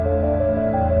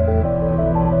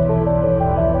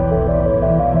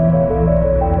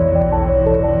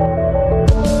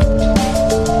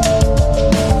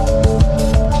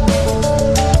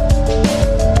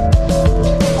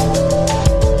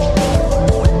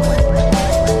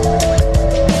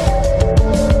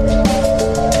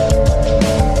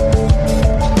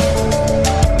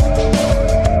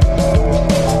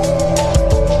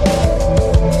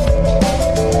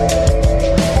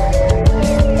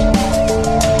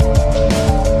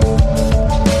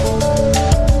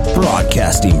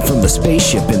Broadcasting from the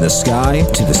spaceship in the sky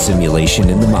to the simulation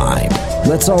in the mind.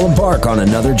 Let's all embark on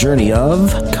another journey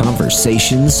of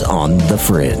Conversations on the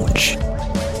Fringe.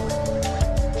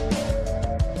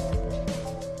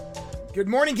 Good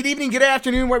morning, good evening, good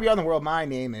afternoon, wherever you are in the world. My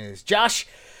name is Josh,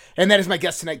 and that is my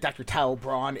guest tonight, Dr. Tal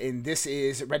Braun, and this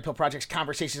is Red Pill Project's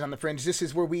Conversations on the Fringe. This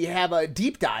is where we have a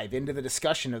deep dive into the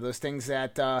discussion of those things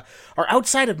that are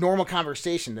outside of normal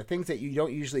conversation, the things that you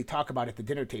don't usually talk about at the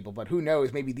dinner table, but who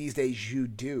knows, maybe these days you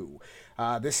do.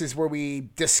 This is where we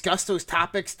discuss those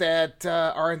topics that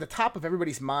are in the top of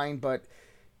everybody's mind, but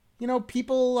you know,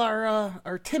 people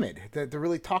are timid to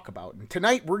really talk about. And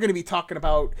tonight we're going to be talking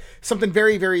about something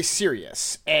very, very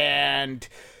serious. And,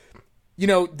 you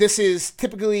know, this is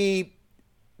typically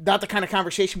not the kind of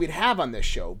conversation we'd have on this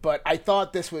show, but I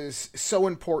thought this was so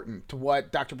important to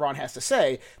what Dr. Braun has to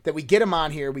say that we get him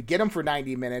on here, we get him for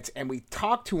 90 minutes, and we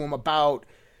talk to him about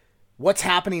what's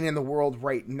happening in the world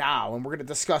right now. And we're going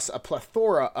to discuss a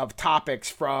plethora of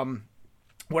topics from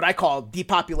what I call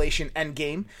depopulation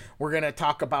endgame. We're going to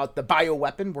talk about the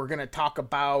bioweapon. We're going to talk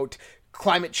about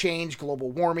climate change,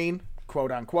 global warming,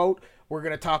 quote unquote. We're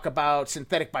going to talk about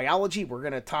synthetic biology. We're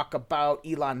going to talk about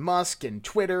Elon Musk and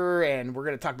Twitter, and we're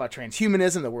going to talk about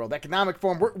transhumanism, the World Economic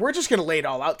Forum. We're just going to lay it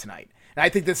all out tonight. And I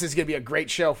think this is going to be a great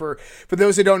show. For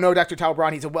those who don't know Dr. Tal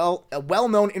Braun, he's a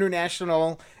well-known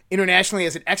internationally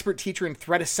as an expert teacher in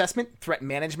threat assessment, threat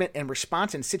management, and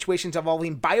response in situations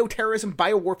involving bioterrorism,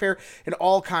 biowarfare, and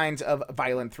all kinds of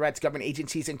violent threats. Government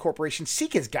agencies and corporations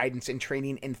seek his guidance and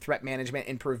training in threat management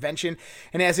and prevention,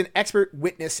 and as an expert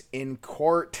witness in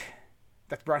court.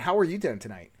 Dr. Braun, how are you doing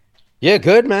tonight? Yeah,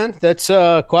 good, man. That's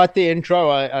quite the intro.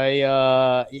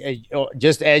 I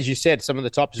just as you said, some of the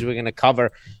topics we're going to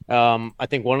cover. I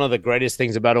think one of the greatest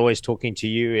things about always talking to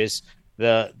you is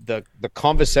the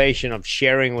conversation of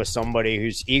sharing with somebody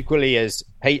who's equally as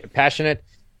passionate,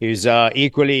 who's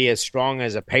equally as strong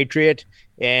as a patriot,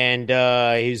 and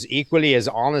who's equally as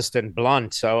honest and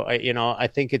blunt. So I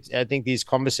think these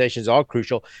conversations are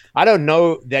crucial. I don't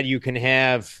know that you can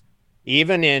have,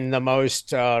 even in the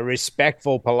most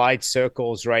respectful, polite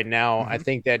circles right now, I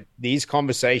think that these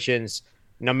conversations,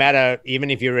 no matter, even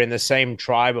if you're in the same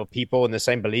tribe or people in the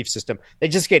same belief system, they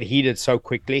just get heated so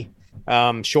quickly.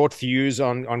 Short fuse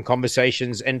on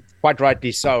conversations, and quite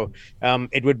rightly so.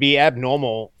 It would be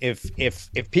abnormal if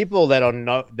people that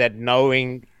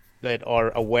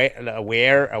are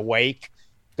aware, awake,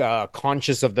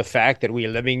 conscious of the fact that we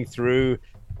are living through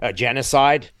a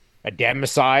genocide, a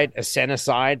democide, a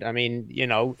genocide. I mean,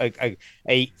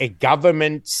 a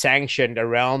government sanctioned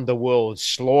around the world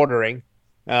slaughtering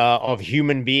of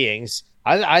human beings.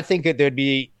 I think that there'd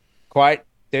be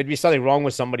something wrong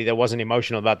with somebody that wasn't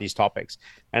emotional about these topics.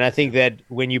 And I think that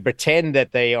when you pretend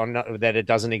that that it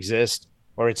doesn't exist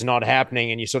or it's not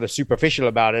happening, and you're sort of superficial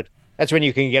about it, that's when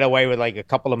you can get away with like a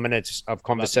couple of minutes of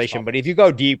conversation. But if you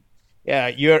go deep,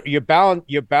 you're bound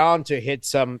to hit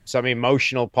some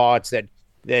emotional parts that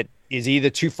is either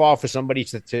too far for somebody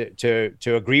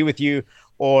to agree with you,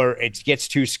 or it gets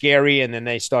too scary and then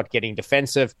they start getting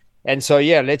defensive. And so,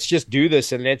 let's just do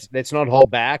this and let's not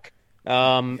hold back.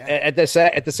 At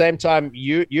the same time,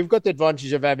 you've got the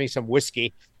advantage of having some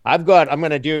whiskey. I'm going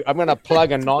to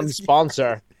plug a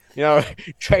non-sponsor.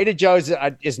 Trader Joe's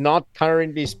is not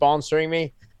currently sponsoring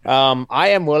me. I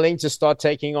am willing to start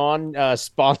taking on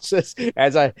sponsors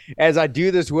as I do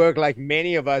this work, like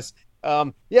many of us.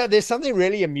 There's something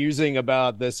really amusing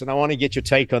about this, and I want to get your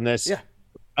take on this.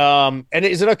 And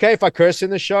is it okay if I curse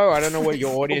in the show? I don't know what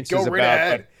your audience is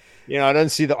about, but I don't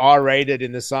see the R-rated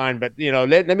in the sign, but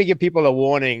let me give people a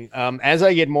warning. As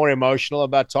I get more emotional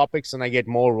about topics and I get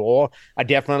more raw, I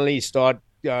definitely start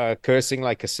cursing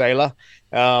like a sailor,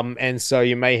 and so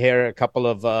you may hear a couple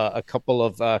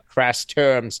of crass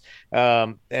terms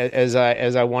as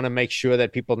I want to make sure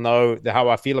that people know how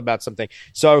I feel about something.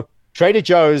 So Trader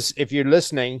Joe's, if you're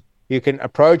listening, you can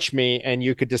approach me and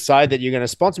you could decide that you're going to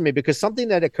sponsor me, because something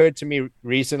that occurred to me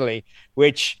recently,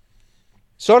 which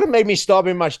sort of made me stop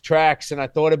in my tracks, and I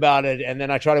thought about it, and then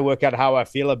I try to work out how I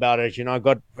feel about it. I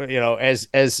got, as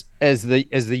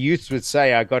the youths would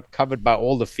say, I got covered by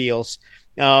all the feels.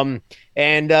 And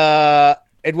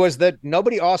it was that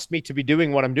nobody asked me to be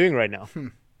doing what I'm doing right now.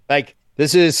 Like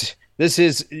this is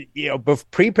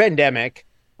pre-pandemic,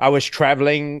 I was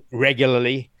traveling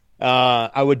regularly.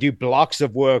 I would do blocks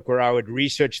of work where I would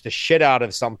research the shit out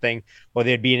of something, or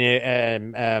there'd be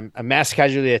a mass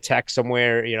casualty attack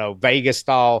somewhere, Vegas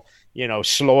style,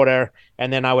 slaughter.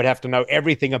 And then I would have to know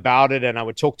everything about it. And I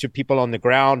would talk to people on the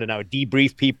ground and I would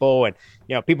debrief people. And,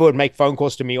 people would make phone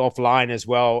calls to me offline as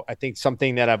well. I think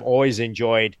something that I've always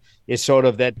enjoyed is sort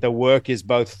of that the work is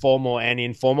both formal and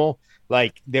informal.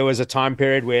 Like there was a time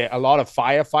period where a lot of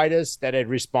firefighters that had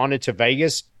responded to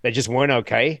Vegas, they just weren't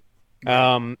okay.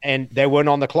 And they weren't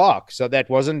on the clock. So they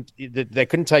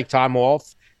couldn't take time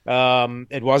off.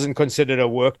 It wasn't considered a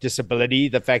work disability.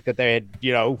 The fact that they had,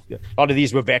 a lot of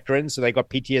these were veterans, so they got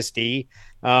PTSD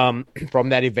from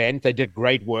that event. They did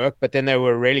great work, but then they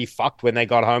were really fucked when they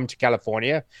got home to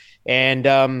California.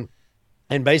 And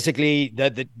basically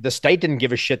the state didn't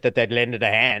give a shit that they'd lended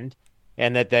a hand.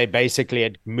 And that they basically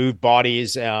had moved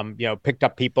bodies, picked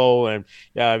up people and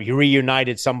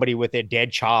reunited somebody with their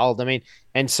dead child. I mean,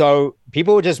 and so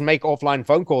people would just make offline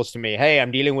phone calls to me. Hey,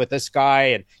 I'm dealing with this guy,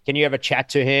 and can you have a chat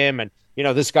to him? And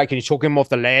this guy, can you talk him off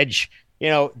the ledge?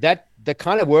 That the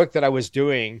kind of work that I was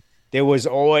doing, there was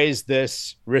always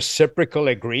this reciprocal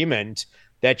agreement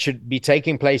that should be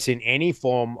taking place in any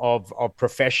form of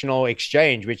professional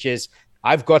exchange, which is,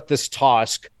 I've got this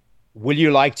task. Will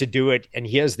you like to do it? And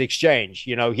here's the exchange.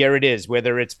 Here it is,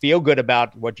 whether it's feel good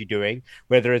about what you're doing,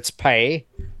 whether it's pay,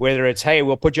 whether it's, hey,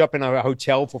 we'll put you up in a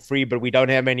hotel for free, but we don't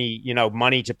have any,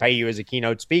 money to pay you as a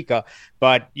keynote speaker.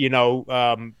 But,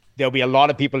 there'll be a lot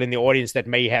of people in the audience that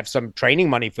may have some training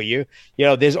money for you.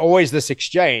 There's always this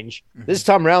exchange. Mm-hmm. This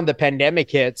time around, the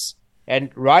pandemic hits.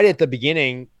 And right at the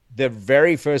beginning, the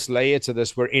very first layer to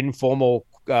this were informal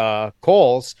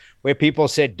calls where people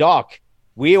said, Doc,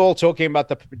 we're all talking about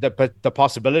the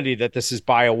possibility that this is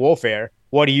biowarfare.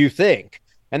 What do you think?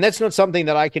 And that's not something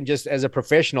that I can just, as a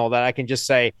professional, that I can just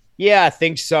say, yeah, I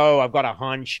think so. I've got a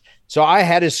hunch. So I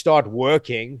had to start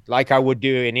working like I would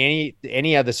do in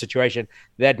any other situation,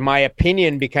 that my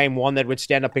opinion became one that would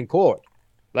stand up in court.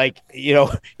 Like,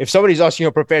 if somebody's asking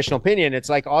a professional opinion, it's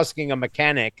like asking a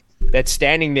mechanic that's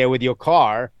standing there with your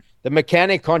car. The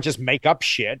mechanic can't just make up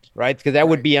shit, right? Because that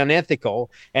would be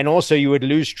unethical. And also you would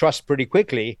lose trust pretty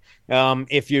quickly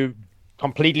if you're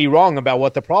completely wrong about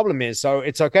what the problem is. So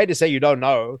it's okay to say you don't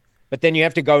know, but then you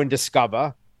have to go and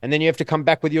discover, and then you have to come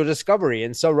back with your discovery.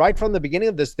 And so right from the beginning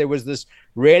of this, there was this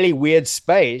really weird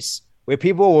space where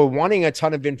people were wanting a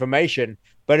ton of information,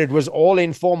 but it was all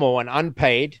informal and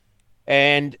unpaid.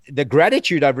 And the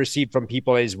gratitude I've received from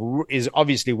people is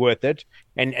obviously worth it.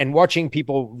 And watching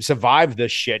people survive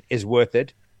this shit is worth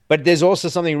it. But there's also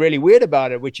something really weird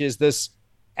about it, which is this,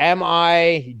 am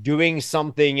I doing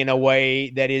something in a way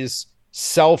that is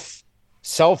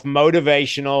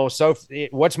self-motivational?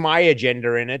 What's my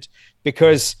agenda in it?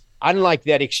 Because unlike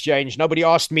that exchange, nobody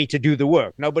asked me to do the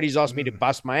work. Nobody's asked me to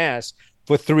bust my ass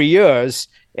for 3 years.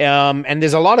 And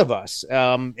there's a lot of us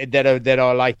that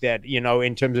are like that,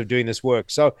 in terms of doing this work.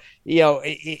 So,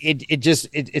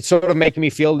 it's sort of making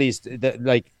me feel these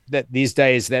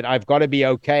days that I've got to be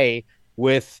okay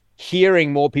with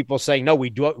hearing more people saying, no,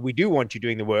 we do want you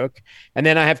doing the work. And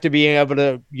then I have to be able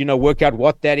to, work out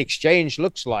what that exchange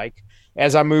looks like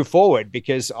as I move forward,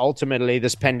 because ultimately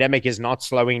this pandemic is not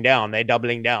slowing down. They're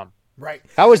doubling down. Right.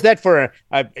 How was that for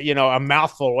a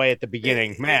mouthful way at the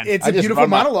beginning? Man, it's a beautiful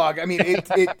monologue. I mean,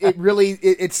 it really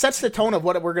sets the tone of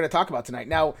what we're going to talk about tonight.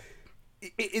 Now,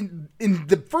 in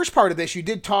the first part of this, you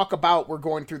did talk about we're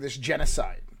going through this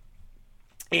genocide,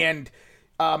 and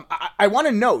I want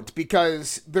to note,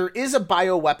 because there is a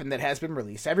bioweapon that has been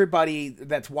released. Everybody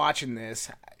that's watching this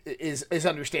is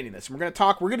understanding this. And we're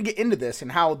going to get into this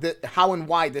and how and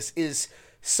why this is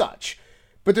such.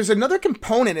 But there's another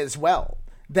component as well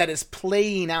that is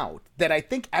playing out that I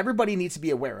think everybody needs to be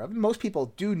aware of. Most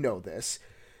people do know this,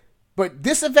 but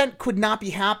this event could not be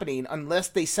happening unless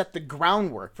they set the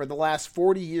groundwork for the last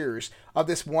 40 years of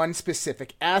this one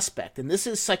specific aspect. And this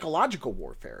is psychological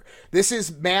warfare. This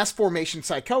is mass formation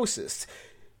psychosis.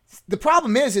 The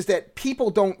problem is that people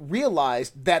don't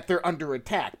realize that they're under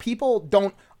attack. People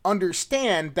don't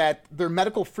understand that their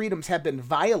medical freedoms have been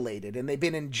violated and they've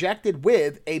been injected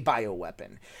with a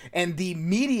bioweapon. And the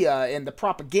media and the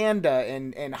propaganda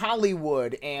and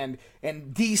Hollywood and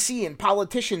DC and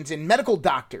politicians and medical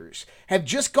doctors have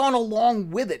just gone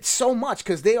along with it so much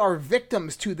because they are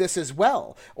victims to this as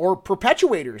well, or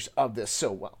perpetuators of this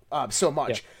so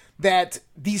much that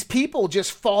these people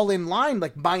just fall in line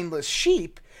like mindless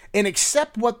sheep and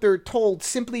accept what they're told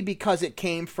simply because it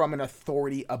came from an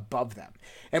authority above them.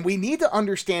 And we need to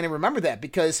understand and remember that,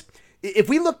 because if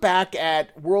we look back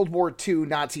at World War II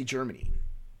Nazi Germany,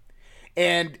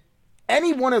 and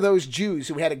any one of those Jews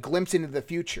who had a glimpse into the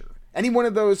future, any one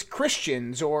of those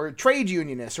Christians or trade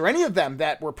unionists or any of them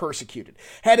that were persecuted,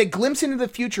 had a glimpse into the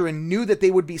future and knew that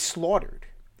they would be slaughtered,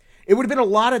 It would have been a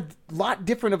lot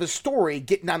different of a story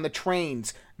getting on the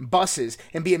trains, buses,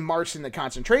 and being marched in the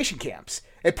concentration camps.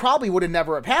 It probably would have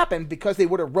never have happened because they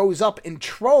would have rose up in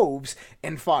troves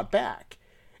and fought back.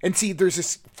 And see, there's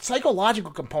this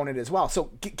psychological component as well.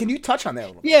 So can you touch on that a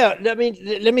little bit? Yeah, I mean,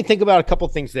 let me think about a couple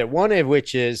of things there. One of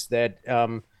which is that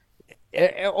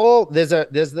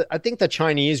I think the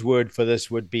Chinese word for this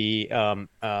would be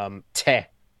te.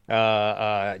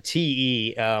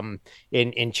 Te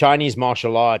in Chinese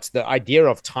martial arts, the idea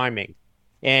of timing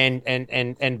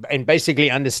and basically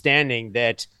understanding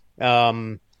that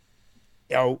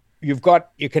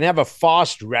you can have a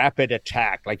fast, rapid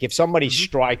attack. Like if somebody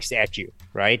strikes at you,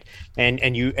 right,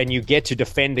 and you get to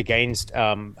defend against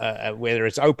whether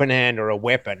it's open hand or a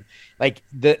weapon, like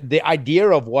the idea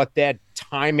of what that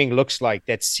timing looks like,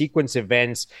 that sequence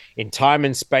events in time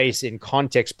and space, in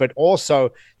context, but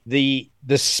also the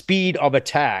speed of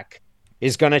attack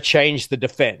is going to change the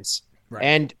defense. Right.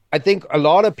 And I think a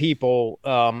lot of people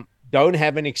don't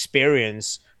have an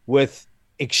experience with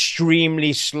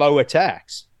extremely slow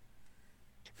attacks.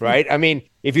 Right. I mean,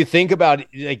 if you think about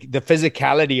like the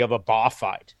physicality of a bar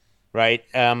fight, right?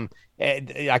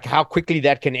 Like how quickly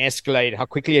that can escalate, how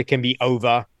quickly it can be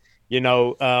over,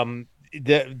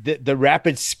 the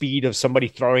rapid speed of somebody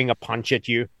throwing a punch at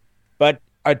you. But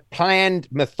a planned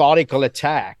methodical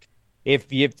attack,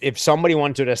 if somebody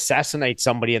wanted to assassinate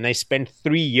somebody and they spent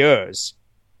 3 years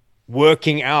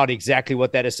working out exactly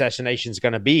what that assassination is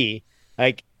going to be,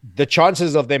 like the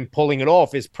chances of them pulling it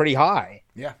off is pretty high.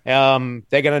 Yeah.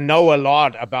 They're going to know a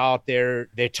lot about their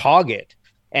target.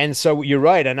 And so you're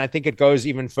right. And I think it goes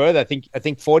even further. I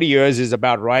think 40 years is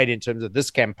about right in terms of this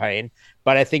campaign,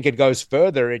 but I think it goes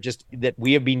further. It just that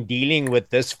we have been dealing with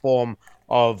this form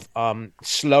of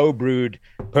slow brewed,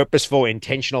 purposeful,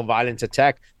 intentional violence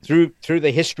attack through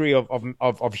the history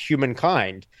of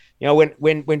humankind.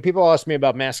 When people ask me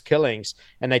about mass killings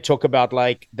and they talk about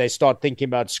like they start thinking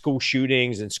about school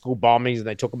shootings and school bombings and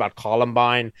they talk about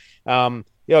Columbine,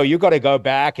 you got to go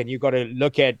back and you got to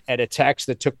look at attacks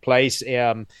that took place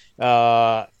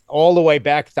all the way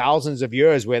back thousands of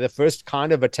years, where the first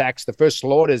kind of attacks, the first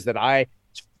slaughters that I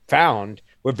found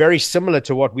were very similar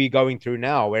to what we're going through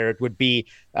now, where it would be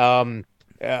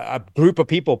a group of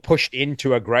people pushed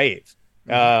into a grave,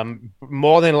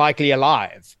 more than likely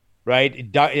alive. Right,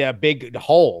 a big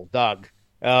hole dug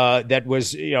that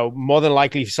was, more than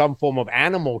likely some form of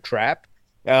animal trap,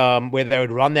 where they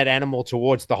would run that animal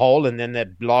towards the hole, and then that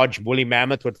large woolly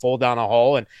mammoth would fall down a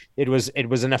hole, and it was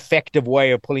an effective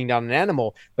way of pulling down an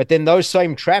animal. But then those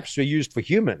same traps were used for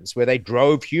humans, where they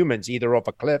drove humans either off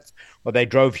a cliff or they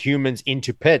drove humans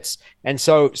into pits. And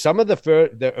so some of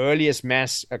the earliest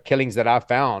mass killings that I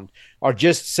found are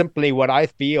just simply what I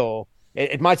feel.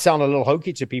 It might sound a little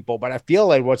hokey to people, but I feel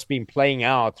like what's been playing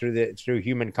out through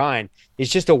humankind is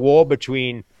just a war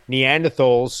between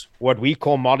Neanderthals, what we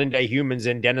call modern day humans,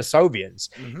 and Denisovians.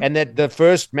 And that the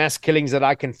first mass killings that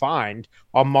I can find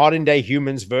are modern day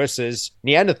humans versus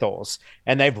Neanderthals.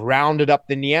 And they've rounded up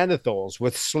the Neanderthals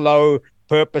with slow,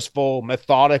 purposeful,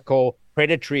 methodical,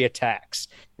 predatory attacks.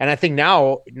 And I think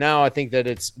now I think that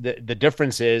it's the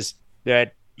difference is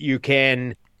that you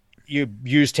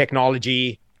use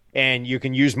technology, and you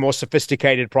can use more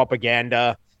sophisticated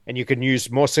propaganda, and you can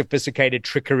use more sophisticated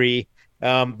trickery.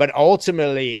 But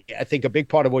ultimately, I think a big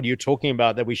part of what you're talking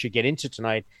about that we should get into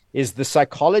tonight is the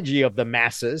psychology of the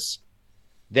masses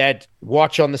that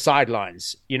watch on the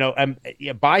sidelines.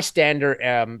 Bystander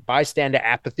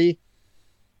apathy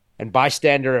and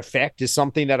bystander effect is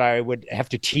something that I would have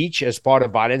to teach as part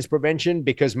of violence prevention,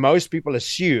 because most people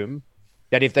assume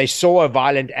that if they saw a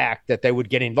violent act that they would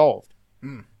get involved.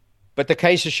 But the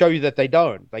cases show you that they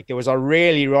don't. Like there was a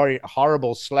really, really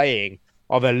horrible slaying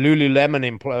of a Lululemon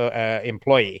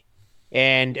employee,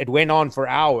 and it went on for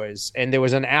hours. And there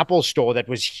was an Apple store that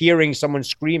was hearing someone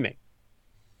screaming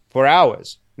for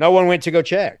hours. No one went to go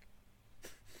check.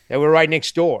 They were right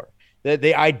next door.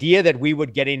 The idea that we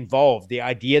would get involved, the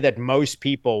idea that most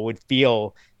people would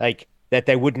feel like that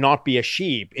they would not be a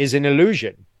sheep, is an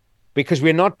illusion, because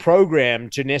we're not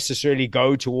programmed to necessarily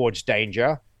go towards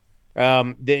danger.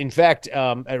 In fact,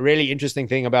 a really interesting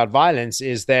thing about violence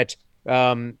is that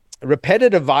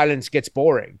repetitive violence gets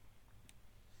boring.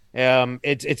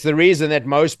 It's the reason that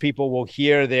most people will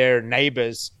hear their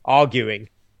neighbors arguing,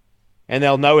 and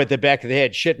they'll know at the back of their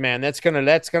head, shit, man, that's gonna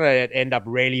end up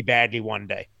really badly one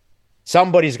day.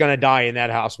 Somebody's gonna die in that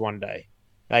house one day.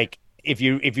 Like if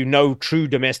you know true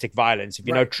domestic violence, if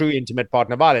you know true intimate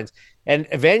partner violence, and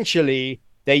eventually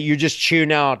you just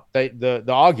tune out the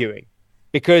arguing.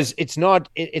 Because it's not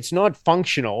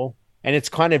functional, and it's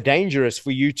kind of dangerous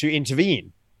for you to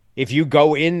intervene. if you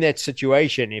go in that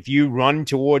situation, if you run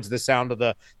towards the sound of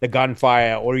the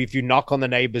gunfire, or if you knock on the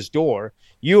neighbor's door,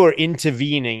 you are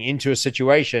intervening into a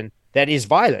situation that is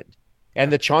violent,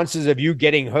 and the chances of you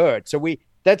getting hurt. So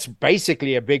that's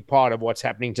basically a big part of what's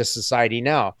happening to society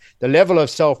now. The level of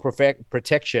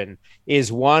self-protection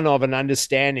is one of an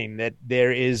understanding that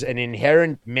there is an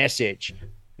inherent message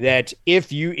that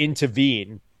if you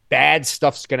intervene, bad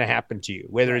stuff's going to happen to you,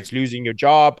 whether it's losing your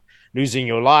job, losing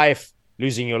your life,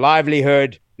 losing your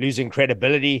livelihood, losing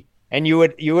credibility. And you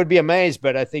would be amazed,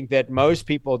 but I think that most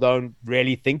people don't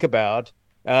really think about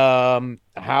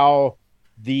how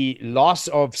the loss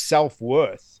of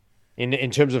self-worth in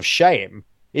terms of shame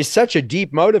is such a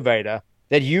deep motivator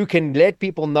that you can let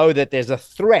people know that there's a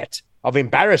threat of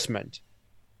embarrassment.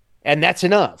 And that's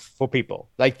enough for people.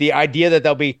 Like the idea that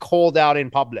they'll be called out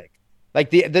in public. Like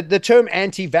the term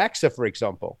anti-vaxxer, for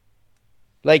example.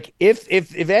 Like if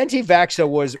anti-vaxxer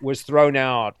was thrown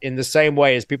out in the same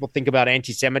way as people think about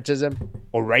anti-Semitism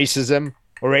or racism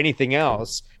or anything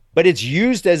else, but it's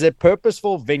used as a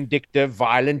purposeful, vindictive,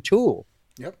 violent tool.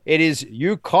 Yep. It is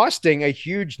you casting a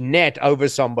huge net over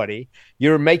somebody.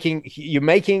 You're making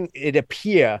it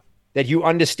appear that you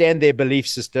understand their belief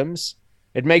systems.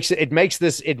 It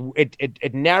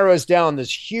narrows down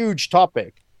this huge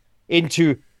topic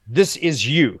into this is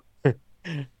you.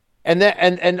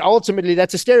 And ultimately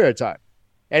that's a stereotype.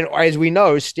 And as we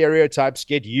know, stereotypes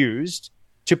get used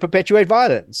to perpetuate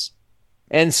violence.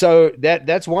 And so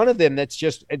that's one of them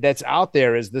that's out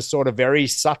there, is this sort of very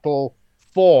subtle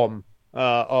form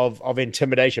of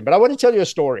intimidation. But I want to tell you a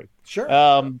story. Sure.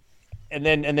 And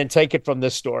then take it from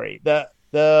this story.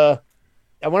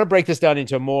 I want to break this down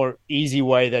into a more easy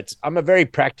way. I'm a very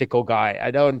practical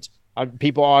guy.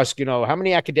 People ask, how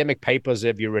many academic papers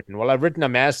have you written? Well, I've written a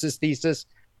master's thesis,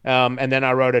 and then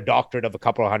I wrote a doctorate of a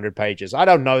couple of 100 pages. I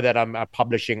don't know that I'm a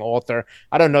publishing author.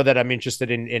 I don't know that I'm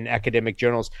interested in academic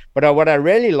journals. But what I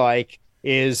really like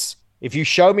is if you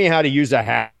show me how to use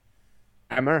a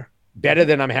hammer better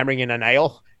than I'm hammering in a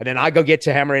nail, and then I go get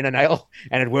to hammer in a nail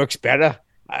and it works better,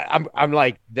 I'm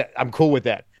like, I'm cool with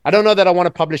that. I don't know that I want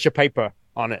to publish a paper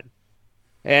on it.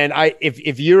 And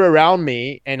if you're around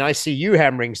me and I see you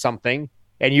hammering something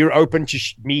and you're open to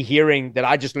me hearing that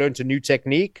I just learned a new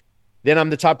technique, then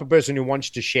I'm the type of person who wants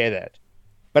to share that.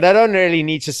 But I don't really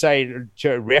need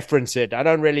to reference it. I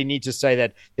don't really need to say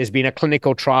that there's been a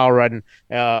clinical trial run,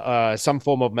 some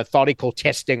form of methodical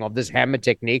testing of this hammer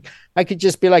technique. I could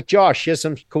just be like, Josh, here's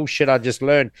some cool shit I just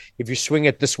learned. If you swing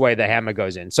it this way, the hammer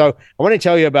goes in. So I want to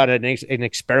tell you about an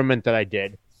experiment that I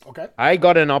did. Okay. I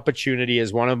got an opportunity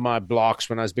as one of my blocks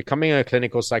when I was becoming a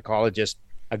clinical psychologist.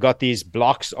 I got these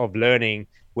blocks of learning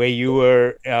where you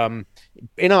were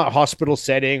in a hospital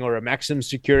setting or a maximum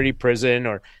security prison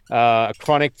or a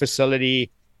chronic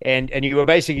facility, and you were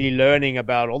basically learning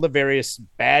about all the various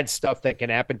bad stuff that can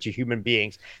happen to human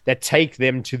beings that take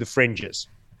them to the fringes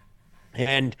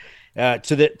and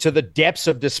to the depths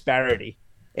of disparity.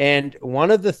 And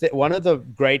one of the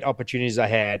great opportunities I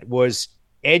had was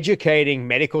educating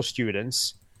medical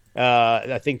students.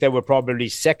 I think they were probably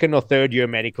second or third year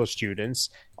medical students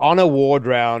on a ward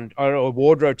round or a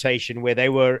ward rotation where they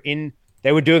were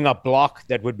doing a block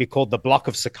that would be called the block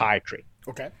of psychiatry.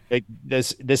 Okay.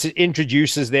 This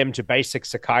introduces them to basic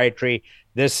psychiatry.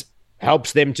 This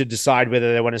helps them to decide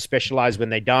whether they want to specialize when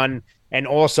they're done. And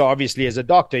also, obviously, as a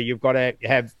doctor, you've got to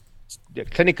have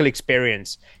clinical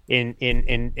experience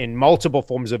in multiple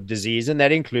forms of disease, and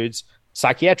that includes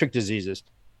psychiatric diseases.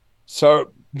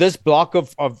 So this block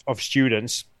of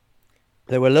students,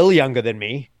 they were a little younger than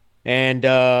me, and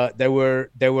they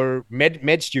were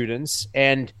med students,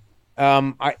 and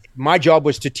my job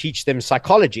was to teach them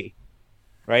psychology,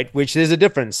 right? Which there's a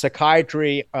difference.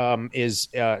 Psychiatry is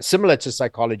similar to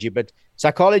psychology, but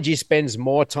psychology spends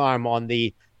more time on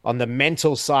the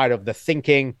mental side of the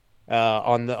thinking,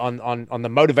 on the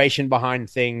motivation behind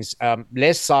things,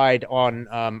 less side on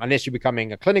unless you're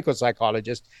becoming a clinical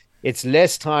psychologist, it's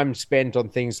less time spent on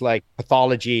things like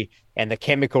pathology and the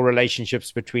chemical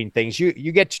relationships between things.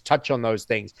 You get to touch on those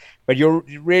things, but you're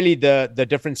really the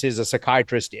difference is a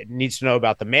psychiatrist needs to know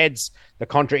about the meds, the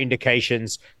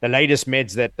contraindications, the latest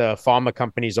meds that the pharma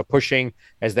companies are pushing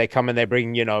as they come and they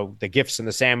bring, the gifts and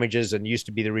the sandwiches, and used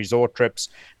to be the resort trips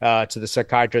to the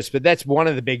psychiatrist. But that's one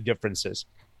of the big differences.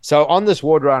 So on this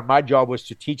ward round, my job was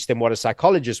to teach them what a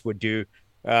psychologist would do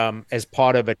as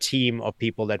part of a team of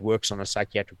people that works on a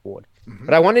psychiatric ward. Mm-hmm.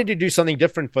 But I wanted to do something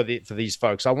different for these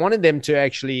folks. I wanted them to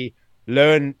actually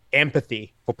learn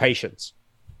empathy for patients,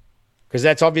 because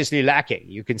that's obviously lacking.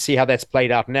 You can see how that's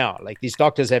played out now. Like, these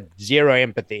doctors have zero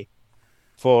empathy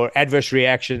for adverse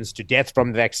reactions to death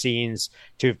from vaccines,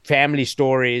 to family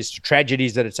stories, to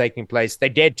tragedies that are taking place. They're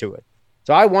dead to it.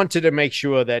 So I wanted to make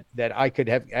sure that I could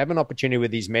have an opportunity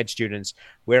with these med students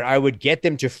where I would get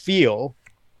them to feel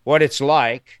what it's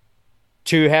like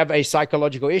to have a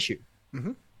psychological issue.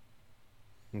 Mm-hmm.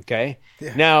 Okay.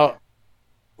 Yeah. Now,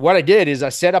 what I did is I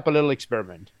set up a little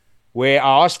experiment where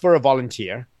I asked for a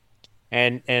volunteer,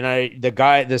 and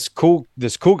this cool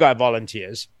guy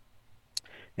volunteers,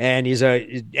 and he's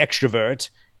an extrovert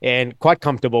and quite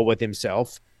comfortable with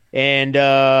himself, and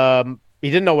he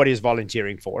didn't know what he was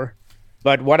volunteering for.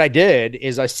 But what I did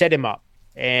is I set him up,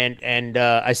 and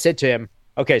I said to him,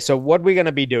 okay, so what we're going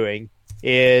to be doing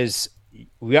is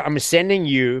I'm sending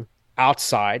you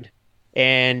outside,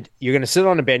 and you're going to sit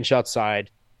on a bench outside,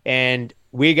 and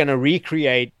we're going to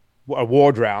recreate a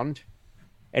ward round,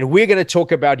 and we're going to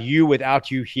talk about you without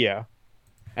you here.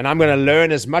 And I'm going to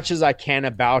learn as much as I can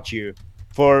about you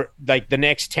for like the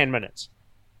next 10 minutes.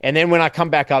 And then when I come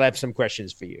back, I'll have some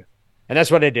questions for you. And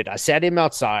that's what I did. I sat him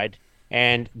outside.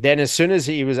 And then as soon as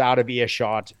he was out of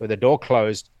earshot with the door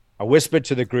closed, I whispered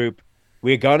to the group,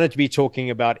 we're going to be talking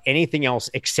about anything else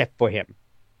except for him.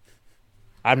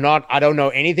 I don't know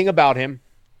anything about him.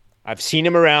 I've seen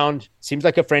him around. Seems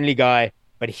like a friendly guy,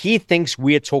 but he thinks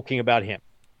we're talking about him.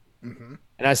 Mm-hmm.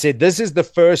 And I said, this is the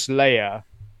first layer,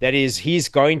 that is, he's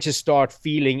going to start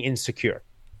feeling insecure.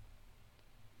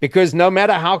 Because no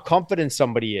matter how confident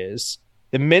somebody is,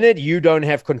 the minute you don't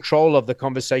have control of the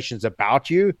conversations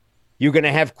about you, you're going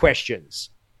to have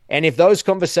questions. And if those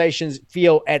conversations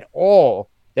feel at all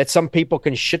that some people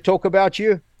can shit talk about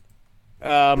you,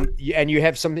 and you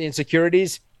have some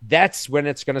insecurities, that's when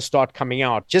it's going to start coming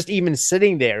out. Just even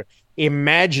sitting there,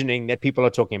 imagining that people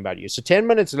are talking about you. So 10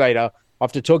 minutes later,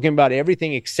 after talking about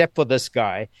everything except for this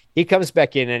guy, he comes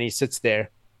back in and he sits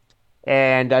there.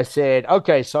 And I said,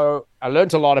 okay, so I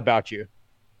learned a lot about you.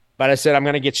 But I said, I'm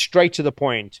going to get straight to the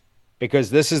point because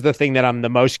this is the thing that I'm the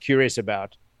most curious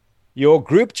about. Your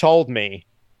group told me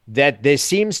that there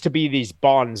seems to be these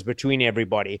bonds between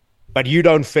everybody, but you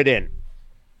don't fit in.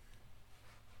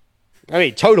 I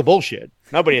mean, total bullshit.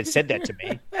 Nobody had said that to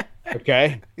me.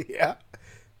 Okay. Yeah.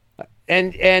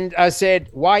 And I said,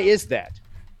 why is that?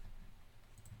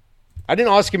 I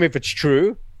didn't ask him if it's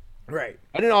true. Right.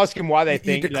 I didn't ask him why they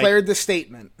think. You declared the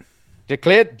statement.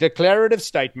 Declarative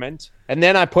statement. And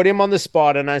then I put him on the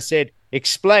spot and I said,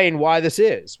 explain why this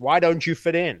is. Why don't you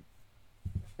fit in?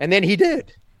 And then he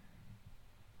did.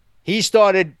 He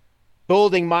started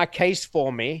building my case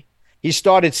for me. He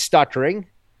started stuttering.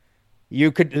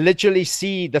 You could literally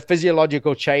see the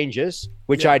physiological changes,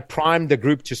 which I'd primed the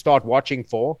group to start watching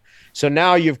for. So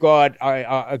now you've got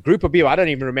a group of people. I don't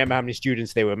even remember how many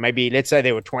students there were. Maybe, let's say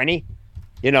there were 20.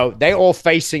 You know, they're all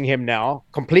facing him now.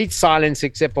 Complete silence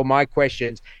except for my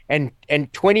questions. And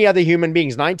 20 other human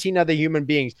beings, 19 other human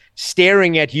beings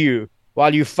staring at you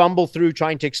while you fumble through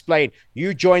trying to explain.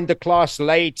 You joined the class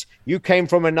late. You came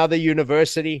from another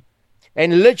university.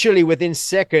 And literally within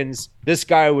seconds, this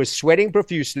guy was sweating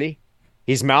profusely.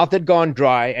 His mouth had gone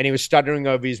dry, and he was stuttering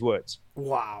over his words.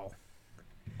 Wow.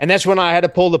 And that's when I had to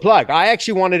pull the plug. I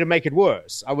actually wanted to make it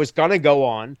worse. I was going to go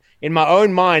on. In my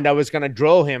own mind, I was going to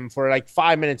drill him for like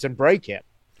 5 minutes and break him.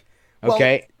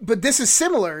 Okay? Well, but this is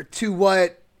similar to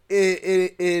what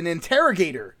an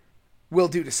interrogator will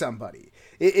do to somebody.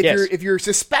 If you're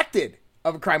suspected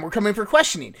of a crime, we're coming for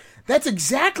questioning. That's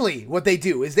exactly what they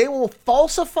do, is they will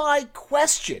falsify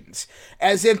questions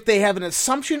as if they have an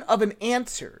assumption of an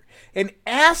answer and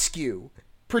ask you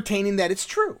pertaining that it's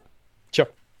true.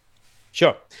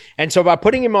 Sure. And so by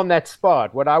putting him on that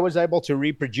spot, what I was able to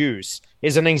reproduce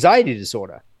is an anxiety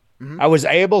disorder. Mm-hmm. I was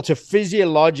able to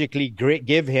physiologically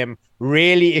give him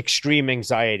really extreme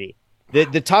anxiety.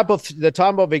 The type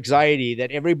of anxiety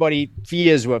that everybody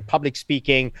fears with public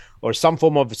speaking or some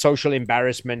form of social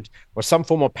embarrassment or some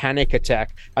form of panic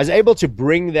attack. I was able to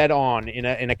bring that on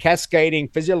in a cascading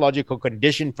physiological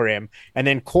condition for him and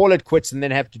then call it quits and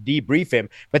then have to debrief him.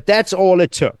 But that's all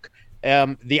it took.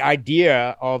 The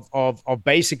idea of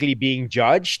basically being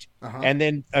judged and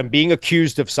then being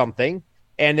accused of something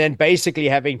and then basically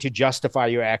having to justify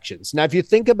your actions. Now, if you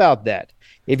think about that,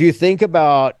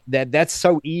 that's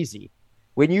so easy.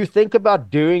 When you think about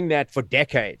doing that for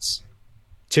decades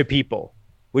to people,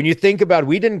 when you think about,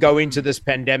 we didn't go into this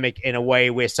pandemic in a way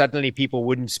where suddenly people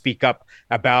wouldn't speak up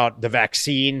about the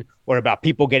vaccine or about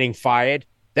people getting fired.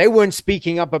 They weren't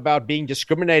speaking up about being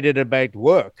discriminated about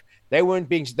work. They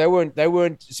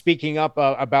weren't speaking up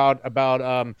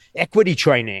about equity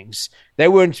trainings. They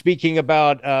weren't speaking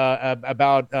about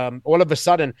all of a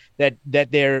sudden that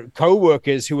their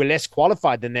coworkers who were less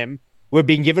qualified than them were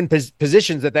being given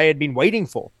positions that they had been waiting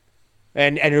for.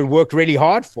 and it worked really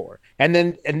hard for. And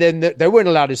then they weren't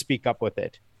allowed to speak up with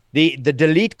it. The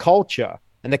delete culture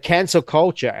and the cancel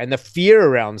culture and the fear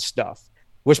around stuff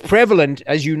was prevalent,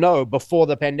 as you know, before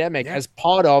the pandemic as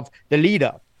part of the lead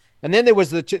up. And then there was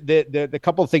the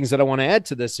couple of things that I want to add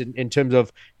to this in terms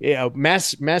of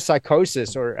mass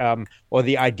psychosis or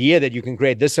the idea that you can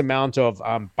create this amount of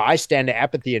bystander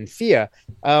apathy and fear.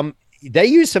 They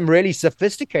use some really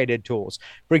sophisticated tools.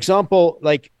 For example,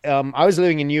 like I was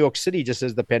living in New York City just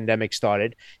as the pandemic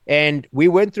started, and we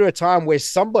went through a time where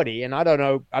somebody, and I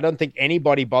don't think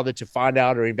anybody bothered to find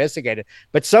out or investigate it,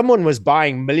 but someone was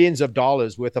buying millions of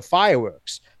dollars worth of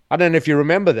fireworks. I don't know if you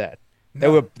remember that.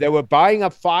 No. They were buying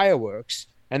up fireworks,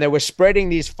 and they were spreading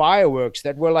these fireworks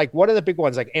that were like, what are the big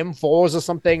ones, like M4s or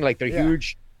something? Like they're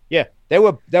huge. Yeah, they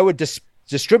were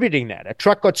distributing that. A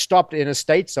truck got stopped in a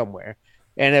state somewhere,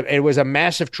 and it was a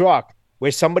massive truck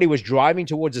where somebody was driving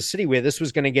towards a city where this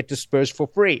was going to get dispersed for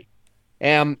free.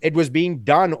 It was being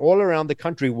done all around the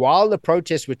country while the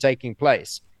protests were taking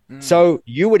place. So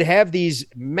you would have these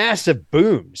massive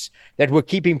booms that were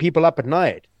keeping people up at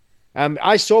night.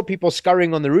 I saw people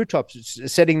scurrying on the rooftops,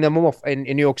 setting them off in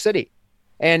New York City.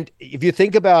 And if you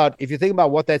think about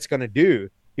what that's going to do,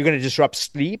 you're going to disrupt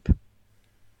sleep.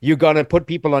 You're going to put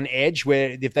people on edge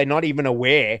where if they're not even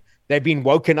aware, they've been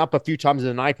woken up a few times in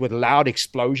the night with loud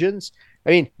explosions. I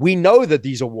mean, we know that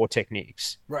these are war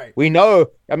techniques. Right. We know.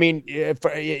 I mean,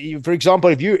 for example,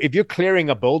 if you're clearing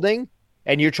a building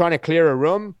and you're trying to clear a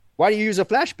room, why do you use a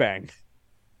flashbang?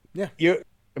 Yeah. You're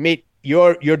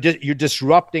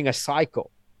disrupting a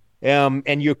cycle,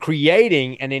 and you're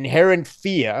creating an inherent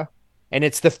fear, and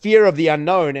it's the fear of the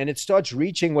unknown, and it starts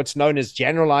reaching what's known as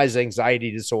generalized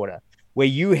anxiety disorder, where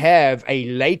you have a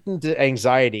latent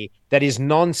anxiety that is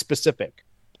non-specific.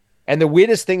 And the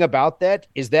weirdest thing about that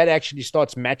is that actually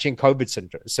starts matching COVID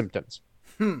symptoms.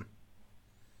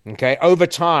 Okay, over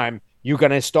time, you're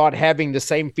going to start having the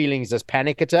same feelings as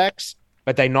panic attacks,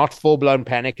 but they're not full-blown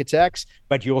panic attacks,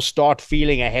 but you'll start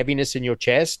feeling a heaviness in your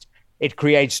chest. It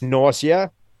creates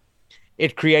nausea.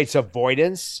 It creates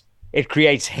avoidance. It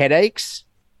creates headaches.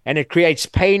 And it creates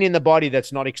pain in the body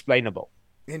that's not explainable.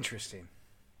 Interesting.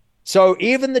 So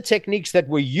even the techniques that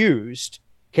were used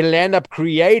can end up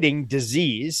creating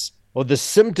disease or the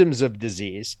symptoms of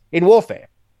disease in warfare.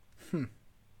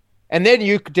 And then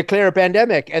you declare a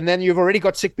pandemic, and then you've already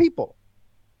got sick people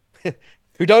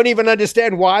who don't even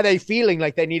understand why they're feeling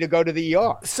like they need to go to the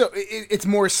ER. So it's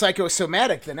more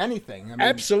psychosomatic than anything. I mean,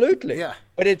 absolutely. Yeah.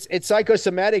 But it's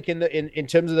psychosomatic in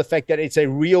terms of the fact that it's a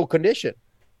real condition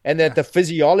and that the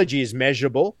physiology is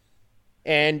measurable.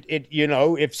 And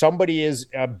if somebody is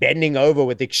bending over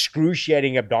with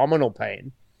excruciating abdominal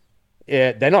pain,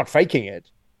 they're not faking it.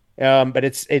 But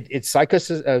it's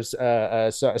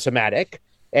psychosomatic,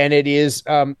 and it is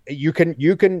you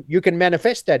can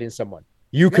manifest that in someone.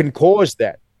 You can cause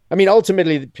that. I mean,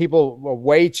 ultimately, people are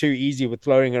way too easy with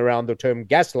throwing around the term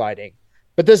gaslighting,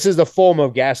 but this is a form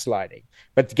of gaslighting.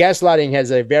 But gaslighting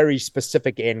has a very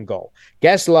specific end goal.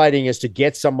 Gaslighting is to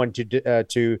get someone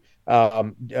to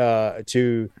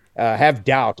have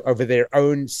doubt over their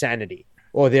own sanity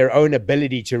or their own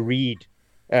ability to read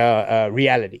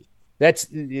reality. That's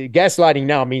gaslighting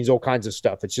now means all kinds of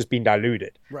stuff. It's just been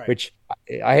diluted, right. Which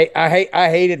I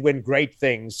hate it when great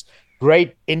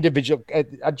individual.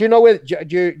 Do you know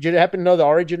do you happen to know the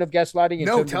origin of gaslighting?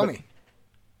 No, tell me.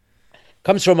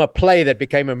 Comes from a play that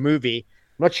became a movie.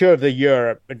 I'm not sure of the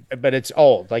year, but it's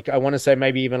old. Like I want to say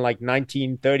maybe even like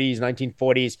 1930s,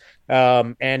 1940s.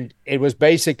 And it was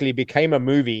basically became a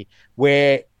movie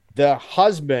where the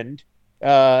husband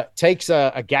takes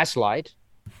a gaslight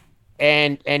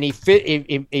and he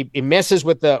messes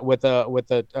with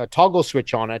the toggle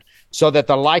switch on it so that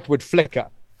the light would flicker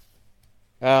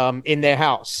in their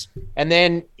house. And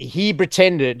then he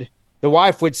pretended, the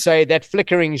wife would say, that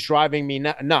flickering is driving me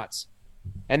nuts.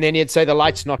 And then he'd say, the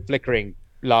light's not flickering,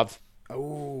 love.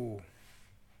 Oh.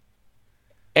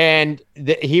 And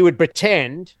he would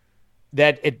pretend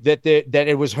that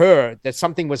it was her, that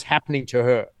something was happening to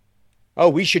her. Oh,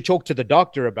 we should talk to the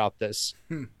doctor about this.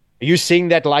 Are you seeing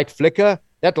that light flicker?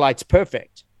 That light's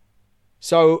perfect.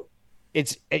 So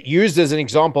it's used as an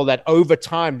example that over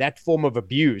time, that form of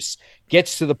abuse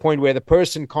gets to the point where the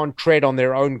person can't tread on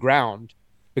their own ground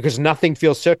because nothing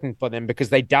feels certain for them because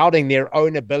they're doubting their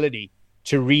own ability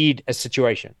to read a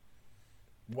situation.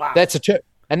 Wow. That's a term.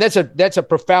 And that's a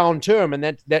profound term, and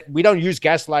that we don't use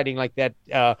gaslighting like that.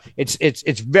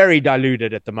 It's very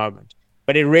diluted at the moment,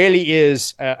 but it really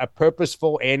is a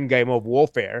purposeful end game of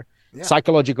warfare,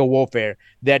 psychological warfare.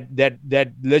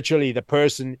 That literally the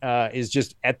person is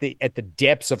just at the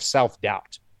depths of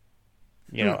self-doubt.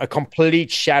 a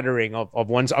complete shattering of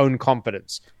one's own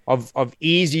confidence, of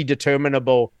easy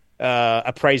determinable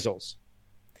appraisals.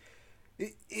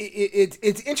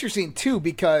 It's interesting too,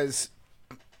 because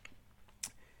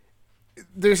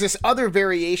there's this other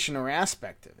variation or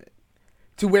aspect of it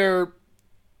to where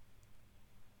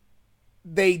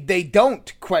they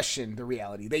don't question the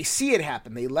reality. They see it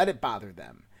happen. They let it bother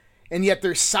them. And yet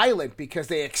they're silent because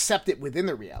they accept it within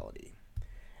the reality.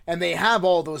 And they have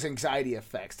all those anxiety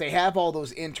effects. They have all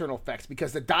those internal effects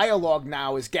because the dialogue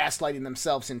now is gaslighting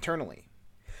themselves internally.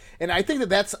 And I think that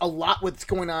that's a lot what's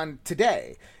going on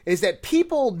today, is that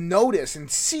people notice and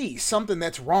see something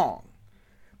that's wrong,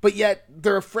 but yet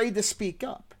they're afraid to speak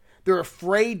up. They're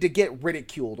afraid to get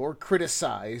ridiculed or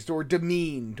criticized or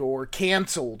demeaned or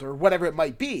canceled or whatever it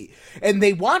might be. And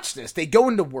they watch this. They go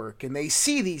into work and they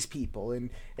see these people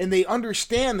and they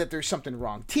understand that there's something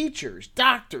wrong. Teachers,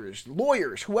 doctors,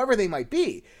 lawyers, whoever they might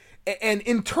be. And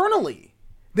internally,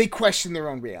 they question their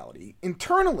own reality.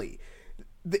 Internally,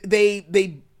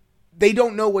 they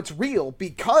don't know what's real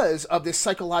because of this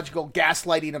psychological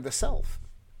gaslighting of the self.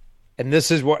 And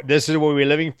this is what we're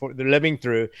living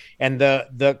through. And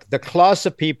the class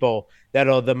of people that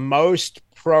are the most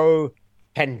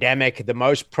pro-pandemic, the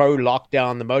most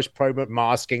pro-lockdown, the most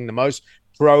pro-masking, the most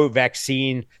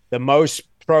pro-vaccine, the most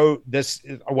pro-this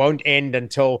won't end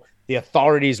until the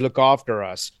authorities look after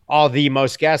us, are the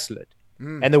most gaslit.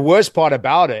 And the worst part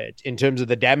about it, in terms of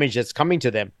the damage that's coming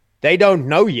to them, they don't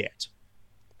know yet.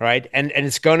 Right. And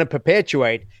it's going to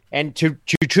perpetuate. And to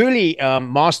truly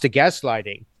master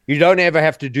gaslighting, you don't ever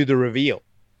have to do the reveal.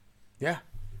 Yeah.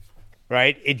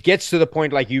 Right. It gets to the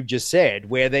point, like you've just said,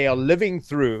 where they are living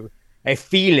through a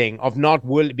feeling of not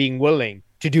being willing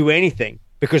to do anything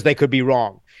because they could be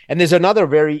wrong. And there's another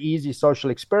very easy social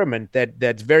experiment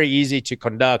that's very easy to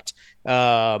conduct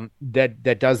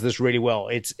that does this really well.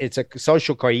 It's a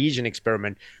social cohesion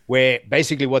experiment where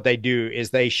basically what they do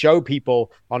is they show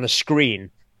people on a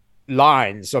screen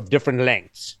lines of different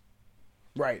lengths.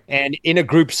 Right. And in a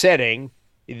group setting,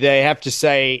 they have to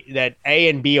say that A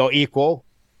and B are equal.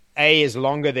 A is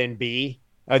longer than B,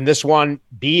 and this one,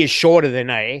 B is shorter than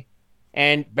A.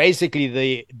 And basically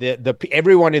the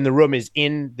everyone in the room is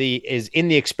in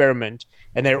the experiment,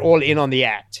 and they're all in on the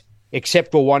act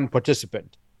except for one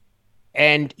participant.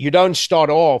 And you don't start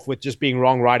off with just being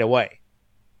wrong right away.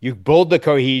 You build the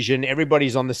cohesion,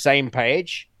 everybody's on the same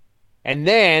page, and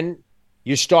then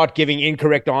you start giving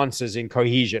incorrect answers in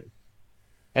cohesion.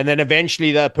 And then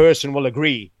eventually the person will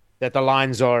agree that the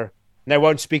lines are, they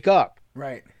won't speak up.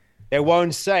 Right. They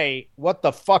won't say, what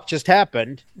the fuck just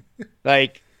happened?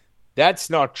 Like, that's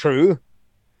not true.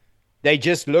 They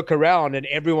just look around and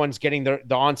everyone's getting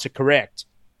the answer correct.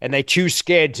 And they're too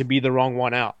scared to be the wrong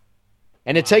one out.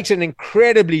 And it takes an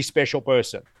incredibly special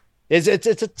person. It's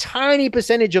a tiny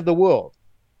percentage of the world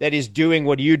that is doing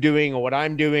what you're doing or what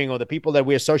I'm doing or the people that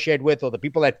we associate with or the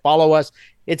people that follow us.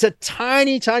 It's a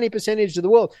tiny, tiny percentage of the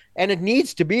world. And it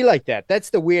needs to be like that.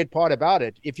 That's the weird part about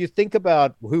it. If you think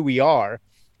about who we are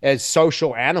as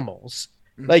social animals,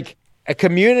 like a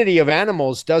community of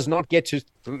animals does not get to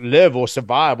live or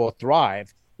survive or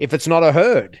thrive if it's not a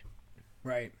herd.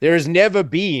 Right. There has never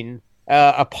been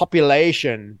a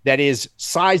population that is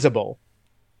sizable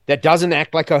that doesn't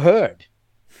act like a herd.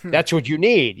 That's what you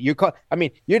need. You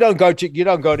don't go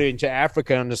into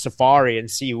Africa on the safari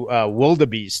and see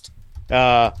wildebeest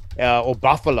or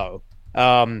buffalo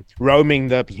roaming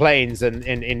the plains and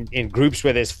in groups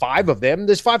where there's 5 of them.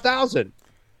 There's 5,000,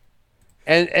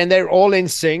 and they're all in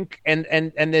sync,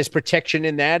 and there's protection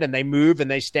in that, and they move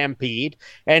and they stampede.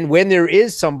 And when there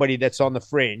is somebody that's on the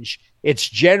fringe, it's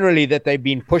generally that they've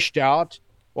been pushed out,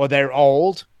 or they're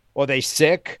old, or they're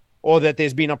sick, or that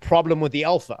there's been a problem with the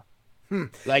alpha.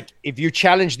 Like if you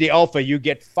challenge the alpha, you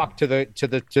get fucked to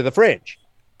the fringe,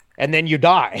 and then you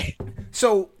die.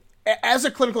 So, as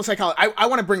a clinical psychologist, I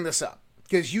want to bring this up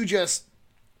because you just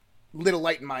lit a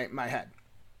light in my head.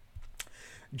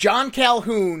 John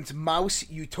Calhoun's mouse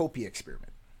utopia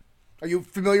experiment. Are you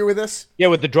familiar with this? Yeah,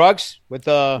 with the drugs, with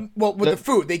the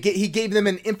food. He gave them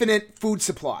an infinite food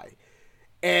supply,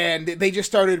 and they just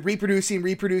started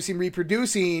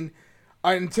reproducing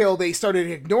until they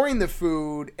started ignoring the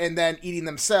food and then eating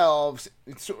themselves,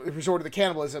 resorted to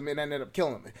cannibalism, and ended up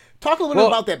killing them. Talk a little bit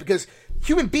about that, because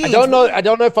human beings... I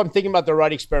don't know if I'm thinking about the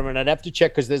right experiment. I'd have to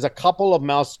check, because there's a couple of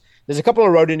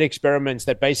rodent experiments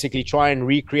that basically try and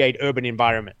recreate urban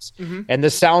environments. Mm-hmm. And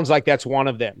this sounds like that's one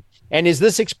of them. And is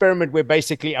this experiment where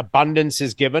basically abundance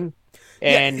is given?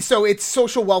 And yeah, so it's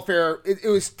social welfare. It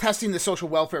was testing the social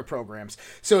welfare programs.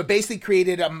 So it basically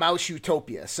created a mouse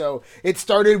utopia. So it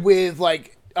started with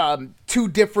like 2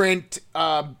 different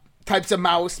types of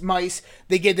mice.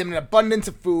 They gave them an abundance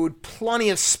of food, plenty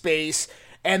of space,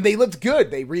 and they lived good.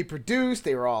 They reproduced,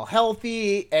 they were all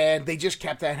healthy, and they just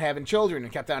kept on having children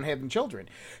and kept on having children.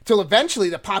 Till eventually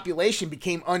the population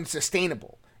became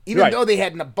unsustainable. Even though they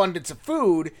had an abundance of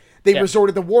food, they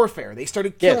resorted to warfare. They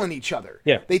started killing each other.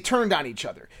 Yeah. They turned on each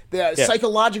other. The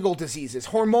psychological diseases,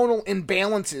 hormonal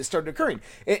imbalances started occurring.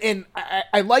 And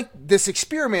I like this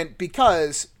experiment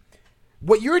because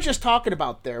what you were just talking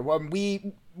about there, when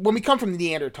we come from the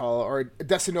Neanderthal or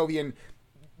Denisovanan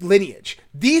lineage,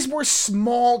 these were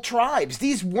small tribes.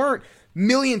 These weren't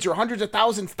millions or hundreds of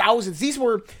thousands. These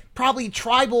were probably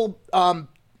tribal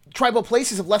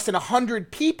places of less than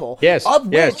 100 people,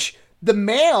 which the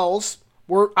males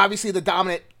were obviously the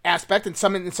dominant aspect, and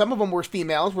some of them were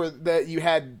females, where you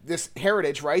had this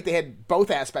heritage, right? They had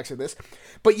both aspects of this,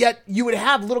 but yet you would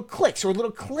have little cliques or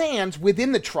little clans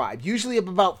within the tribe, usually of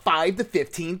about 5 to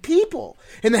 15 people,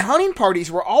 and the hunting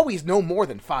parties were always no more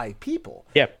than 5 people.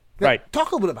 Yeah. Now, right.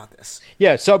 Talk a little bit about this.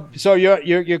 Yeah. So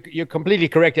you're completely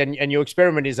correct, and your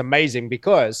experiment is amazing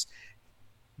because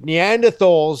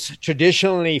Neanderthals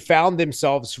traditionally found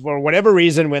themselves, for whatever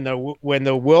reason, when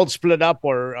the world split up,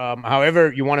 or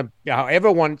however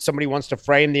somebody wants to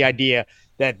frame the idea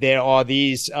that there are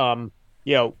these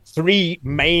 3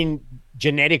 main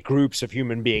genetic groups of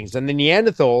human beings, and the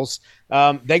Neanderthals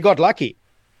they got lucky.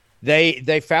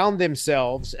 They found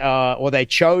themselves, or they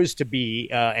chose to be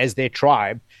as their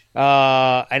tribe.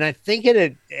 And I think at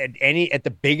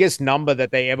the biggest number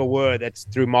that they ever were, that's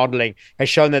through modeling, has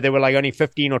shown that there were like only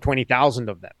 15 or 20,000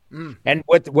 of them. And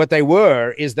what they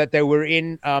were is that they were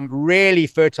in really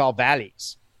fertile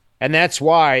valleys. And that's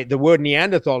why the word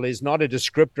Neanderthal is not a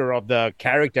descriptor of the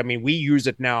character. I mean, we use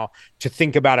it now to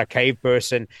think about a cave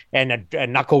person and a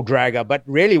knuckle dragger, but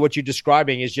really what you're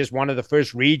describing is just one of the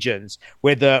first regions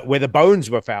where the bones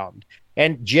were found.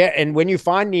 And when you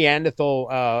find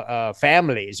Neanderthal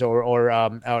families or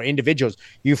individuals,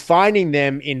 you're finding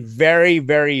them in very,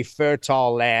 very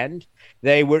fertile land.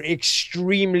 They were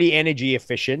extremely energy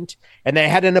efficient, and they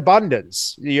had an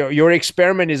abundance. Your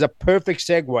experiment is a perfect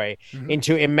segue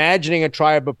into imagining a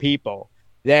tribe of people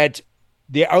that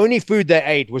the only food they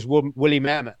ate was woolly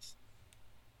mammoth.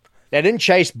 They didn't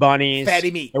chase bunnies.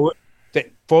 Fatty meat.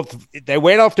 They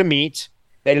went after meat.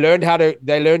 They learned how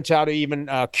to even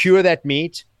cure that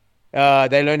meat.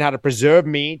 They learned how to preserve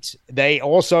meat. They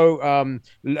also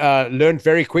learned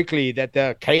very quickly that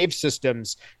the cave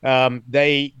systems,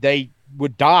 they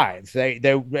would dive.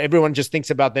 Everyone just thinks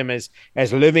about them as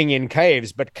living in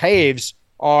caves, but caves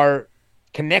are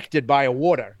connected by a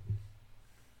water.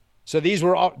 So these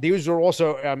were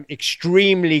also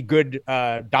extremely good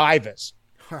divers.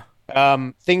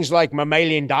 Things like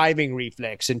mammalian diving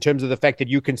reflex, in terms of the fact that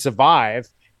you can survive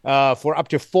for up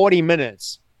to 40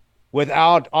 minutes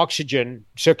without oxygen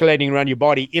circulating around your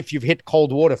body if you've hit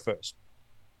cold water first.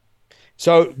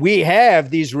 So we have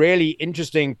these really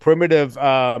interesting primitive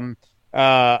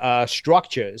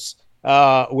structures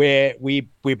where we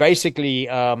basically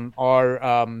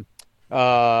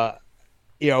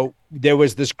there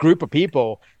was this group of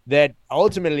people that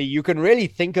ultimately you can really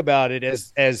think about it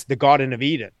as the Garden of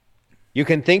Eden. You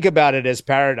can think about it as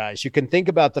paradise. You can think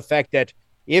about the fact that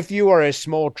if you are a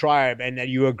small tribe and that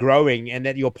you are growing and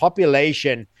that your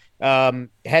population had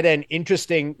an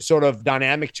interesting sort of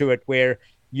dynamic to it, where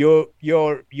your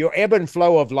ebb and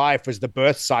flow of life was the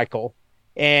birth cycle,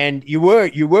 and you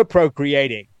were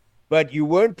procreating, but you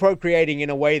weren't procreating in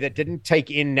a way that didn't take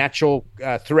in natural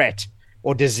threat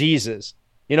or diseases.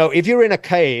 If you're in a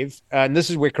cave, and this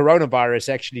is where coronavirus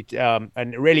actually, a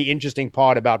really interesting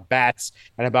part about bats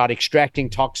and about extracting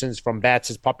toxins from bats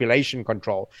as population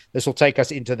control. This will take us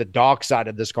into the dark side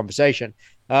of this conversation.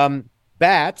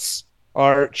 Bats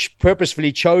are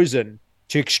purposefully chosen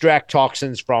to extract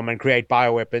toxins from and create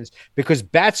bioweapons because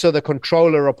bats are the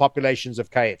controller of populations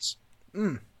of caves.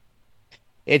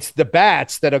 It's the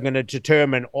bats that are going to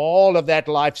determine all of that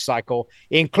life cycle,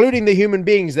 including the human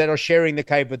beings that are sharing the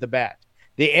cave with the bat.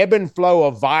 The ebb and flow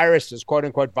of viruses, quote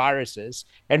unquote viruses,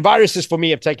 and viruses for me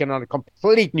have taken on a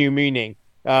complete new meaning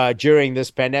during this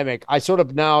pandemic. I sort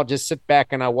of now just sit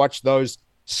back and I watch those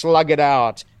slug it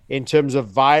out in terms of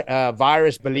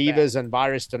virus believers and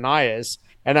virus deniers.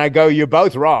 And I go, you're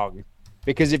both wrong.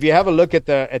 Because if you have a look at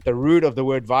the root of the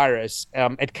word virus,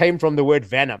 it came from the word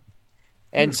venom.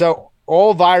 And so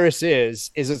all virus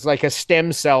is it's like a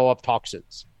stem cell of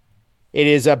toxins. It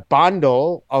is a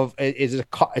bundle of,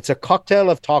 it's a cocktail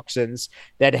of toxins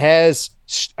that has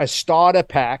a starter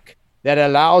pack that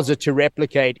allows it to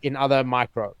replicate in other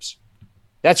microbes.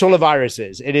 That's all a virus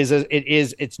is.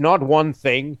 It's not one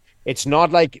thing. It's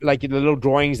not like the little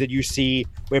drawings that you see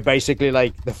where basically,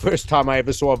 like, the first time I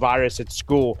ever saw a virus at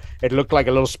school, it looked like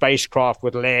a little spacecraft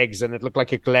with legs and it looked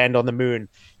like it could land on the moon.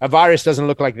 A virus doesn't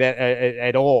look like that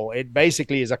at all. It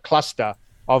basically is a cluster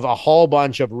of a whole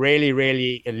bunch of really,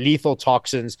 really lethal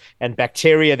toxins and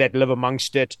bacteria that live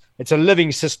amongst it. It's a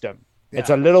living system. Yeah. It's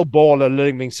a little ball, a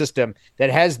living system that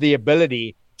has the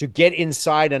ability to get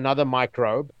inside another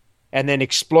microbe and then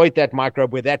exploit that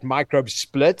microbe, where that microbe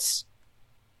splits,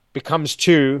 becomes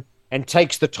two, and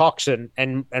takes the toxin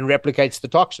and replicates the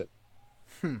toxin.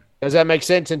 Does that make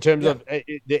sense in terms of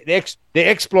the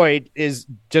exploit is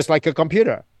just like a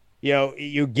computer?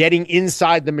 You're getting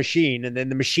inside the machine, and then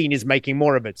the machine is making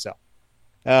more of itself.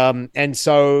 And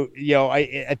so,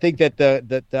 I think that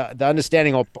the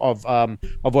understanding of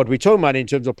what we're talking about in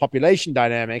terms of population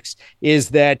dynamics is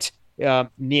that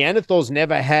Neanderthals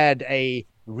never had a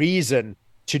reason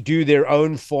to do their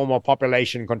own form of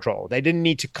population control. They didn't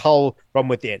need to cull from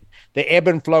within. The ebb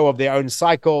and flow of their own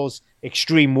cycles,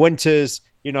 extreme winters,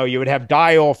 you would have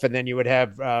die-off, and then you would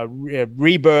have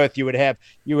rebirth. You would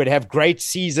have great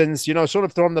seasons, sort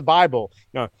of from the Bible.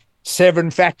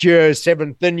 7 fat years,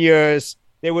 7 thin years.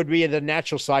 There would be the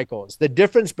natural cycles. The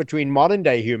difference between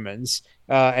modern-day humans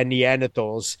and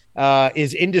Neanderthals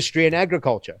is industry and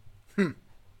agriculture.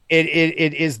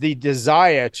 It is the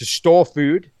desire to store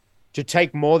food, to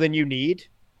take more than you need.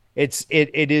 It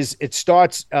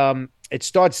starts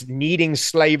needing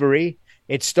slavery.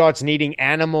 It starts needing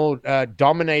animal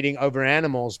dominating over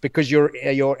animals, because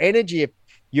your energy,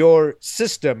 your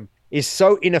system is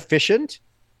so inefficient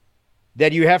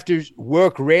that you have to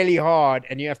work really hard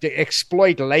and you have to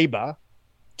exploit labor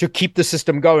to keep the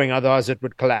system going. Otherwise it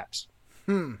would collapse.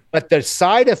 But the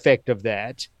side effect of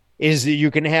that is that you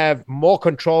can have more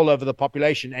control over the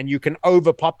population and you can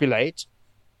overpopulate.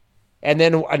 And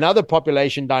then another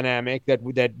population dynamic that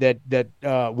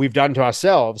we've done to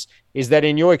ourselves is that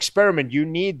in your experiment, you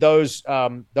need those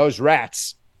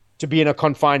rats to be in a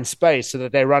confined space so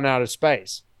that they run out of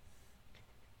space.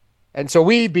 And so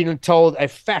we've been told a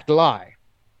fat lie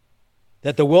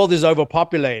that the world is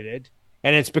overpopulated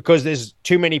and it's because there's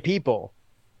too many people.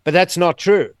 But that's not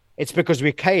true. It's because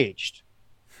we're caged.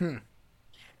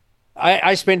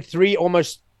 I spent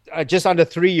just under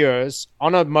 3 years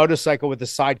on a motorcycle with a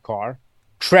sidecar,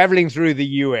 traveling through the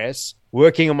US,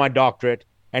 working on my doctorate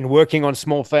and working on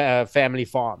small family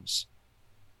farms.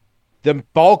 The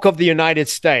bulk of the United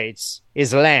States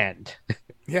is land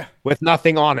with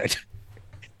nothing on it.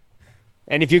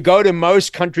 And if you go to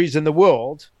most countries in the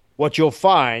world, what you'll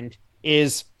find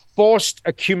is forced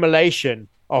accumulation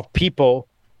of people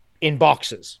in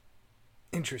boxes.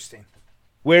 Interesting.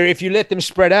 Where if you let them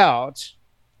spread out,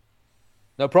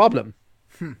 no problem.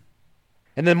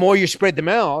 And the more you spread them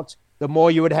out, the more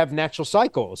you would have natural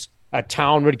cycles. A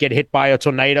town would get hit by a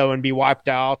tornado and be wiped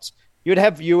out. You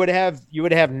would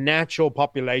have natural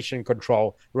population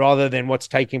control rather than what's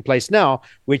taking place now,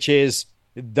 which is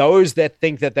those that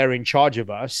think that they're in charge of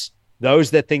us,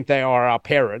 those that think they are our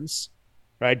parents,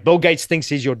 right? Bill Gates thinks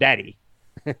he's your daddy.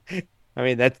 I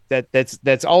mean,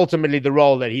 that's ultimately the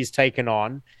role that he's taken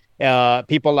on.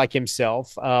 People like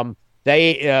himself,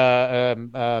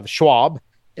 Schwab,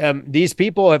 these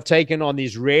people have taken on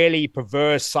these really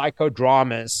perverse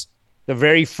psychodramas, the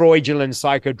very Freudian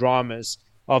psychodramas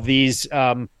of these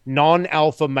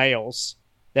non-alpha males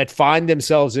that find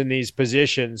themselves in these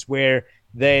positions where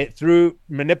they, through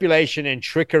manipulation and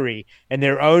trickery and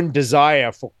their own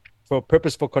desire for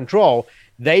purposeful control,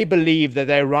 they believe that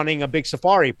they're running a big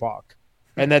safari park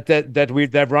and that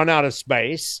they've run out of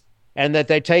space, and that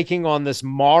they're taking on this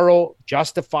moral,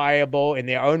 justifiable, in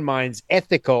their own minds,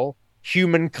 ethical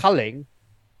human culling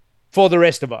for the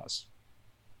rest of us.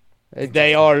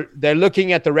 They're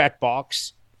looking at the rat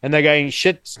box and they're going,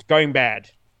 shit's going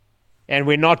bad, and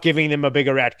we're not giving them a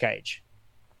bigger rat cage.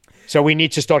 So we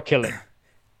need to start killing.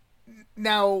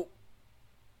 Now,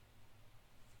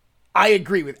 I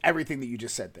agree with everything that you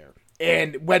just said there.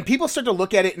 And when people start to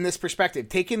look at it in this perspective,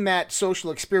 taking that social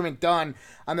experiment done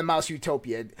on the mouse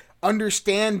Utopia,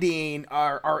 understanding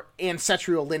our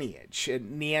ancestral lineage,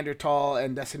 Neanderthal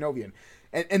and Denisovanan,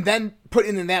 and then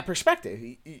putting in that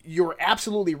perspective, you're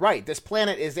absolutely right. This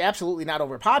planet is absolutely not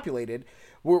overpopulated.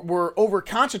 We're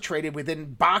over-concentrated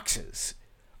within boxes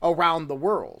around the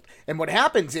world. And what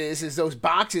happens is those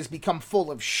boxes become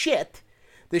full of shit.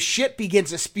 The shit begins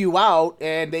to spew out,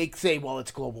 and they say, well,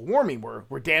 it's global warming.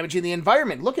 We're damaging the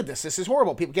environment. Look at this. This is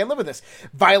horrible. People can't live with this.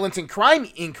 Violence and crime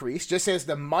increased just as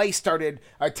the mice started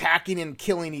attacking and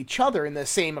killing each other in the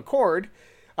same accord.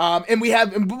 And we're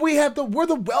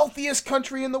the wealthiest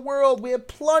country in the world. We have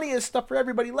plenty of stuff for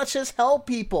everybody. Let's just help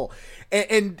people.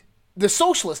 And the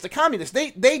socialists, the communists,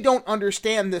 they don't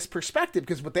understand this perspective,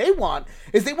 because what they want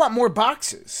is they want more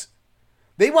boxes.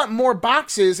 They want more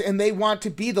boxes, and they want to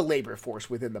be the labor force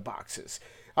within the boxes.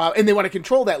 And they want to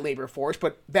control that labor force,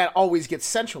 but that always gets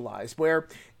centralized, where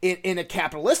in a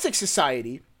capitalistic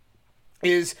society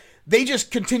is they just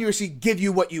continuously give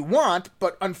you what you want,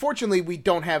 but unfortunately we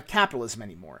don't have capitalism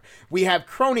anymore. We have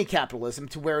crony capitalism,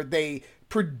 to where they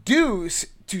produce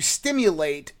to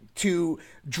stimulate, to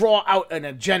draw out an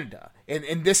agenda.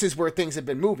 And this is where things have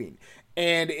been moving.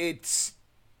 And it's,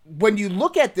 when you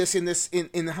look at this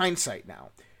in hindsight now,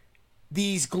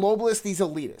 these globalists, these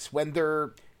elitists, when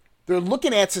they're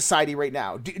looking at society right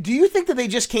now, do you think that they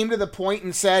just came to the point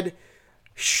and said,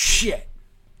 shit,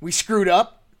 we screwed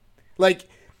up? Like,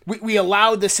 we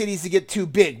allowed the cities to get too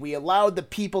big. We allowed the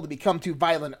people to become too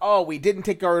violent. Oh, we didn't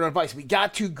take our own advice. We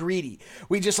got too greedy.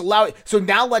 We just allowed it. So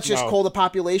now let's just cull the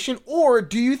population? Or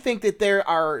do you think that there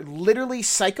are literally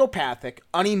psychopathic,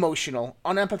 unemotional,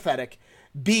 unempathetic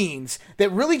beings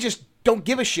that really just don't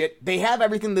give a shit? They have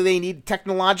everything that they need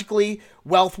technologically,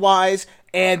 wealth-wise,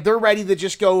 and they're ready to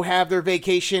just go have their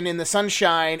vacation in the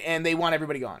sunshine, and they want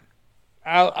everybody gone.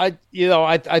 I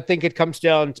think it comes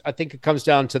down. I think it comes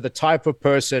down to the type of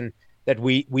person that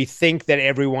we think that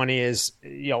everyone is.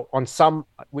 On some,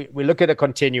 we look at a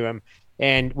continuum,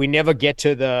 and we never get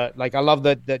to the, like, I love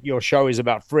that your show is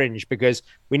about fringe, because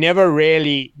we never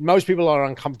really. Most people are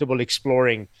uncomfortable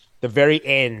exploring the very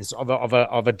ends of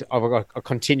a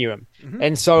continuum,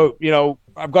 and so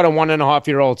I've got a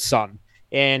 1.5-year-old son.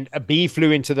 And a bee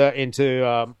flew into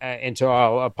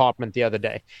our apartment the other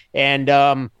day, and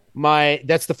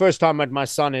that's the first time that my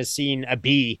son has seen a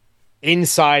bee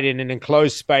inside in an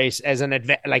enclosed space as an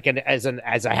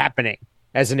happening,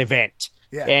 as an event.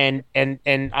 Yeah.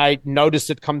 And I noticed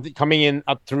it coming in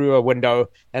up through a window,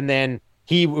 and then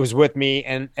he was with me,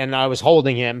 and I was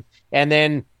holding him, and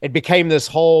then it became this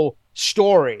whole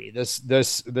story,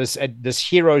 this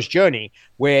hero's journey,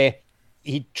 where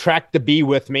he tracked the bee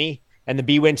with me, and the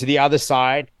bee went to the other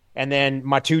side, and then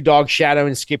my two dogs, Shadow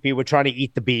and Skippy, were trying to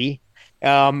eat the bee.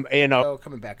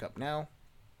 Coming back up now.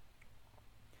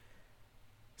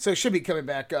 So it should be coming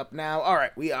back up now. All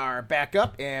right, we are back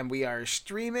up, and we are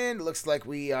streaming. Looks like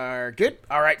we are good.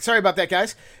 All right, sorry about that,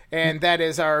 guys. And that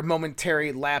is our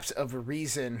momentary lapse of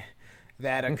reason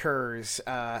that occurs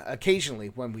occasionally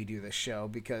when we do this show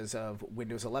because of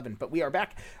Windows 11. But we are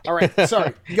back. All right,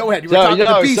 sorry. Go ahead. You were talking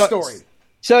the bee story.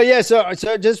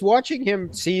 So just watching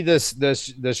him see this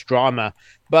drama,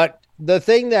 but the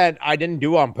thing that I didn't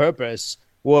do on purpose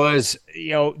was,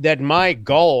 that my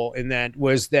goal in that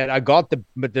was that I got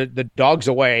the dogs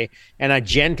away, and I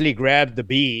gently grabbed the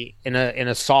bee in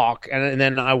a sock, and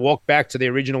then I walked back to the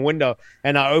original window,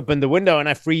 and I opened the window, and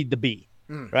I freed the bee,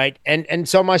 right? And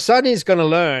so my son is going to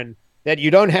learn that you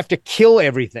don't have to kill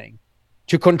everything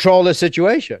to control the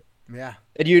situation. Yeah.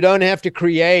 That you don't have to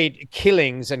create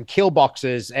killings and kill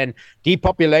boxes and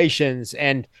depopulations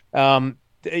and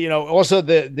also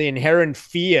the inherent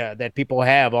fear that people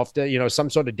have after some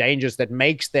sort of dangers that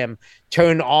makes them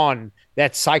turn on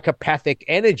that psychopathic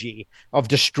energy of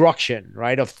destruction,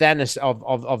 right? Of Thanos,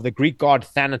 of the Greek god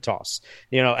Thanatos,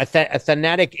 a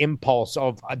thanatic impulse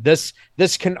of this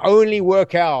can only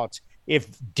work out if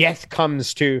death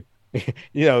comes to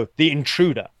the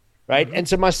intruder. Right. Mm-hmm. And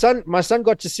so my son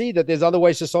got to see that there's other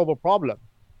ways to solve a problem.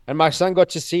 And my son got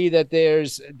to see that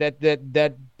there's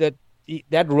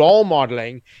that role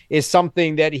modeling is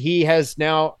something that he has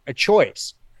now a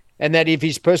choice. And that if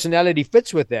his personality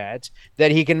fits with that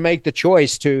he can make the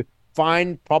choice to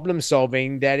find problem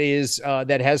solving that is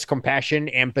that has compassion,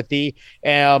 empathy,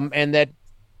 and that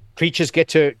creatures get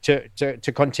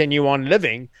to continue on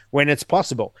living when it's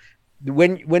possible.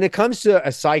 When it comes to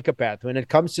a psychopath, when it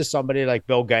comes to somebody like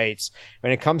Bill Gates,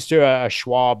 when it comes to a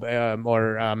Schwab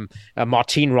or a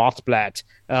Martin Rothblatt,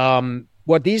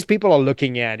 what these people are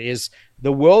looking at is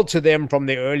the world to them from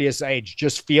the earliest age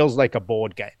just feels like a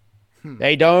board game.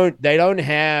 They don't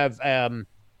have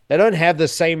the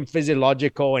same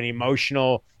physiological and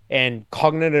emotional and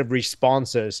cognitive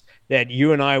responses that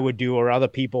you and I would do, or other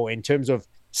people, in terms of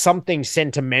something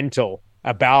sentimental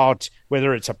about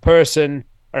whether it's a person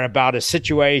or about a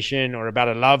situation or about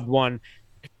a loved one.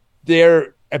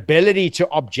 Their ability to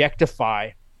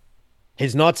objectify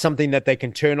is not something that they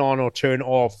can turn on or turn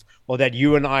off, or that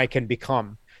you and I can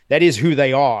become. That is who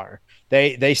they are.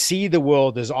 They see the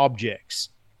world as objects.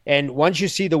 And once you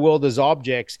see the world as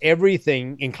objects,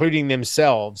 everything, including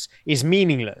themselves, is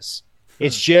meaningless.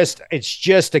 It's just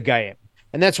a game.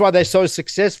 And that's why they're so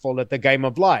successful at the game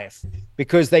of life,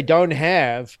 because they don't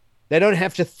have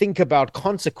to think about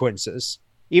consequences,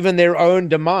 even their own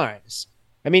demise.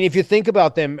 I mean, if you think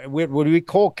about them, what we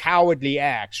call cowardly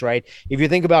acts, right? If you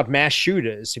think about mass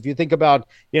shooters, if you think about,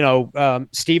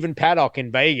 Stephen Paddock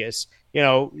in Vegas,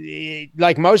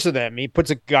 like most of them, he puts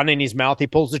a gun in his mouth, he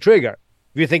pulls the trigger.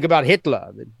 If you think about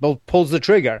Hitler, pulls the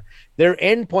trigger. Their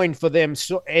endpoint for them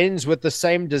ends with the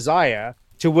same desire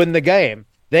to win the game.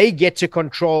 They get to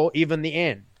control even the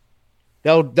end.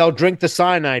 They'll drink the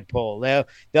cyanide pill.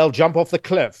 They'll jump off the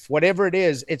cliff. Whatever it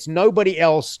is, it's nobody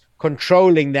else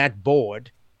controlling that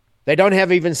board. They don't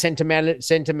have even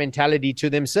sentimentality to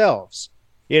themselves.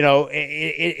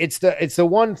 It's the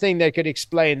one thing that could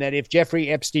explain that if Jeffrey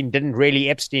Epstein didn't really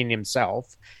Epstein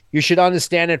himself, you should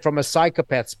understand it from a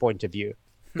psychopath's point of view.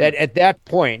 That at that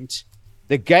point,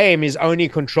 the game is only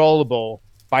controllable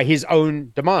by his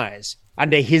own demise,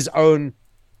 under his own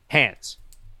hands.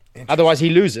 Otherwise, he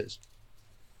loses.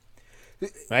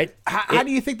 Right? How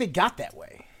do you think they got that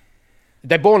way?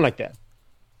 They're born like that.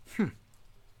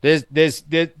 There's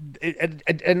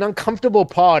an uncomfortable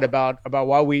part about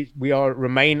why we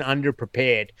remain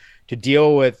underprepared to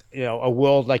deal with a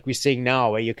world like we're seeing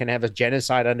now, where you can have a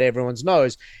genocide under everyone's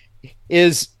nose.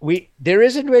 There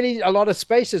isn't really a lot of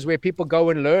spaces where people go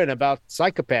and learn about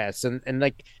psychopaths and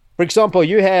like, for example,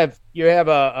 you have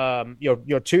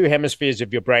your two hemispheres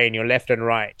of your brain, your left and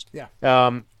right. Yeah.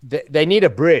 They need a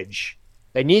bridge.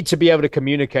 They need to be able to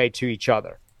communicate to each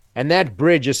other, and that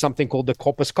bridge is something called the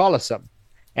corpus callosum.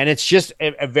 And it's just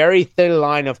a very thin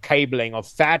line of cabling of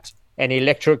fat and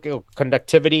electrical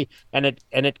conductivity, and it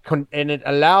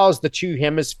allows the two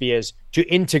hemispheres to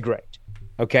integrate.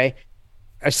 Okay,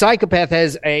 a psychopath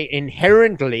has a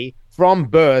inherently from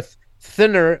birth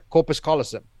thinner corpus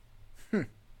callosum.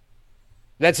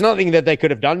 That's nothing that they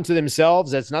could have done to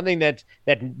themselves. That's nothing that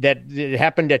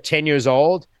happened at 10 years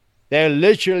old. They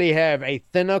literally have a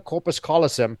thinner corpus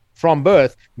callosum from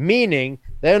birth, meaning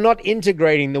they're not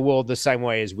integrating the world the same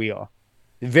way as we are.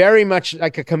 Very much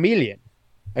like a chameleon.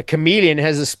 A chameleon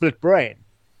has a split brain.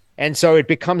 And so it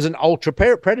becomes an ultra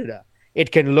predator.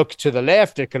 It can look to the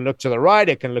left, it can look to the right,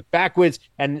 it can look backwards.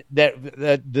 And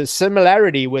the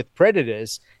similarity with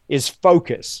predators is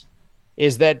focus,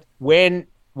 is that when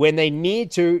they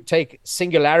need to take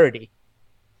singularity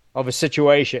of a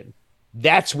situation,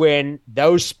 that's when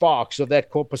those sparks of that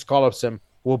corpus callosum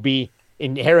will be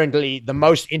inherently the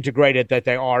most integrated that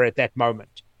they are at that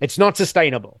moment. It's not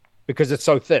sustainable because it's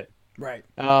so thin. Right.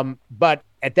 But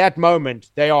at that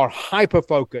moment, they are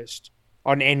hyper-focused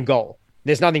on end goal.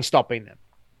 There's nothing stopping them.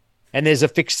 And there's a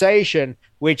fixation,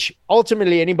 which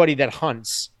ultimately anybody that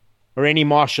hunts or any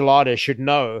martial artist should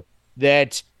know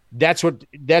that that's what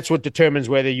determines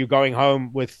whether you're going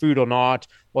home with food or not,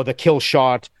 or the kill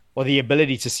shot, or the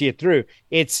ability to see it through.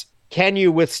 It's, can you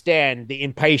withstand the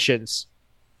impatience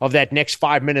of that next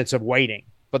 5 minutes of waiting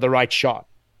for the right shot?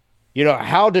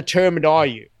 How determined are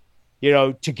you,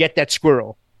 to get that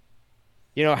squirrel?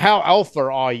 How alpha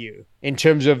are you in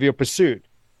terms of your pursuit?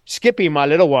 Skippy, my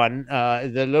little one,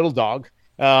 the little dog,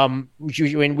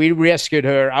 when we rescued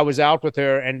her, I was out with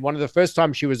her, and one of the first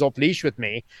times she was off leash with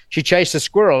me, she chased a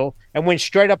squirrel and went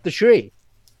straight up the tree.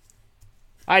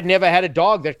 I'd never had a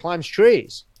dog that climbs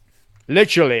trees.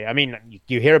 Literally, I mean,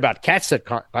 you hear about cats that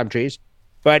climb trees,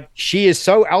 but she is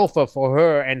so alpha for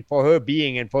her and for her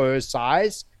being and for her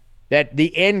size that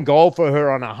the end goal for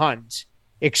her on a hunt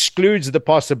excludes the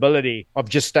possibility of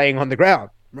just staying on the ground.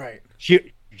 Right.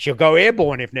 She'll go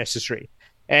airborne if necessary.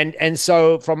 And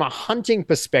so from a hunting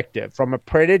perspective, from a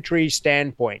predatory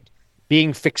standpoint,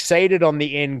 being fixated on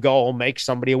the end goal makes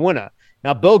somebody a winner.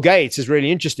 Now, Bill Gates is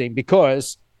really interesting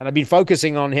because, and I've been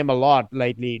focusing on him a lot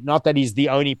lately, not that he's the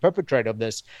only perpetrator of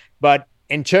this, but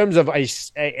in terms of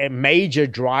a major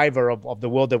driver of the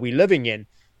world that we're living in,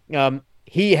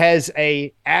 he has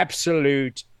a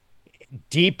absolute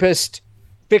deepest,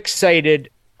 fixated,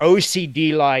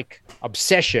 OCD-like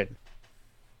obsession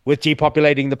with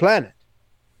depopulating the planet.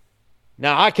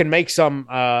 Now, I can make some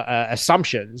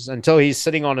assumptions until he's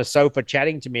sitting on a sofa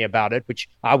chatting to me about it, which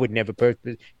I would never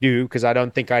do because I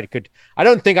don't think I could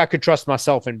trust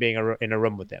myself in being in a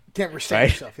room with them. Can't restrain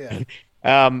yourself, yeah.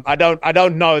 I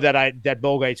don't know that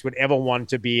Bill Gates would ever want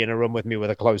to be in a room with me with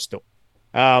a closed door.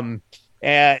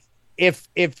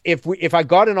 If I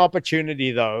got an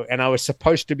opportunity though, and I was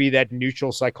supposed to be that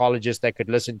neutral psychologist that could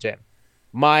listen to him,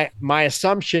 my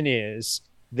assumption is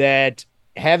that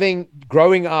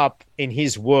growing up in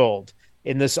his world,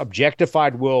 in this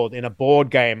objectified world, in a board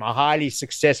game, a highly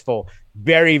successful,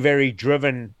 very, very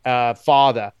driven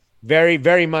father, very,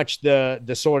 very much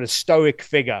the sort of stoic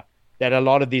figure that a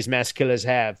lot of these mass killers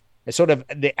have, a sort of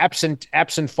the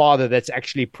absent father that's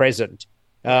actually present,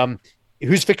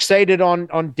 who's fixated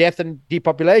on death and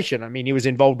depopulation. I mean, he was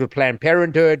involved with Planned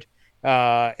Parenthood.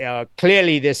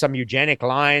 Clearly, there's some eugenic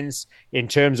lines in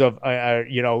terms of,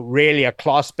 really a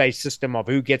class-based system of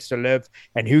who gets to live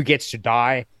and who gets to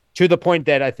die, to the point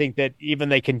that I think that even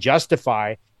they can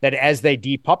justify that as they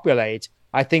depopulate,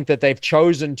 I think that they've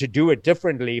chosen to do it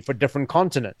differently for different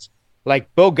continents.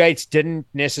 Like Bill Gates didn't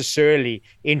necessarily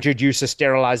introduce a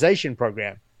sterilization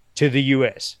program to the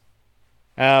US.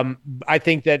 I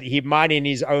think that he might, in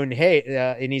his own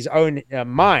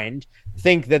mind,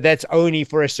 think that that's only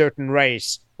for a certain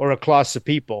race or a class of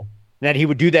people. That he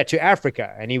would do that to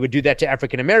Africa, and he would do that to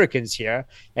African Americans here,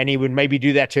 and he would maybe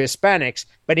do that to Hispanics.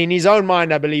 But in his own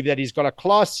mind, I believe that he's got a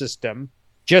class system,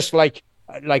 just like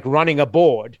running a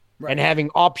board, right, and having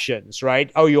options,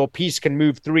 right? Oh, your piece can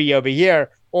move 3 over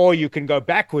here, or you can go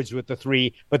backwards with the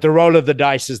 3, but the roll of the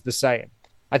dice is the same.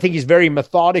 I think he's very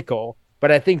methodical,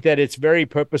 but I think that it's very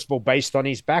purposeful based on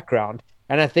his background.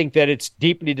 And I think that it's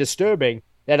deeply disturbing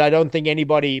that I don't think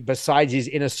anybody besides his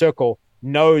inner circle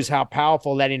knows how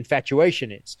powerful that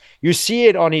infatuation is. You see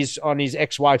it on his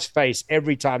ex-wife's face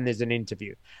every time there's an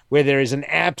interview, where there is an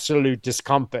absolute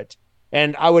discomfort.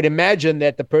 And I would imagine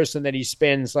that the person that he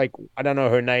spends, like, I don't know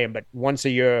her name, but once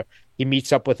a year he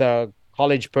meets up with a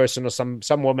college person or some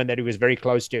woman that he was very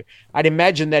close to. I'd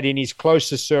imagine that in his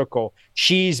closest circle,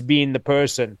 she's been the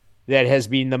person that has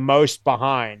been the most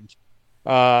behind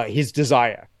his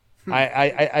desire.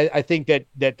 I think that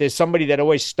there's somebody that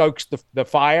always stokes the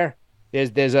fire.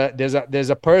 There's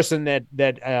a person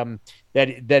that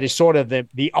is sort of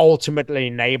the ultimate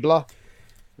enabler.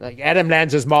 Like Adam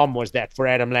Lanza's mom was that for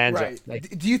Adam Lanza. Right.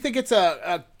 Like, do you think it's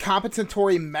a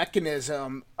compensatory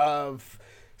mechanism of,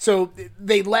 so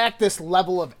they lack this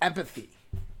level of empathy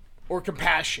or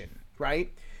compassion,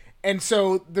 right? And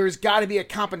so there's got to be a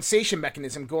compensation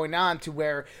mechanism going on to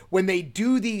where when they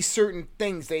do these certain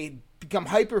things, they become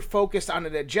hyper-focused on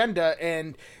an agenda,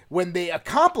 and when they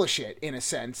accomplish it, in a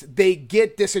sense, they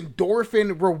get this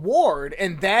endorphin reward,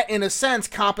 and that, in a sense,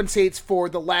 compensates for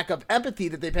the lack of empathy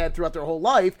that they've had throughout their whole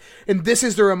life, and this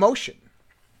is their emotion.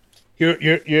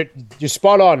 You're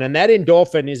spot on, and that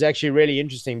endorphin is actually really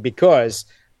interesting, because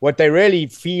what they're really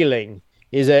feeling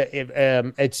is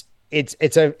it's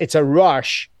a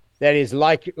rush that is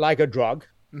like a drug,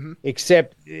 mm-hmm,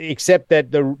 except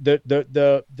that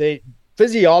the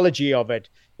physiology of it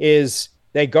is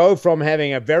they go from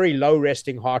having a very low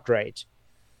resting heart rate,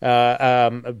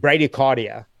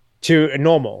 bradycardia, to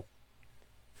normal.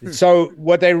 So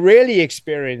what they're really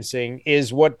experiencing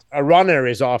is what a runner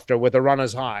is after with a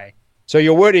runner's high. So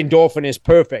your word endorphin is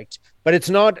perfect, but it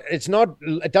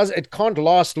can't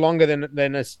last longer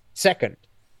than a second.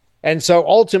 And so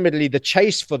ultimately the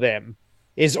chase for them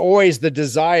is always the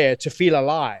desire to feel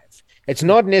alive. It's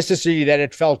not necessarily that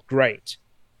it felt great.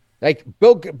 Like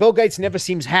Bill Gates never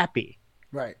seems happy.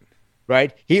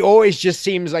 Right. He always just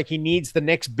seems like he needs the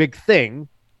next big thing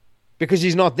because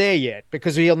he's not there yet,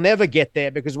 because he'll never get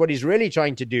there, because what he's really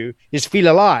trying to do is feel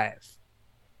alive.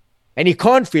 And he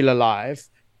can't feel alive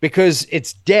because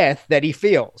it's death that he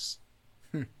feels.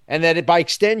 And that by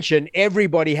extension,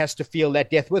 everybody has to feel that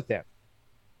death with them.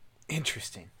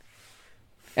 Interesting.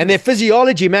 And their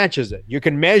physiology matches it. You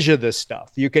can measure this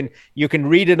stuff. You can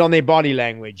read it on their body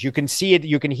language. You can see it.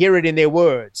 You can hear it in their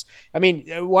words. I mean,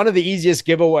 one of the easiest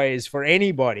giveaways for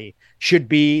anybody should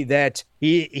be that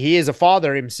he is a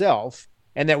father himself,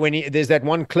 and that when there's that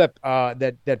one clip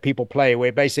that people play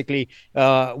where basically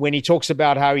when he talks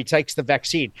about how he takes the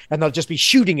vaccine and they'll just be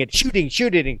shooting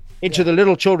into the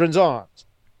little children's arms.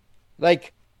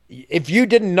 Like, if you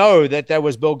didn't know that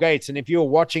was Bill Gates, and if you were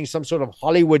watching some sort of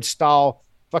Hollywood style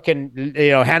fucking,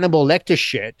 Hannibal Lecter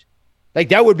shit, like,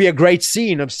 that would be a great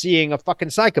scene of seeing a fucking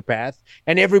psychopath,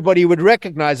 and everybody would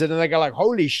recognize it, and they go like,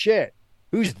 holy shit,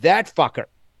 who's that fucker?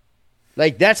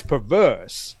 Like, that's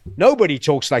perverse. Nobody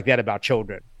talks like that about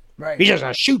children. Right. He's just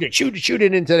gonna shoot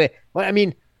it into the. Well, I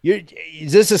mean,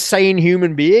 is this a sane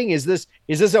human being? Is this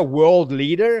a world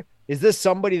leader? Is this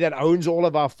somebody that owns all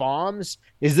of our farms?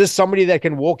 Is this somebody that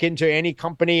can walk into any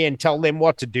company and tell them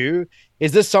what to do?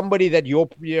 Is this somebody that your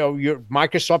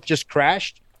Microsoft just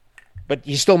crashed, but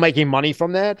you're still making money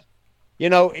from that?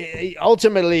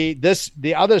 Ultimately,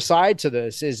 the other side to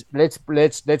this is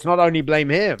let's not only blame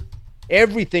him.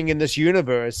 Everything in this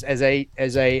universe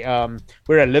we're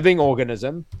a living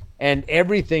organism, and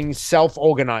everything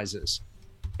self-organizes.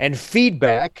 And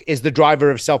feedback is the driver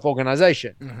of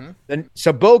self-organization. Mm-hmm.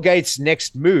 So Bill Gates'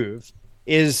 next move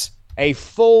is a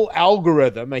full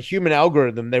algorithm, a human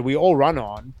algorithm that we all run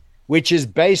on, which is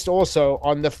based also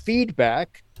on the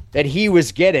feedback that he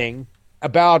was getting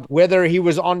about whether he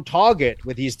was on target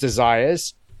with his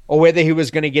desires, or whether he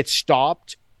was going to get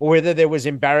stopped, or whether there was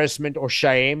embarrassment or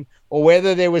shame, or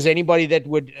whether there was anybody that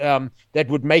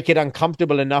would make it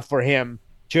uncomfortable enough for him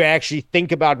to actually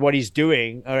think about what he's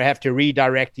doing or have to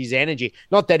redirect his energy.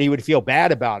 Not that he would feel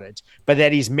bad about it, but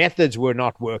that his methods were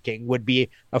not working would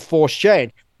be a forced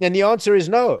change. And the answer is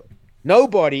no.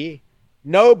 Nobody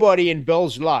in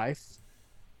Bill's life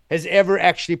has ever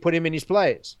actually put him in his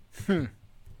place.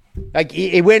 Like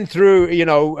he went through,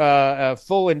 a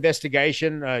full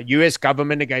investigation, U.S.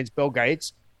 government against Bill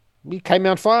Gates. He came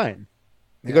out fine.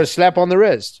 He got a slap on the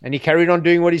wrist, and he carried on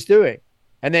doing what he's doing.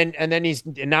 And then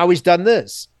now he's done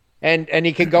this, and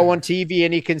he can go on TV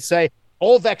and he can say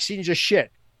all vaccines are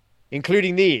shit,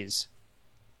 including these,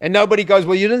 and nobody goes,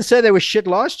 well, you didn't say they were shit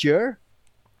last year.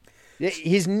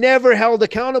 He's never held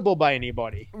accountable by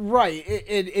anybody. Right.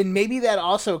 And maybe that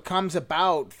also comes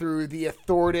about through the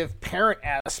authoritative parent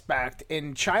aspect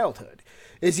in childhood.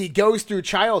 As he goes through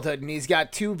childhood and he's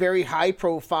got two very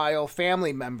high-profile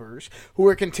family members who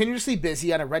are continuously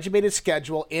busy on a regimented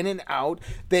schedule, in and out.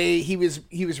 He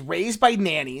was raised by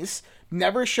nannies,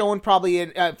 never shown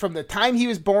probably from the time he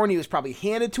was born. He was probably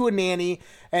handed to a nanny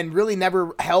and really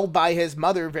never held by his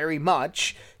mother very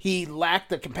much. He lacked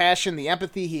the compassion, the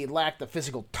empathy. He lacked the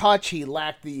physical touch. He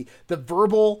lacked the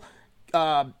verbal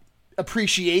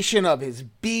appreciation of his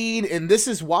being, and this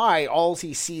is why all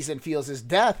he sees and feels is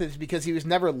death, is because he was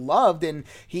never loved, and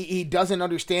he doesn't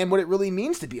understand what it really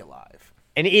means to be alive.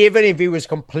 And even if he was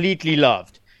completely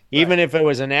loved, even if it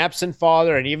was an absent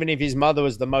father, and even if his mother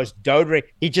was the most doting,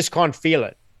 he just can't feel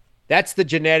it. That's the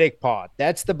genetic part.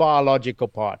 That's the biological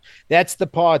part. That's the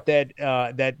part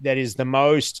that is the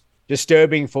most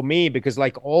disturbing for me, because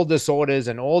like all disorders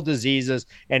and all diseases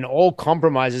and all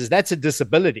compromises, that's a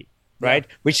disability. Right?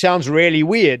 Yeah. Which sounds really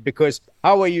weird, because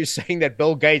how are you saying that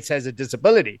Bill Gates has a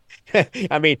disability?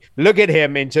 I mean, look at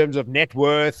him in terms of net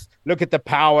worth. Look at the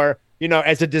power.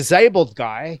 As a disabled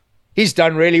guy, he's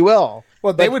done really well.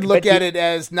 Well, they would look at it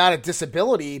as not a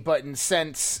disability, but in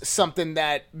sense something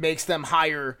that makes them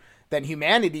higher than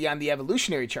humanity on the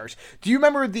evolutionary charts. Do you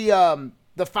remember the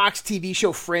Fox TV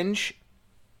show Fringe?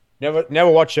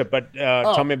 Never watched it, but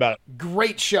tell me about it.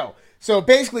 Great show. So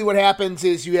basically what happens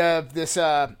is you have this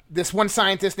one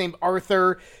scientist named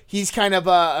Arthur. He's kind of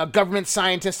a government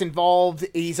scientist involved.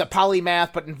 He's a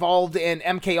polymath, but involved in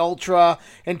MK Ultra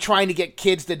and trying to get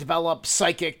kids to develop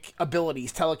psychic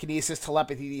abilities, telekinesis,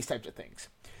 telepathy, these types of things.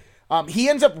 He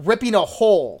ends up ripping a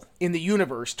hole in the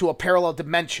universe to a parallel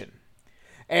dimension.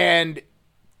 And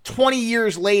 20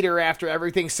 years later, after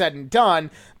everything's said and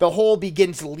done, the hole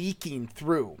begins leaking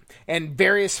through. And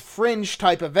various fringe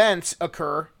type events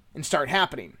occur and start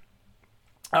happening.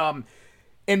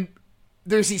 And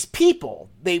there's these people,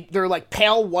 they're like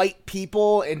pale white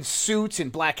people in suits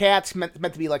and black hats, meant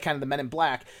to be like kind of the Men in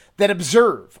Black, that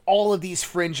observe all of these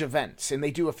fringe events, and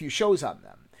they do a few shows on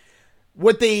them.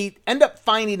 What they end up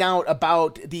finding out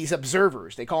about these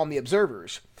observers, they call them the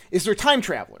observers, is they're time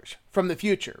travelers from the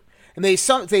future. And they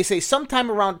say sometime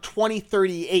around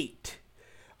 2038,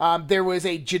 there was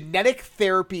a genetic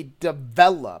therapy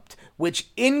developed which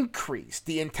increased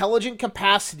the intelligent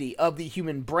capacity of the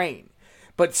human brain.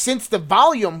 But since the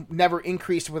volume never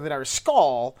increased within our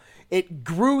skull, it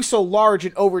grew so large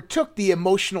it overtook the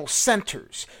emotional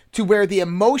centers, to where the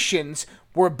emotions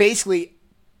were basically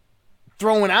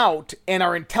thrown out and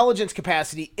our intelligence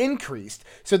capacity increased,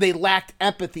 so they lacked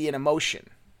empathy and emotion.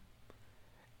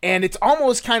 And it's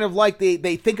almost kind of like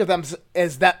they think of them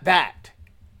as that.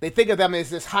 They think of them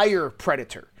as this higher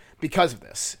predator because of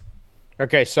this.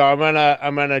 Okay, so I'm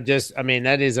gonna just,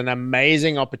 that is an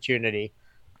amazing opportunity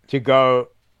to go.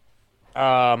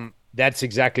 That's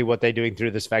exactly what they're doing through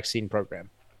this vaccine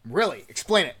program. Really?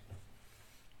 Explain it.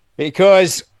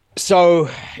 Because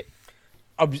from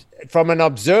an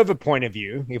observer point of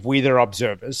view, if we're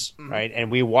observers, right, and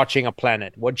we're watching a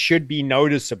planet, what should be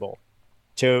noticeable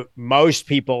to most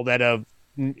people that have,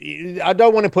 I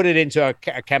don't want to put it into a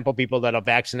camp of people that are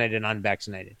vaccinated and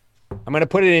unvaccinated. I'm going to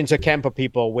put it into a camp of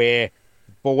people where,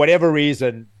 for whatever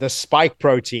reason, the spike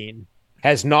protein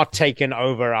has not taken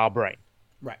over our brain.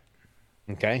 Right.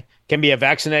 Okay. Can be a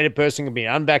vaccinated person, can be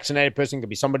an unvaccinated person, can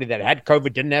be somebody that had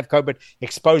COVID, didn't have COVID,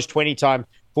 exposed 20 times.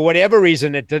 For whatever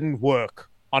reason, it didn't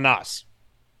work on us.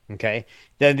 Okay.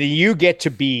 Then you get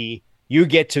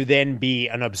to then be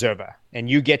an observer, and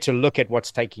you get to look at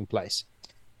what's taking place.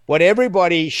 What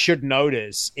everybody should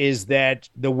notice is that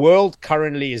the world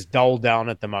currently is dulled down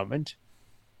at the moment,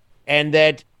 and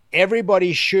that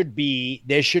everybody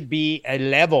there should be a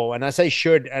level, and I say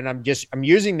should, and I'm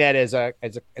using that as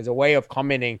a way of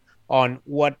commenting on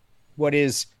what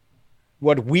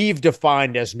we've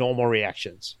defined as normal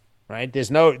reactions, right?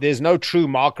 There's no true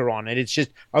marker on it. It's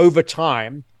just over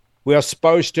time, We are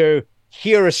supposed to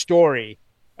hear a story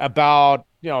about,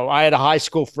 I had a high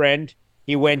school friend.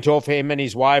 He went off, him and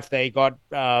his wife. They got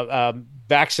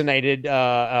vaccinated,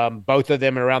 both of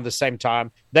them around the same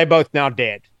time. They're both now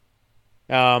dead.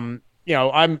 I'm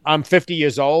 50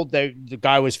 years old. The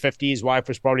guy was 50. His wife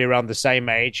was probably around the same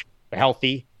age,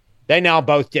 healthy. They're now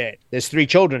both dead. There's 3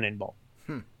 children involved.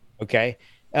 Okay.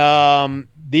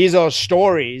 These are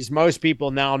stories. Most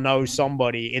people now know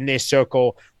somebody in their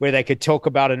circle where they could talk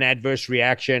about an adverse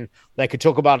reaction. They could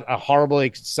talk about a horrible,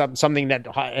 something that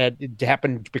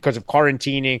happened because of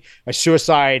quarantining, a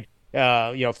suicide,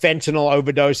 fentanyl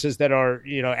overdoses that are,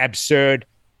 absurd,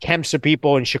 cancer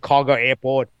people in Chicago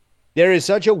airport. There is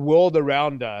such a world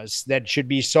around us that should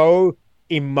be so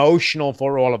emotional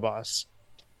for all of us.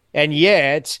 And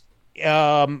yet,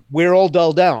 we're all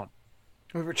dulled down.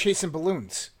 We were chasing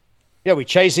balloons. Yeah, we're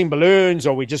chasing balloons,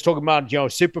 or we're just talking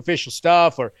about, superficial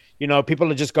stuff, or,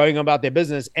 people are just going about their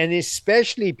business. And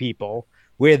especially people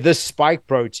where this spike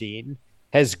protein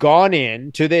has gone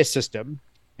into their system.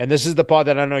 And this is the part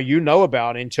that I know you know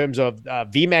about in terms of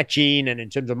VMAT gene and in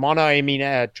terms of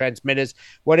monoamine transmitters.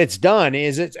 What it's done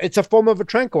is it's a form of a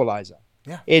tranquilizer.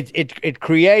 Yeah. It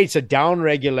creates a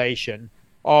downregulation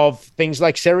of things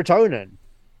like serotonin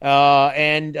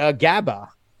and GABA.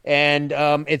 And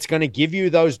it's going to give you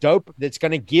those dope. It's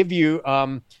going to give you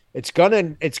it's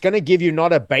going to give you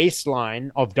not a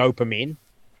baseline of dopamine,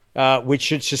 which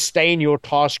should sustain your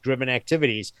task-driven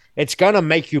activities. It's going to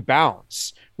make you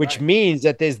bounce, which means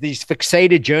that there's these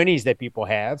fixated journeys that people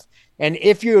have. And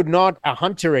if you're not a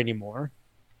hunter anymore,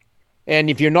 and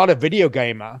if you're not a video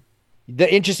gamer,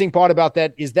 the interesting part about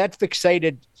that is that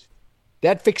fixated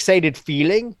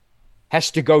feeling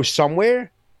has to go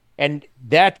somewhere. And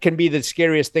that can be the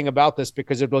scariest thing about this,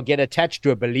 because it will get attached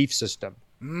to a belief system.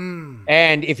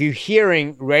 And if you're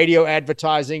hearing radio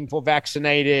advertising for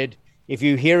vaccinated, if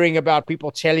you're hearing about people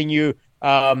telling you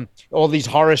all these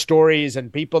horror stories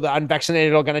and people that are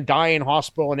unvaccinated are going to die in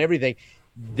hospital and everything,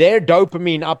 their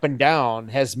dopamine up and down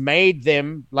has made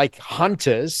them like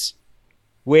hunters,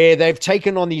 where they've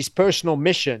taken on these personal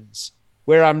missions,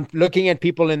 where I'm looking at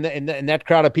people in that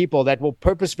crowd of people that will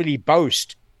purposefully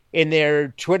boast in their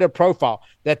Twitter profile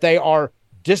that they are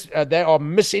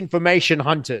misinformation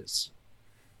hunters,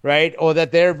 right? Or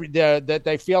that that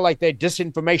they feel like they're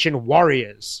disinformation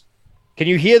warriors. Can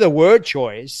you hear the word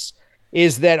choice?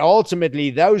 Is that ultimately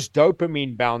those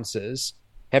dopamine bounces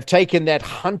have taken that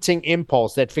hunting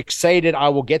impulse, that fixated, I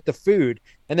will get the food,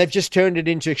 and they've just turned it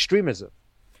into extremism.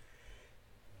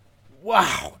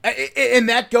 Wow. And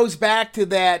that goes back to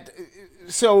that.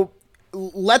 So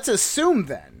let's assume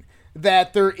then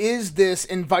that there is this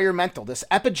environmental, this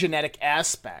epigenetic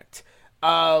aspect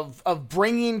of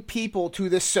bringing people to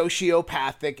this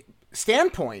sociopathic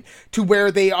standpoint, to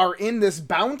where they are in this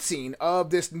bouncing of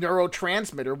this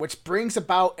neurotransmitter, which brings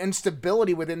about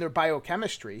instability within their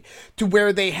biochemistry, to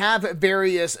where they have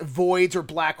various voids or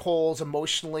black holes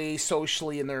emotionally,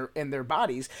 socially in their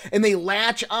bodies, and they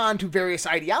latch on to various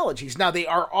ideologies. Now, they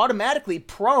are automatically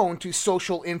prone to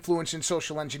social influence and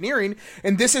social engineering,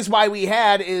 and this is why we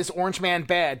had is Orange Man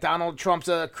bad, Donald Trump's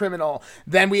a criminal,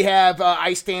 then we have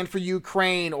I stand for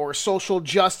Ukraine, or social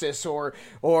justice, or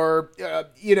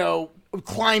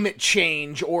climate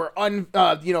change, or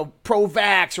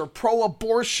pro-vax or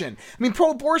pro-abortion. I mean,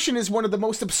 pro-abortion is one of the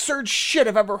most absurd shit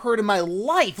I've ever heard in my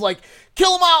life. Like,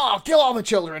 kill them all, kill all the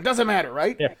children. Doesn't matter,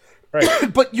 right? Yeah,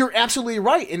 right. But you're absolutely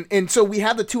right. And so we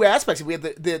have the two aspects. We have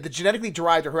the genetically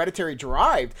derived or hereditary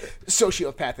derived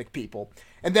sociopathic people.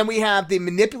 And then we have the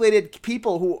manipulated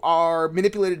people who are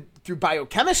manipulated through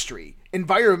biochemistry,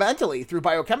 environmentally, through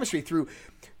biochemistry, through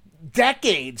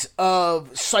decades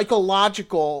of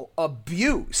psychological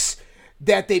abuse,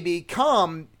 that they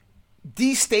become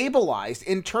destabilized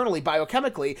internally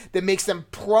biochemically, that makes them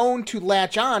prone to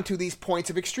latch on to these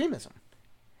points of extremism.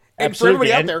 And Absolutely. for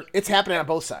everybody out there, it's happening on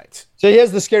both sides. So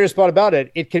here's the scariest part about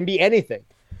it. It can be anything.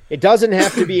 It doesn't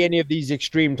have to be any of these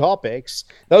extreme topics.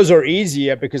 Those are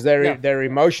easier because they're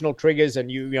emotional triggers,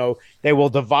 and they will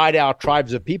divide our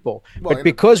tribes of people. Well, but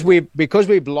because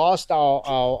we've lost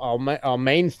our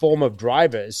main form of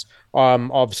drivers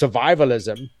of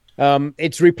survivalism,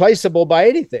 it's replaceable by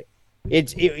anything.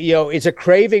 It's a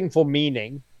craving for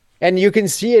meaning. And you can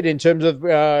see it in terms of,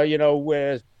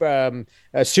 where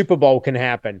a Super Bowl can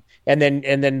happen. And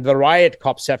then the riot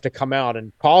cops have to come out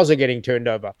and cars are getting turned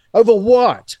over. Over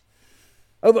what?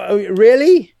 Over,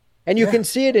 really? And you can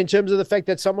see it in terms of the fact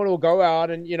that someone will go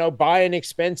out and, buy an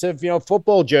expensive,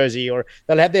 football jersey, or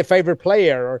they'll have their favorite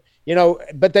player, or,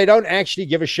 but they don't actually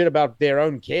give a shit about their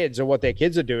own kids or what their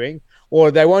kids are doing. or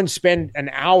they won't spend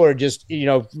an hour just,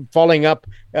 following up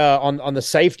on the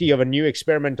safety of a new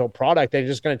experimental product. They're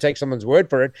just going to take someone's word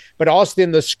for it, but ask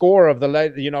them the score of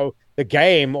the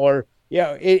game, or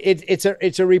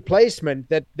it's a replacement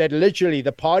that literally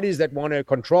the parties that want to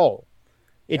control.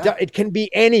 It can be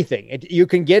anything. You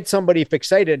can get somebody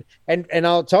fixated, and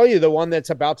I'll tell you the one that's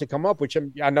about to come up, which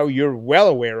I know you're well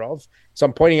aware of. So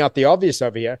I'm pointing out the obvious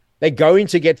over here. They're going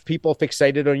to get people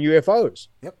fixated on UFOs.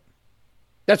 Yep,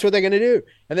 that's what they're going to do,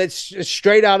 and that's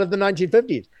straight out of the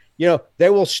 1950s. They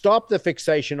will stop the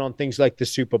fixation on things like the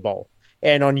Super Bowl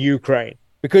and on Ukraine,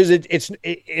 because it's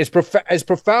as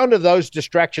profound as those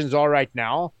distractions are right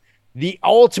now. The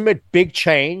ultimate big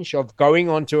change of going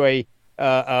onto a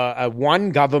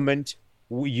one government,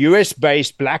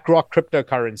 US-based BlackRock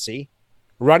cryptocurrency,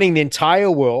 running the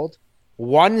entire world,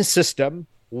 one system,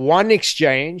 one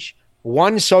exchange,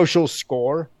 one social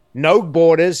score, no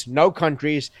borders, no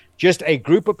countries, just a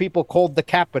group of people called the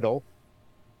capital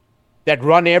that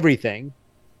run everything,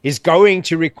 is going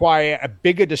to require a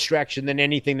bigger distraction than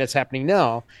anything that's happening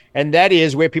now. And that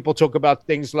is where people talk about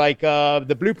things like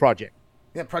the Blue Project.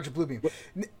 Yeah, Project Bluebeam.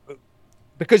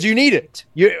 Because you need it.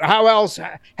 How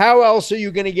else are you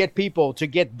going to get people to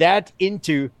get that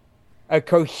into a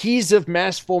cohesive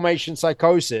mass formation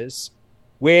psychosis,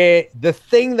 where the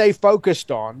thing they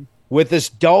focused on with this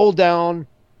dull down,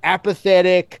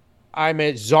 apathetic, I'm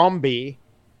a zombie,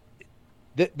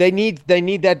 they need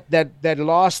that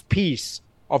last piece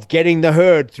of getting the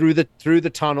herd through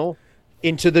the tunnel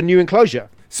into the new enclosure.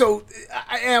 So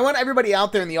I want everybody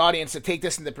out there in the audience to take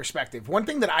this into perspective. One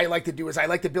thing that I like to do is I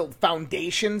like to build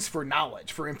foundations for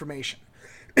knowledge, for information.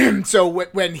 So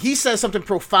when he says something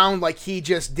profound like he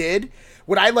just did,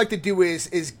 what I like to do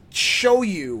is show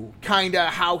you kind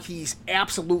of how he's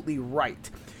absolutely right.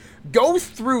 Go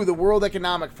through the World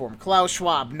Economic Forum, Klaus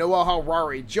Schwab, Noah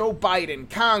Harari, Joe Biden,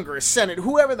 Congress, Senate,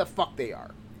 whoever the fuck they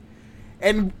are.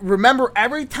 And remember,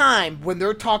 every time when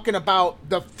they're talking about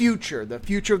the future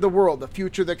of the world, the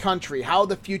future of the country, how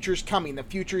the future's coming, the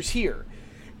future's here.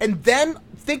 And then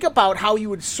think about how you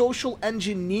would social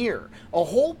engineer a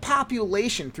whole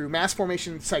population through mass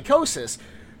formation psychosis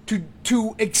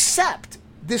to accept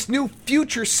this new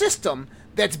future system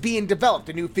that's being developed,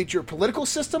 a new future political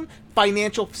system,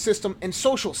 financial system, and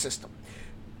social system.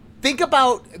 Think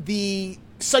about the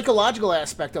psychological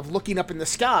aspect of looking up in the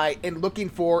sky and looking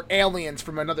for aliens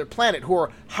from another planet who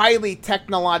are highly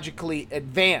technologically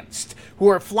advanced, who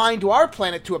are flying to our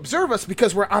planet to observe us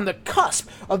because we're on the cusp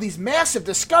of these massive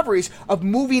discoveries of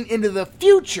moving into the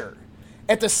future.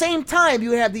 At the same time,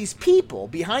 you have these people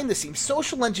behind the scenes,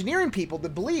 social engineering people,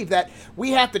 that believe that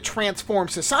we have to transform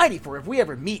society for if we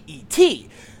ever meet ET.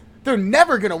 They're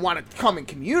never going to want to come and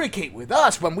communicate with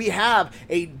us when we have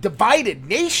a divided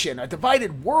nation, a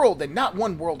divided world, and not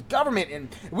one world government, and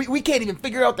we can't even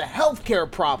figure out the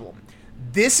healthcare problem.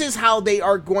 This is how they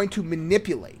are going to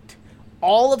manipulate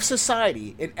all of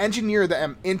society and engineer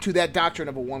them into that doctrine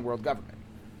of a one world government.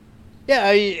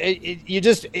 Yeah,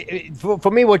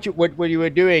 for me, what you were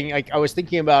doing, like, I was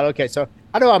thinking about, okay, so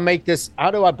how do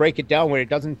I break it down where it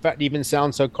doesn't even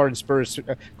sound so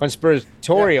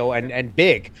conspiratorial and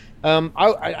big?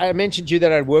 I mentioned to you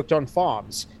that I worked on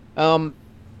farms.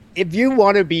 If you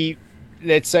want to be,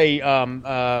 let's say,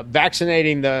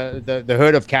 vaccinating the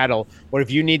herd of cattle, or if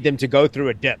you need them to go through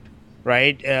a dip,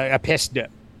 right, a pest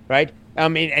dip, right?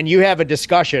 And you have a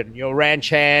discussion, your ranch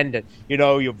hand, and,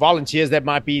 your volunteers that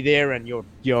might be there, and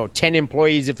your 10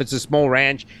 employees if it's a small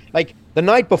ranch. Like, the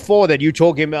night before that, you're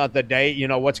talking about the day,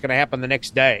 what's going to happen the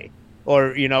next day,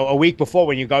 or a week before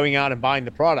when you're going out and buying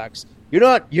the products.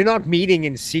 You're not meeting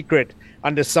in secret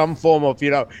under some form of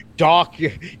dark.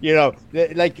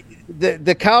 Like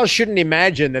the cows shouldn't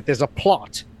imagine that there's a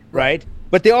plot, right?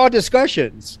 But there are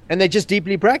discussions, and they're just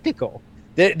deeply practical.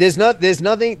 There's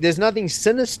nothing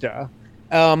sinister.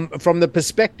 From the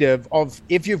perspective of,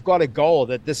 if you've got a goal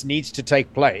that this needs to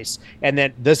take place, and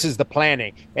that this is the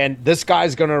planning, and this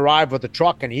guy's going to arrive with a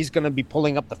truck, and he's going to be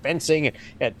pulling up the fencing,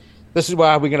 and this is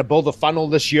why we're going to build a funnel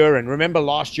this year. And remember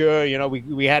last year,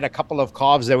 we had a couple of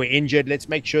calves that were injured. Let's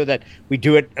make sure that we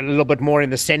do it a little bit more in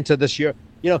the center this year.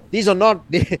 These are not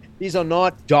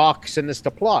dark, sinister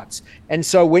plots. And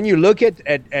so when you look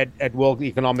at World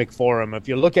Economic Forum, if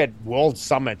you look at world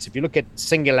summits, if you look at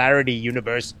Singularity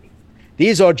University,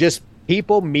 these are just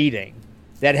people meeting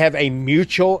that have a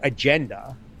mutual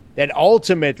agenda that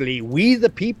ultimately we, the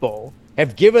people,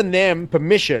 have given them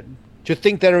permission to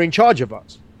think they're in charge of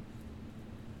us.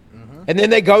 Mm-hmm. And then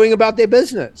they're going about their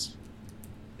business.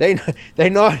 They're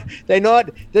not,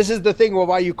 this is the thing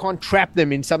why you can't trap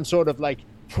them in some sort of like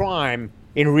crime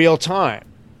in real time.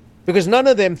 because none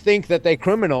of them think that they're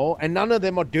criminal, and none of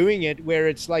them are doing it where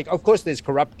it's like, of course there's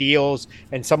corrupt deals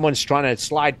and someone's trying to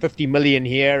slide 50 million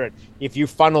here, and if you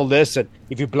funnel this, and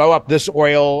if you blow up this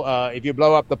oil, if you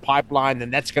blow up the pipeline, then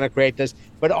that's going to create this.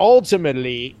 But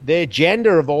ultimately the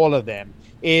agenda of all of them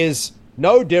is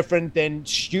no different than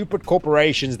stupid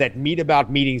corporations that meet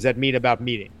about meetings.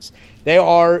 They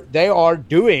are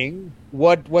doing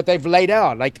what they've laid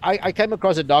out. Like I came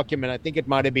across a document, I think it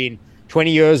might have been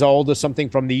 20 years old or something,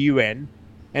 from the UN,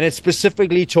 and it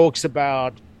specifically talks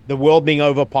about the world being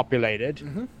overpopulated.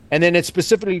 Mm-hmm. And then it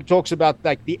specifically talks about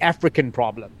like the African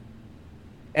problem.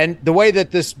 And the way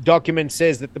that this document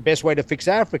says that the best way to fix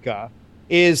Africa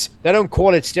is, they don't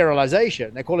call it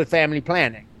sterilization, they call it family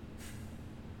planning,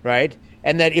 right?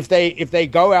 And that if they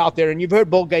go out there, and you've heard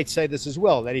Bill Gates say this as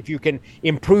well, that if you can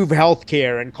improve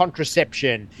healthcare and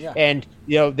contraception, and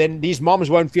then these moms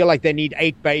won't feel like they need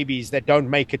 8 babies that don't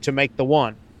make it to make the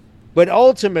one. But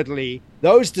ultimately,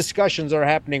 those discussions are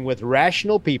happening with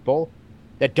rational people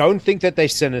that don't think that they're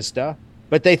sinister,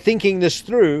 but they're thinking this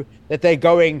through, that they're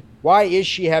going, why is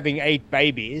she having 8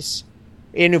 babies?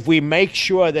 And if we make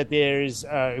sure that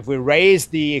if we raise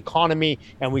the economy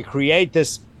and we create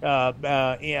this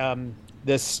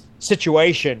this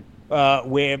situation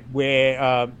where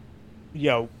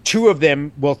 2 of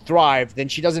them will thrive, then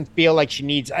she doesn't feel like she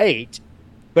needs 8.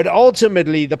 But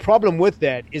ultimately, the problem with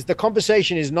that is the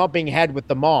conversation is not being had with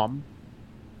the mom,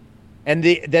 and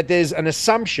that there's an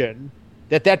assumption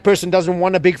that person doesn't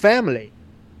want a big family.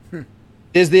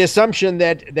 There's the assumption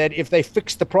that if they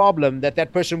fix the problem,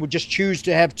 that person would just choose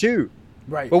to have 2.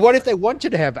 Right. But what if they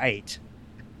wanted to have 8?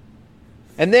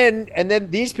 And then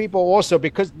these people also,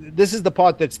 because this is the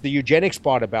part that's the eugenics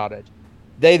part about it,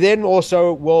 they then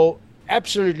also will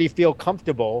absolutely feel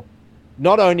comfortable,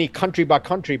 not only country by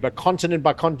country, but continent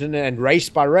by continent and race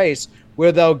by race,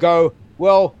 where they'll go,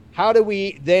 well, how do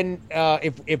we then,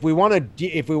 if we want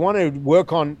to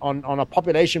work on a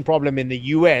population problem in the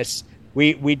US,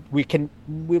 we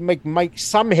make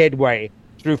some headway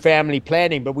through family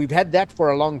planning, but we've had that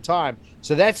for a long time,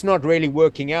 so that's not really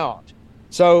working out.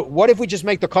 So what if we just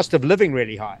make the cost of living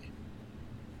really high?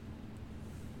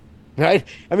 Right?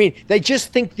 I mean, they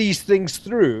just think these things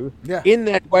through in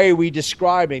that way we're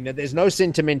describing, that there's no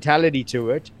sentimentality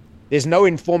to it, there's no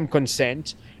informed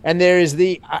consent, and there is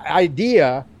the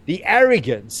idea, the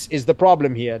arrogance is the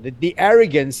problem here, the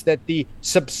arrogance that the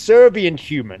subservient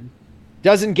human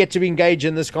doesn't get to engage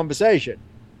in this conversation,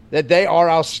 that they are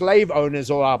our slave owners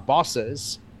or our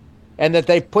bosses, and that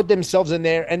they've put themselves in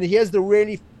there. And here's the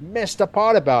really messed up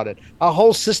part about it. Our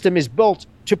whole system is built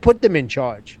to put them in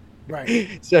charge.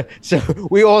 Right. So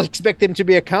we all expect them to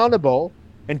be accountable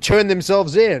and turn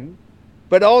themselves in.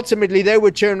 But ultimately, they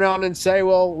would turn around and say,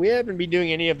 well, we haven't been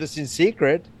doing any of this in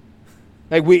secret.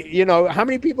 Like how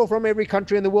many people from every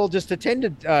country in the world just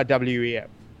attended WEF?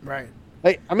 Right.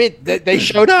 I mean, they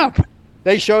showed up.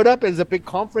 They showed up as a big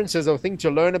conference, as a thing to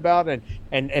learn about and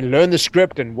learn the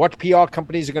script and what PR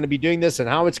companies are going to be doing this and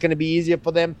how it's going to be easier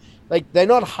for them. Like, they're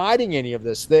not hiding any of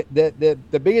this. The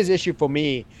biggest issue for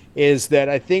me is that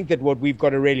I think that what we've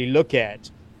got to really look at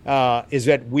is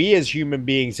that we as human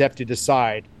beings have to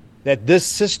decide that this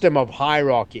system of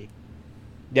hierarchy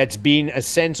that's been a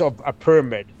sense of a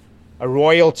pyramid, a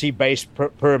royalty-based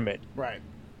pyramid, right,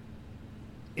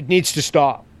 it needs to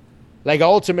stop. Like,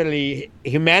 ultimately,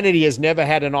 humanity has never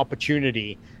had an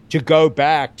opportunity to go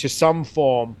back to some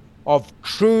form of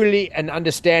truly an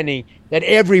understanding that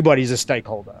everybody's a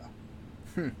stakeholder.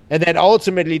 And that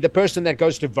ultimately the person that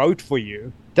goes to vote for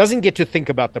you doesn't get to think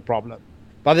about the problem.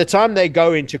 By the time they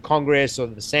go into Congress or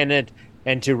the Senate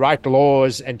and to write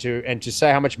laws and to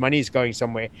say how much money is going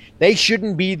somewhere, they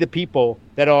shouldn't be the people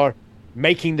that are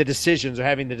making the decisions or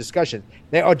having the discussions.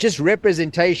 They are just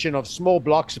representation of small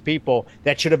blocks of people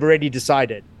that should have already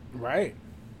decided. Right.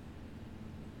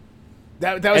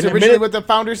 That was originally what the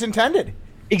founders intended.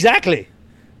 Exactly.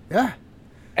 Yeah.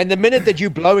 And the minute that you're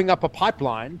blowing up a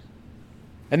pipeline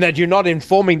and that you're not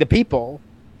informing the people,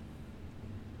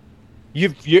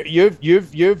 you've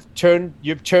turned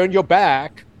your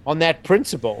back on that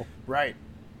principle, right,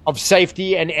 of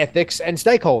safety and ethics and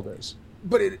stakeholders.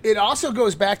 But it also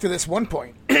goes back to this one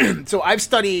point. So I've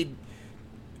studied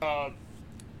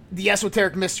the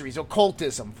esoteric mysteries,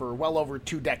 occultism, for well over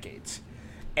 2 decades.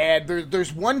 And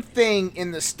there's one thing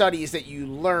in the studies that you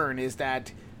learn is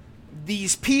that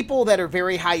these people that are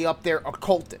very high up there,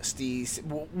 occultists, these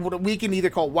what we can either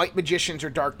call white magicians or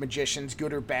dark magicians,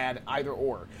 good or bad, either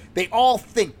or, they all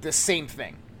think the same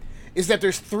thing, is that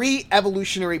there's 3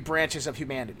 evolutionary branches of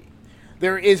humanity.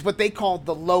 There is what they call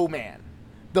the low man.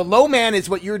 The low man is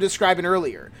what you were describing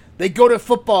earlier. They go to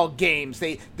football games.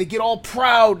 They get all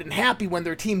proud and happy when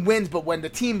their team wins, but when the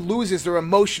team loses, they're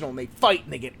emotional and they fight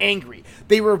and they get angry.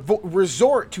 They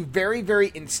resort to very,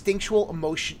 very instinctual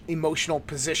emotional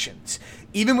positions.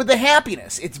 Even with the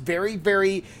happiness, it's very,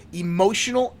 very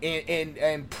emotional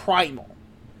and primal.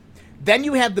 Then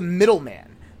you have the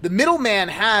middleman. The middleman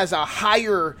has a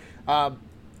higher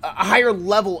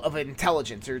level of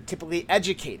intelligence. They're typically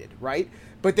educated, right?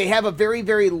 But they have a very,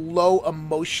 very low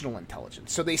emotional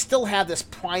intelligence. So they still have this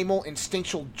primal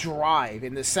instinctual drive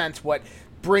in the sense what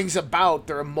brings about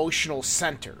their emotional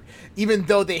center, even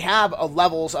though they have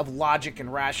levels of logic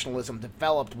and rationalism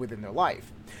developed within their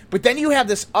life. But then you have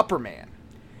this upper man.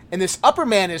 And this upper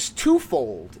man is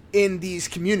twofold in these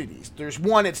communities. There's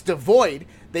one, it's devoid.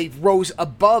 They rose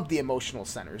above the emotional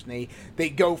centers. And they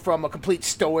go from a complete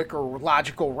stoic or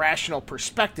logical, rational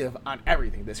perspective on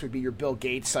everything. This would be your Bill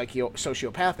Gates,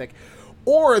 sociopathic.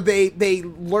 Or they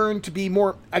learn to be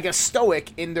more, I guess,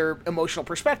 stoic in their emotional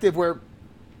perspective, where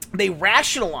they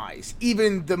rationalize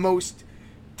even the most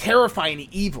terrifying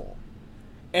evil.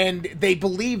 And they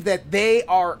believe that they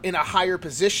are in a higher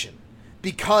position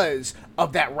because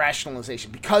of that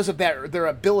rationalization, because of their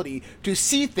ability to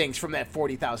see things from that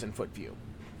 40,000 foot view.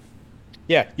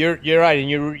 Yeah, you're right, and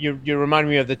you remind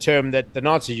me of the term that the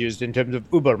Nazis used in terms of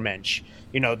Übermensch,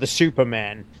 the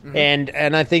Superman,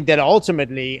 and I think that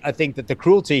ultimately, I think that the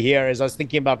cruelty here is, I was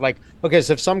thinking about like, okay,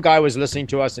 so if some guy was listening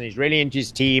to us and he's really into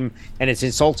his team, and it's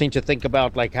insulting to think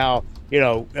about like how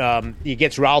he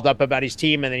gets riled up about his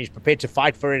team and then he's prepared to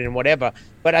fight for it and whatever.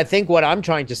 But I think what I'm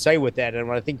trying to say with that, and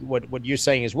what I think what you're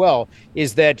saying as well,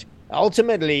 is that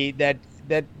ultimately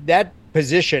that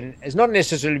position has not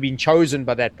necessarily been chosen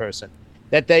by that person.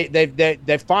 That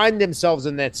they find themselves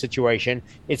in that situation.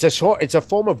 It's a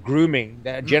form of grooming,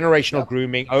 generational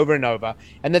grooming over and over,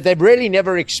 and that they've really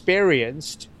never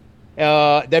experienced.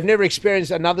 They've never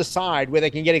experienced another side where they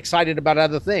can get excited about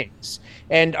other things.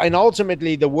 And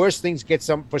ultimately, the worst things get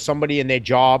for somebody in their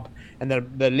job, and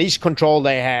the least control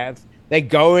they have, they're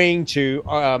going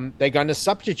to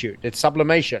substitute. It's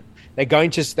sublimation. They're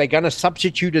going to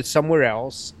substitute it somewhere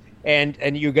else, and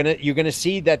you're gonna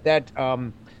see that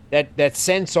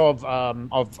sense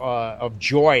of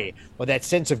joy, or that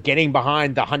sense of getting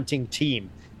behind the hunting team,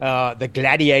 the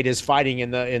gladiators fighting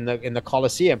in the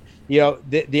Colosseum.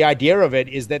 The idea of it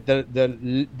is that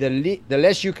the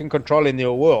less you can control in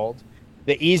your world,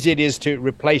 the easier it is to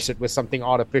replace it with something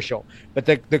artificial. But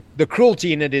the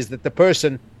cruelty in it is that the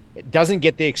person doesn't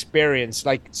get the experience.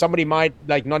 Like somebody might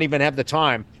like not even have the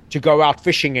time to go out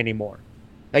fishing anymore.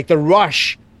 Like the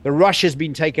rush has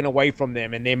been taken away from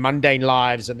them in their mundane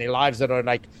lives, and their lives that are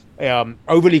like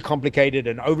overly complicated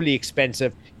and overly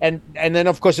expensive. And then,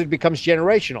 of course, it becomes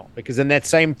generational, because then that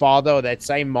same father or that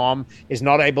same mom is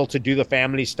not able to do the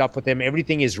family stuff with them.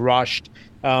 Everything is rushed.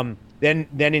 Then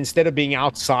instead of being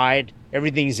outside,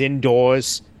 everything's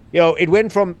indoors. It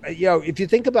went from, if you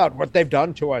think about what they've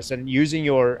done to us, and using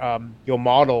your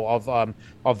model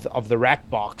of the rack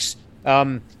box,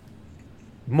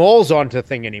 malls aren't a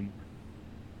thing anymore.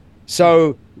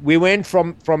 So we went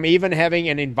from even having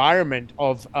an environment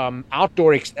of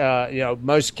outdoor,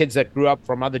 most kids that grew up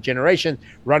from other generations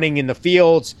running in the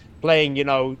fields, playing,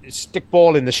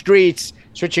 stickball in the streets,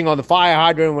 switching on the fire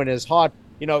hydrant when it's hot,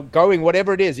 going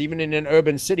whatever it is, even in an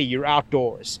urban city, you're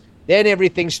outdoors. Then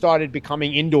everything started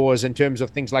becoming indoors in terms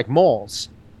of things like malls,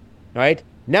 right?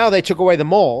 Now they took away the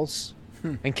malls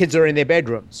and kids are in their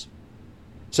bedrooms.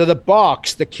 So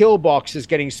the kill box is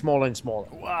getting smaller and smaller.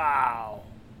 Wow.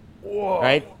 Whoa.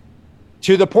 Right?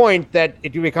 To the point that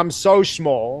it becomes so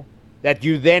small that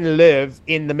you then live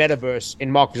in the metaverse,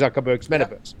 in Mark Zuckerberg's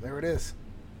metaverse. There it is.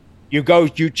 You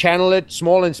channel it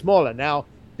smaller and smaller. Now,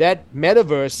 that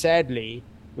metaverse, sadly,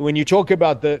 when you talk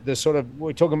about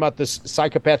we're talking about this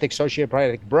psychopathic,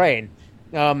 sociopathic brain,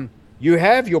 you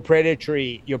have your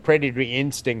predatory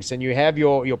instincts, and you have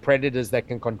your predators that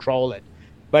can control it.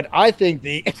 But I think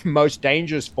the most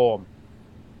dangerous form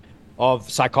of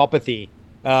psychopathy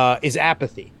is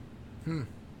apathy.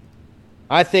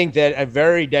 I think that a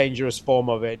very dangerous form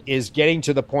of it is getting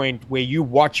to the point where you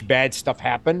watch bad stuff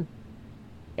happen,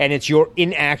 and it's your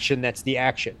inaction that's the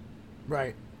action.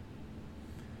 Right.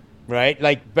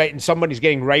 Like, but somebody's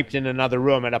getting raped in another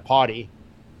room at a party,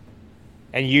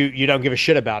 and you don't give a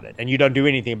shit about it, and you don't do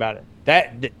anything about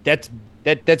it.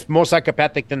 That's more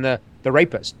psychopathic than the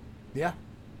rapist. Yeah.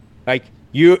 Like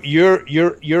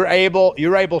you're able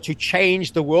to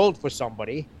change the world for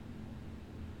somebody,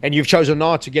 and you've chosen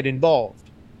not to get involved.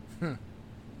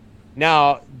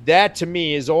 Now, that to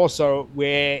me is also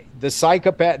where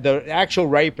the actual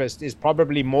rapist, is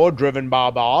probably more driven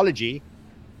by biology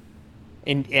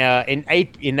in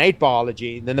innate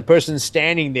biology than the person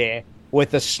standing there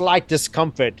with a slight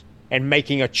discomfort and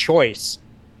making a choice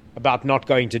about not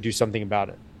going to do something about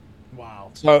it.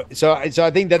 Wow. So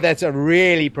I think that's a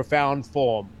really profound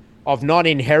form of not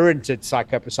inherited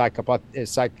psychopathic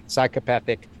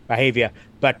behavior,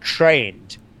 but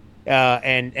trained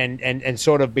and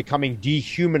sort of becoming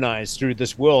dehumanized through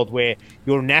this world where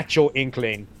your natural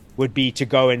inkling would be to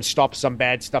go and stop some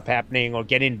bad stuff happening or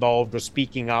get involved or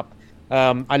speaking up.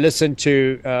 I listened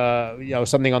to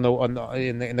something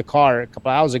in the car a couple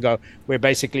of hours ago where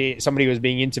basically somebody was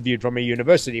being interviewed from a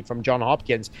university, from Johns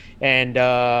Hopkins, and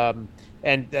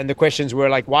the questions were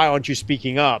like, why aren't you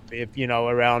speaking up if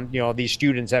around these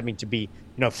students having to be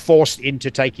forced into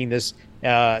taking this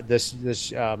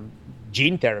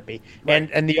gene therapy, right.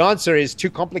 and the answer is too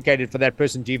complicated for that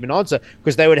person to even answer,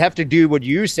 because they would have to do what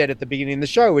you said at the beginning of the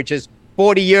show, which is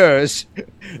 40 years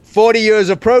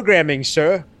of programming,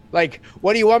 sir. Like,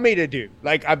 what do you want me to do?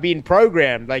 Like, I've been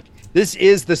programmed. Like, this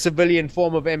is the civilian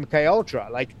form of MK Ultra.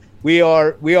 Like, we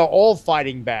are all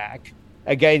fighting back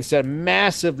against a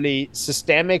massively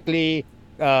systemically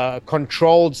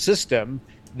controlled system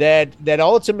that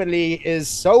ultimately is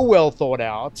so well thought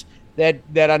out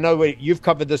that I know you've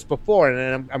covered this before,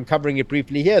 and I'm covering it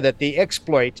briefly here, that the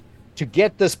exploit to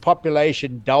get this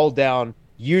population dulled down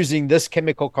using this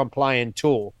chemical compliant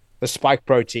tool, the spike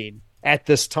protein, at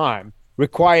this time,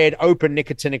 required open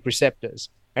nicotinic receptors.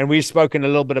 And we've spoken a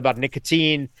little bit about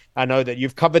nicotine. I know that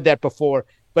you've covered that before,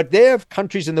 but there are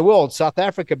countries in the world, South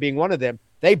Africa being one of them,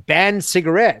 they banned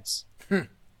cigarettes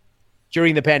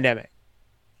during the pandemic.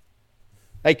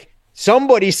 Like,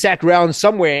 somebody sat around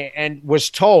somewhere and was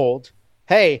told,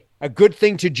 hey, a good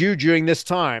thing to do during this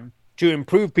time to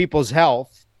improve people's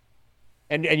health.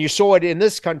 And you saw it in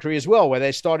this country as well, where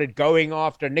they started going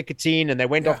after nicotine and they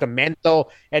went after menthol,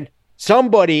 and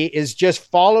somebody is just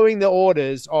following the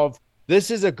orders of, this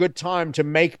is a good time to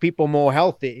make people more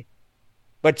healthy.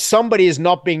 But somebody is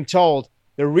not being told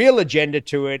the real agenda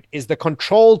to it is the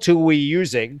control tool we're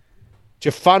using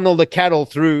to funnel the cattle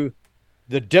through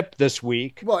the dip this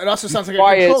week. Well, it also sounds like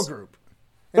a control group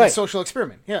in a social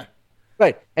experiment. Yeah.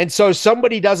 Right. And so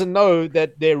somebody doesn't know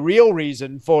that their real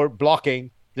reason for blocking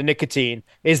the nicotine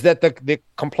is that the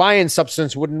compliant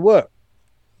substance wouldn't work.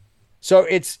 So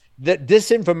it's that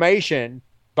disinformation,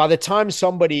 by the time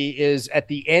somebody is at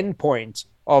the end point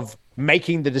of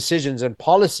making the decisions and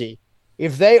policy,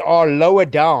 if they are lower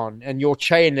down in your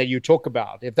chain that you talk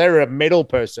about, if they're a middle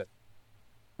person,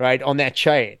 right, on that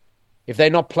chain, if they're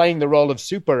not playing the role of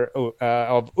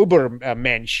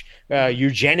Ubermensch,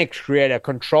 eugenic creator,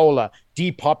 controller,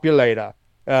 depopulator,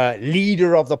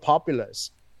 leader of the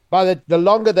populace, by the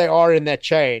longer they are in that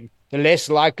chain, the less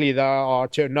likely they are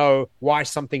to know why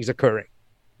something's occurring.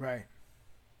 Right.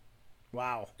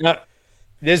 Wow. Now,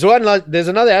 there's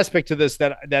another aspect to this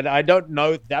that I don't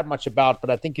know that much about,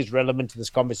 but I think is relevant to this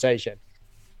conversation.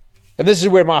 And this is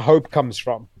where my hope comes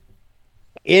from.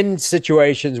 In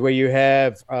situations where you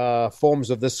have forms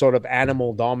of this sort of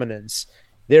animal dominance,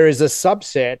 there is a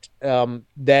subset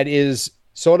that is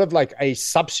sort of like a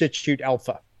substitute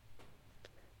alpha.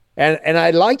 And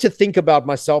I like to think about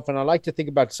myself, and I like to think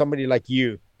about somebody like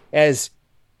you as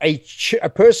a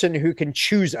person who can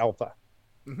choose alpha.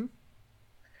 Mm-hmm.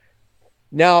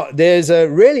 Now, there's a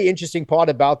really interesting part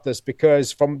about this,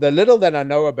 because from the little that I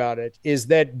know about it is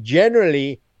that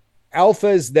generally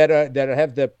alphas that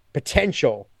have the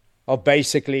potential of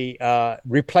basically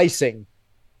replacing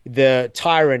the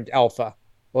tyrant alpha,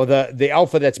 or the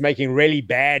alpha that's making really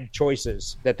bad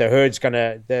choices that the herd's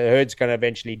gonna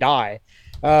eventually die.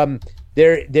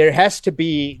 There has to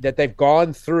be that they've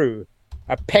gone through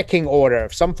a pecking order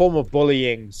of some form of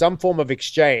bullying, some form of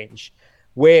exchange,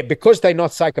 where, because they're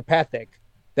not psychopathic,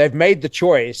 they've made the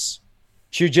choice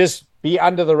to just be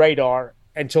under the radar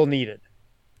until needed.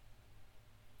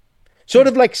 Sort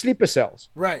of like sleeper cells.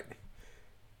 Right.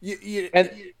 Go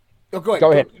ahead.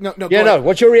 Go ahead. No. Go ahead.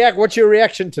 What's your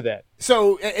reaction to that?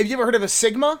 So, have you ever heard of a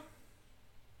Sigma?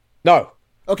 No.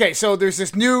 Okay, so there's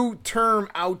this new term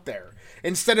out there.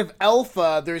 Instead of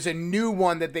alpha, there's a new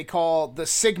one that they call the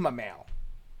Sigma male.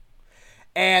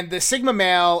 And the Sigma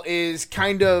male is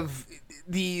kind of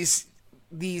these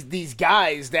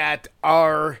guys that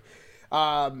are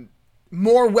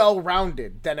more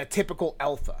well-rounded than a typical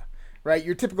alpha, right?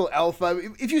 Your typical alpha,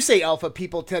 if you say alpha,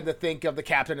 people tend to think of the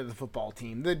captain of the football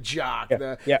team, the jock,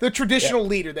 the traditional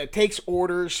leader that takes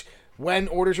orders when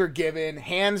orders are given,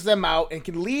 hands them out, and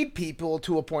can lead people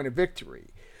to a point of victory.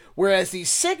 Whereas these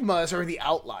Sigmas are the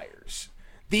outliers.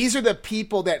 These are the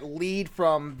people that lead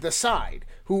from the side,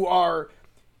 who are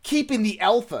keeping the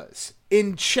alphas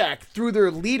in check through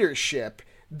their leadership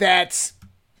that's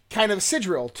kind of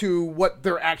sigil to what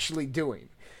they're actually doing.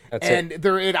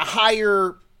 They're in a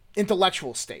higher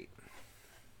intellectual state.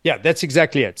 Yeah, that's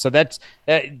exactly it. So that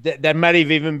might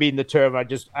have even been the term.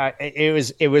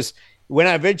 It was when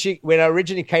I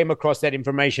originally came across that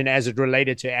information as it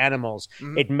related to animals,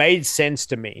 it made sense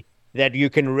to me that you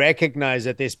can recognize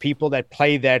that there's people that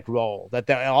play that role, that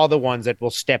they are the ones that will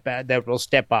step up.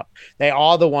 They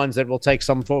are the ones that will take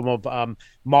some form of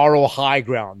moral high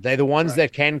ground. They're the ones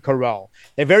that can corral.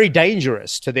 They're very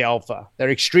dangerous to the alpha.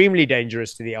 They're extremely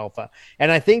dangerous to the alpha. And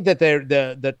I think that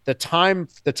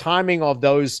the timing of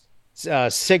those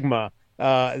sigma,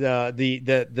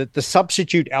 the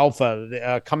substitute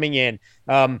alpha coming in,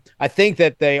 I think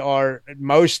that they are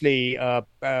mostly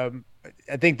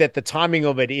I think that the timing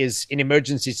of it is in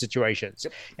emergency situations.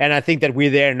 Yep. And I think that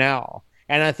we're there now.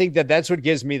 And I think that that's what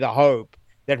gives me the hope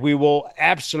that we will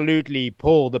absolutely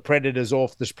pull the predators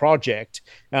off this project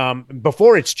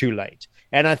before it's too late.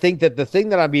 And I think that the thing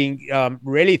that I've been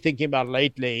really thinking about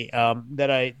lately,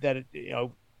 that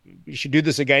we should do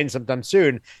this again sometime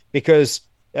soon, because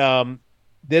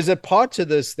there's a part to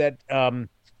this that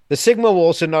the Sigma will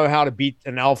also know how to beat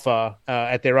an alpha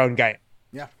at their own game.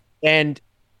 Yeah. And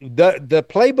the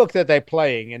playbook that they're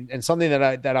playing, and something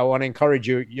that I want to encourage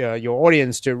your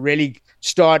audience to really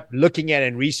start looking at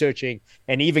and researching,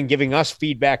 and even giving us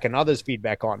feedback and others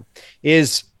feedback on,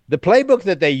 is the playbook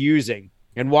that they're using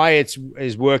and why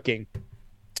is working.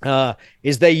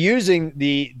 Is they're using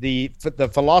the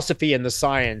philosophy and the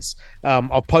science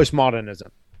of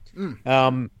postmodernism.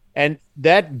 And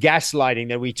that gaslighting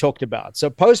that we talked about.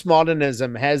 So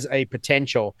postmodernism has a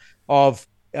potential of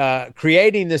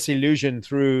creating this illusion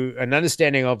through an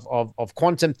understanding of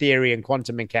quantum theory and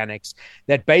quantum mechanics,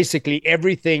 that basically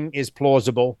everything is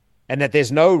plausible, and that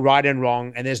there's no right and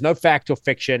wrong, and there's no fact or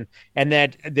fiction, and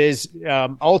that there's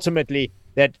ultimately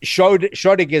that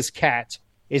Schrodinger's cat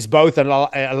is both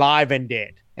alive and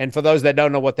dead. And for those that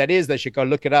don't know what that is, they should go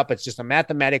look it up. It's just a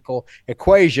mathematical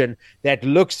equation that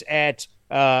looks at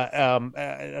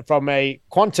from a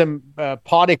quantum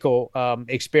particle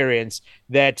experience,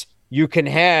 that you can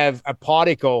have a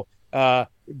particle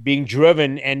being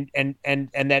driven, and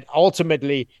that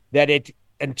ultimately that it,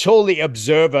 until the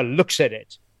observer looks at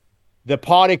it, the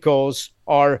particles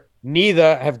are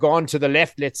neither have gone to the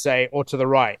left, let's say, or to the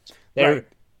right.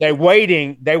 They're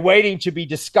waiting to be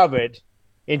discovered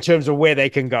in terms of where they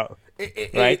can go.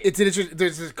 It's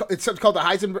called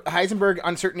the Heisenberg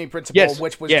uncertainty principle,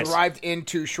 which was derived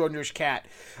into Schrodinger's cat,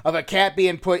 of a cat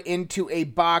being put into a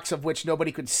box of which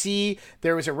nobody could see.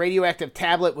 There was a radioactive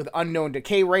tablet with unknown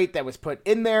decay rate that was put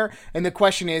in there, and the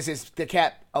question is the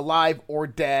cat alive or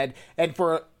dead? And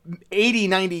for 80,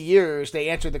 90 years, they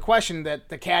answered the question that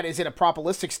the cat is in a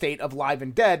probabilistic state of live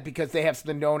and dead, because they have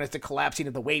something known as the collapsing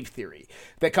of the wave theory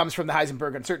that comes from the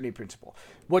Heisenberg uncertainty principle.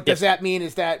 What does that mean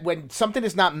is that when something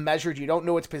is not measured, you don't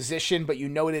know its position, but you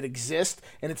know it exists,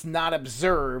 and it's not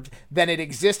observed, then it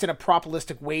exists in a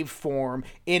probabilistic waveform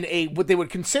in a what they would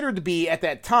consider to be, at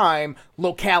that time,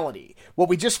 locality. What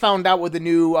we just found out with the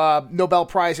new Nobel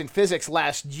Prize in Physics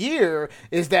last year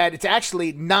is that it's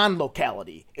actually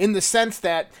non-locality, in the sense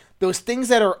that those things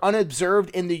that are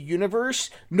unobserved in the universe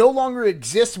no longer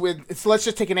exist with, so let's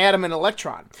just take an atom and an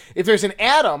electron. If there's an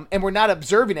atom and we're not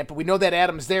observing it, but we know that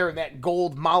atom's there in that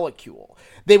gold molecule,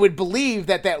 they would believe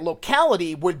that that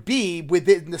locality would be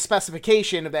within the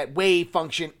specification of that wave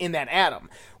function in that atom.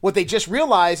 What they just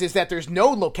realized is that there's no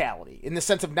locality in the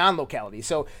sense of non-locality.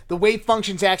 So the wave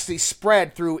functions actually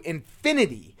spread through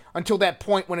infinity until that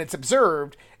point when it's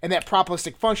observed, and that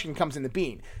probabilistic function comes into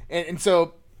being. And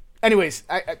so, anyways,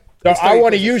 I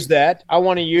want to use that. I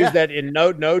want to use that in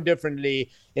no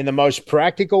differently, in the most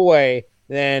practical way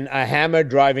than a hammer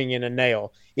driving in a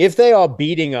nail. If they are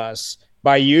beating us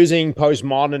by using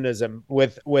postmodernism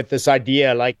with this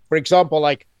idea, like, for example,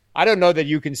 like, I don't know that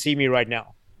you can see me right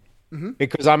now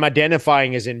because I'm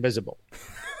identifying as invisible.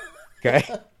 Okay.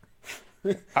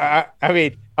 I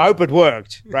mean, I hope it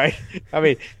worked, right? I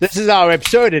mean, this is how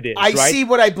absurd it is. I see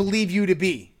what I believe you to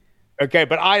be. Okay,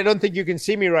 but I don't think you can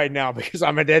see me right now because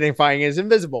I'm identifying as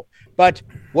invisible. But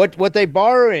what they're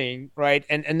borrowing, right?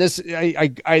 And this,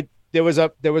 there was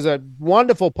a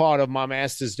wonderful part of my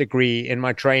master's degree in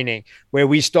my training where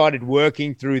we started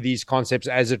working through these concepts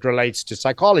as it relates to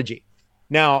psychology.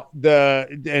 Now,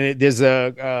 there's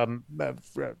a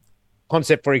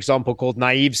concept, for example, called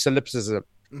naive solipsism,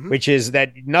 which is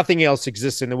that nothing else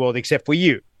exists in the world except for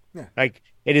you. Yeah. Like,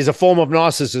 it is a form of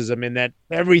narcissism in that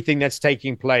everything that's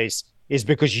taking place is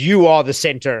because you are the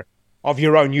center of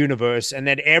your own universe, and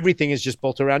that everything is just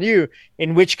built around you.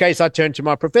 In which case, I turned to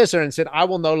my professor and said, I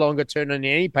will no longer turn in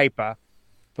any paper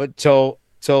until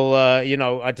till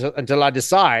until I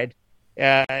decide.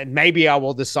 Maybe I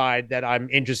will decide that I'm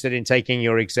interested in taking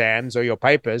your exams or your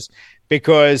papers,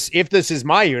 because if this is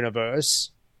my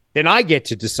universe, then I get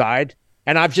to decide.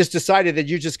 And I've just decided that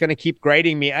you're just going to keep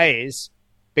grading me A's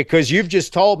because you've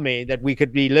just told me that we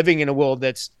could be living in a world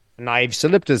that's naive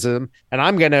solipsism, and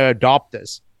I'm going to adopt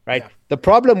this, right? Yeah. The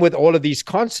problem with all of these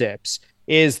concepts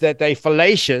is that they're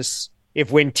fallacious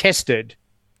if when tested,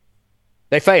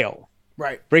 they fail.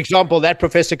 Right. For example, that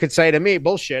professor could say to me,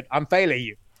 bullshit, I'm failing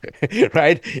you.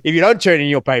 Right? If you don't turn in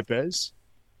your papers.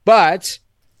 But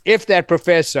if that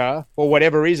professor, for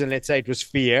whatever reason, let's say it was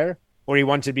fear, or he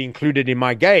wanted to be included in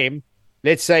my game,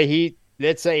 let's say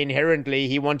inherently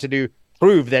he wanted to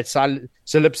prove that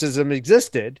solipsism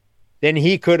existed, then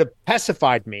he could have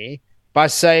pacified me by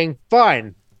saying,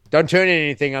 fine, don't turn in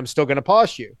anything, I'm still going to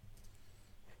pass you.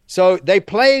 So they're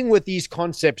playing with these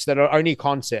concepts that are only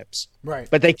concepts, right?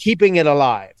 But they're keeping it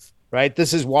alive. Right.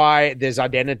 This is why there's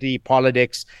identity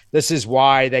politics. This is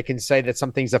why they can say that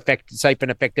something's safe and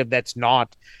effective. That's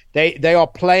not. They are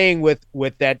playing with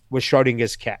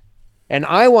Schrodinger's cat. And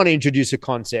I want to introduce a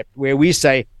concept where we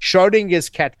say Schrodinger's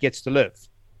cat gets to live.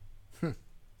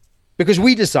 Because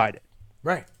we decided.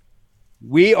 Right.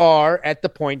 We are at the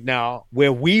point now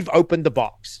where we've opened the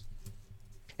box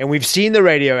and we've seen the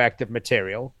radioactive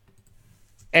material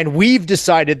and we've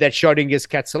decided that Schrodinger's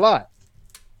cat's alive.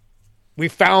 We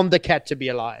found the cat to be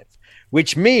alive,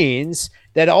 which means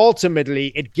that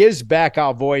ultimately it gives back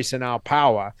our voice and our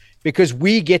power because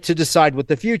we get to decide what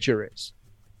the future is.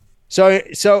 So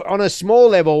on a small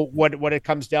level, what it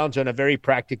comes down to on a very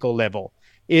practical level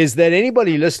is that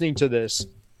anybody listening to this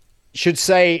should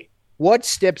say, what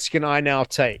steps can I now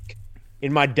take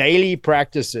in my daily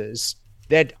practices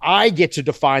that I get to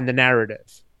define the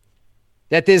narrative?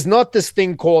 That there's not this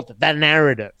thing called the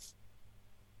narrative.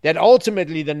 That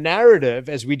ultimately the narrative,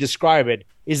 as we describe it,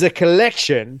 is a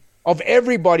collection of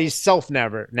everybody's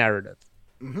self-narrative.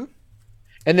 Mm-hmm.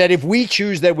 And that if we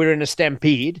choose that we're in a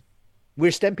stampede,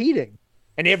 we're stampeding.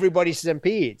 And everybody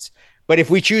stampedes. But if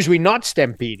we choose we're not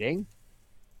stampeding,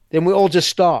 then we all just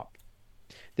stop.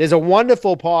 There's a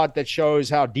wonderful part that shows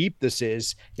how deep this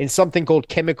is in something called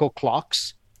chemical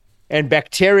clocks. And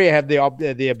bacteria have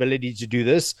the ability to do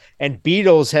this, and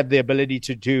beetles have the ability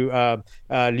to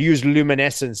use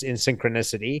luminescence in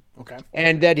synchronicity. Okay.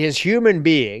 And that as human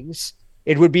beings,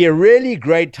 it would be a really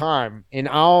great time in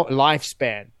our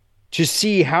lifespan to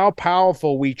see how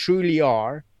powerful we truly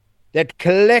are, that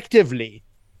collectively,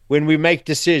 when we make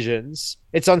decisions,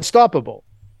 it's unstoppable.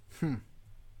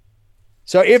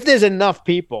 So if there's enough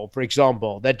people, for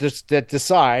example, that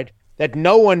decide that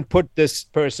no one put this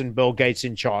person, Bill Gates,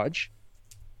 in charge,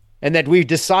 and that we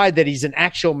decide that he's an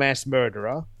actual mass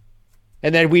murderer,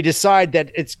 and that we decide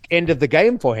that it's end of the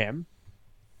game for him,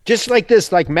 just like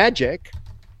this, like magic,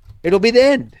 it'll be the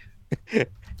end.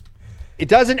 It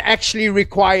doesn't actually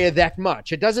require that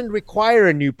much. It doesn't require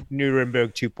a new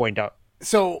Nuremberg 2.0.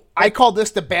 So I call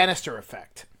this the Bannister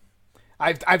effect.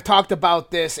 I've talked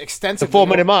about this extensively. The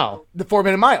 4-minute mile. The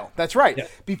 4-minute mile. That's right. Yeah.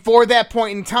 Before that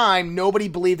point in time, nobody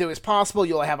believed it was possible.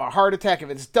 You'll have a heart attack if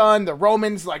it's done. The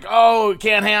Romans, like, oh, it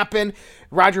can't happen.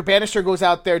 Roger Bannister goes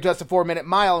out there, does the 4-minute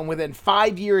mile, and within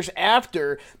 5 years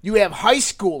after, you have high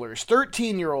schoolers,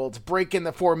 13-year-olds, breaking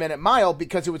the 4-minute mile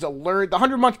because it was the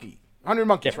 100 monkeys,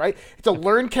 yeah. Right? It's a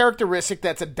learned characteristic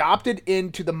that's adopted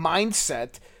into the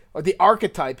mindset or the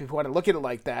archetype, if you want to look at it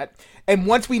like that. And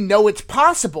once we know it's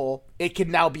possible, it can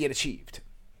now be achieved.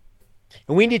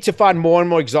 And we need to find more and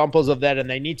more examples of that, and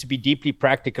they need to be deeply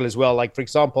practical as well. Like, for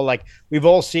example, like we've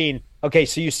all seen, okay,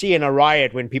 so you see in a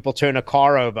riot when people turn a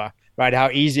car over, right, how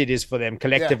easy it is for them,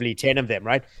 collectively, 10 of them,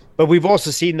 right? But we've also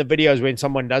seen the videos when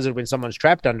someone does it when someone's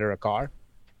trapped under a car.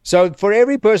 So for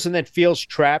every person that feels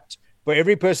trapped, for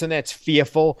every person that's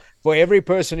fearful, for every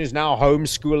person who's now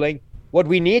homeschooling, what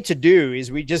we need to do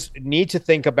is we just need to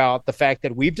think about the fact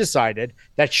that we've decided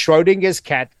that Schrodinger's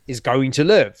cat is going to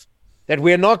live, that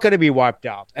we're not going to be wiped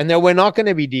out, and that we're not going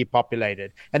to be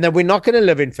depopulated, and that we're not going to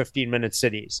live in 15-minute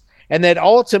cities, and that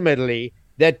ultimately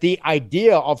that the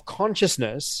idea of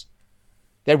consciousness,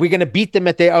 that we're going to beat them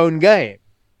at their own game.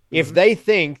 Mm-hmm. If they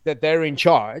think that they're in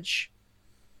charge,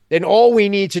 then all we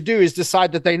need to do is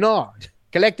decide that they're not,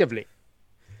 collectively.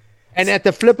 And at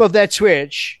the flip of that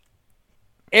switch,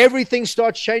 everything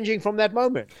starts changing from that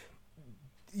moment.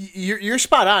 You're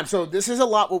spot on. So this is a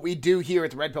lot what we do here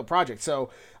at the Red Pill Project. So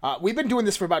we've been doing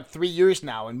this for about 3 years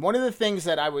now. And one of the things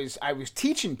that I was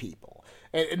teaching people,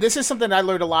 and this is something I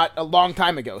learned a long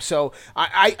time ago. So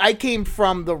I came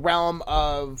from the realm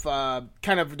of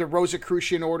kind of the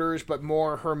Rosicrucian orders, but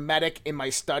more hermetic in my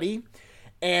study.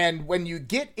 And when you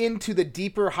get into the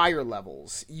deeper, higher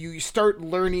levels, you start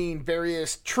learning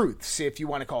various truths, if you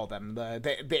want to call them,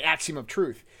 the axiom of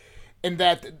truth. And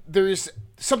that there's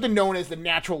something known as the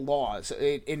natural laws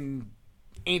in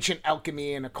ancient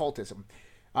alchemy and occultism.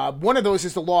 One of those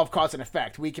is the law of cause and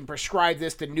effect. We can prescribe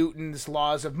this to Newton's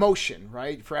laws of motion,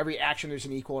 right? For every action, there's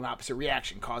an equal and opposite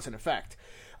reaction, cause and effect.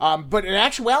 But in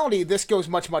actuality, this goes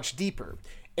much, much deeper.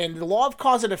 And the law of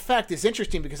cause and effect is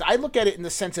interesting because I look at it in the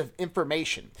sense of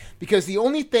information. Because the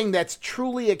only thing that's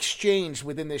truly exchanged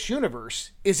within this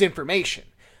universe is information.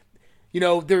 You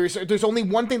know, there's only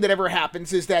one thing that ever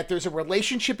happens is that there's a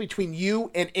relationship between you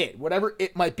and it, whatever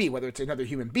it might be, whether it's another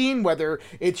human being, whether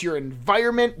it's your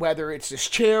environment, whether it's this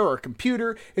chair or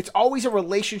computer. It's always a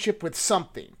relationship with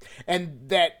something. And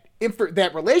that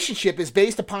relationship is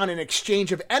based upon an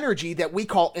exchange of energy that we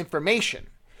call information.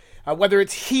 Whether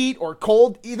it's heat or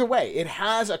cold, either way, it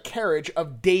has a carriage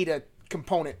of data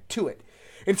component to it.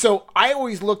 And so I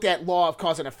always looked at law of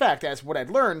cause and effect as what I'd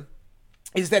learned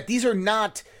is that these are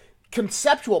not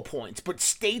conceptual points, but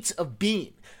states of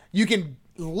being. You can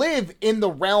live in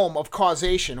the realm of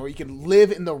causation or you can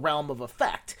live in the realm of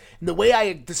effect. And the way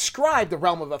I describe the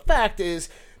realm of effect is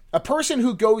a person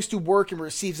who goes to work and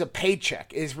receives a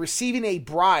paycheck is receiving a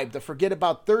bribe to forget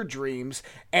about their dreams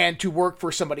and to work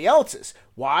for somebody else's.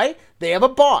 Why? They have a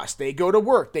boss. They go to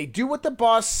work. They do what the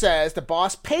boss says. The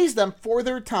boss pays them for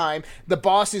their time. The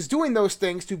boss is doing those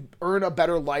things to earn a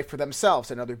better life for themselves.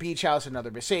 Another beach house,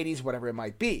 another Mercedes, whatever it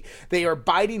might be. They are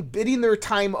bidding their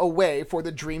time away for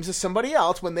the dreams of somebody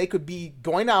else when they could be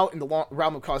going out in the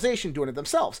realm of causation doing it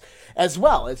themselves. As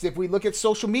well as if we look at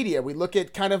social media, we look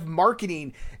at kind of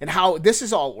marketing and how this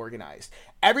is all organized.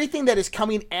 Everything that is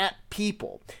coming at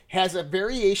people has a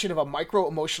variation of a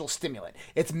micro-emotional stimulant.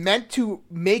 It's meant to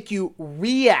make you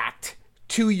react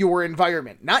to your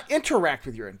environment, not interact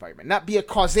with your environment, not be a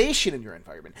causation in your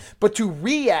environment, but to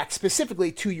react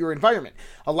specifically to your environment.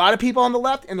 A lot of people on the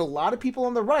left and a lot of people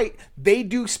on the right, they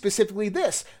do specifically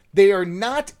this. They are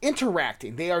not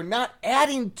interacting. They are not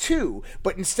adding to,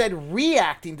 but instead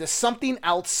reacting to something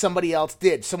else somebody else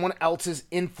did, someone else's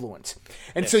influence.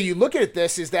 And so you look at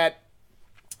this is that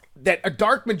a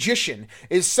dark magician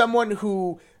is someone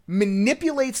who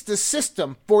manipulates the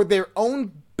system for their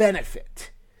own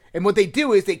benefit. And what they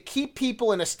do is they keep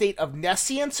people in a state of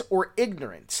nescience or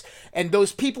ignorance. And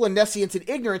those people in nescience and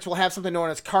ignorance will have something known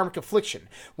as karmic affliction.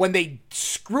 When they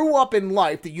screw up in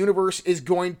life, the universe is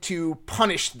going to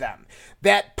punish them.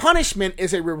 That punishment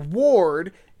is a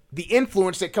reward, the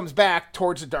influence that comes back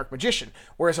towards the dark magician.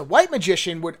 Whereas a white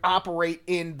magician would operate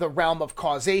in the realm of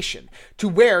causation, to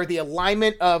where the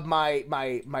alignment of my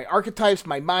archetypes,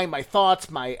 my mind, my thoughts,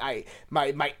 my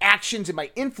actions, and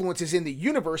my influences in the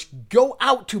universe go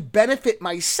out to benefit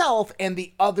myself and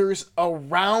the others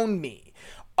around me,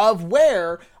 of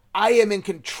where I am in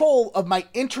control of my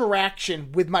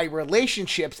interaction with my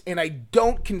relationships and I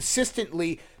don't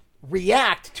consistently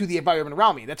react to the environment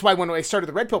around me. That's why when I started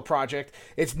the Red Pill Project,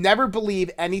 it's never believe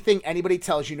anything anybody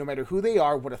tells you, no matter who they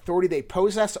are, what authority they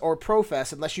possess or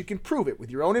profess, unless you can prove it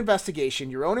with your own investigation,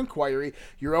 your own inquiry,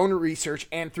 your own research,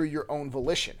 and through your own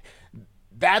volition.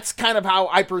 That's kind of how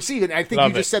I perceive it. And I think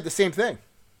you just said the same thing.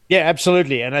 Yeah,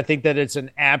 absolutely. And I think that it's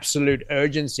an absolute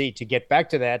urgency to get back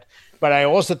to that. But I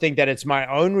also think that it's my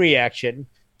own reaction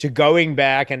to going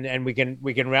back, and we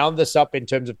can round this up in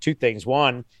terms of two things.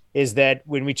 One is that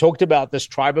when we talked about this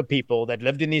tribe of people that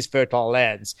lived in these fertile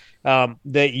lands,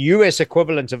 the U.S.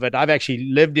 equivalent of it, I've actually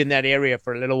lived in that area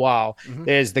for a little while. Mm-hmm.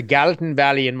 There's the Gallatin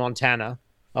Valley in Montana,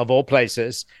 of all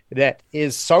places, that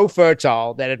is so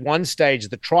fertile that at one stage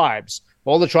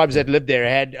all the tribes that lived there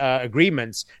had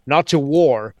agreements not to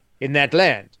war in that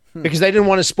land because they didn't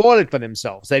want to spoil it for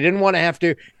themselves. They didn't want to have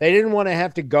to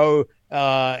go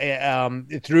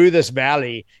through this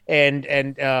valley and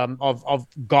of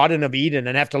Garden of Eden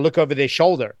and have to look over their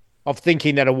shoulder of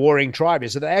thinking that a warring tribe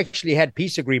is. So they actually had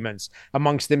peace agreements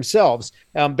amongst themselves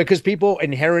because people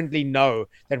inherently know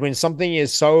that when something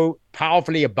is so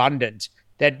powerfully abundant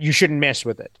that you shouldn't mess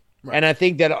with it. Right. And I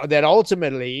think that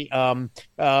ultimately,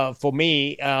 for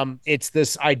me, it's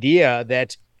this idea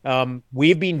that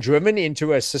we've been driven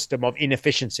into a system of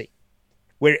inefficiency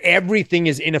where everything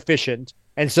is inefficient.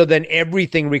 And so then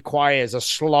everything requires a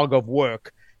slog of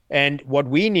work. And what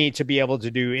we need to be able to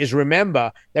do is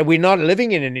remember that we're not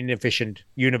living in an inefficient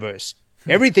universe.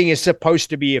 Everything is supposed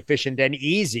to be efficient and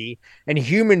easy. And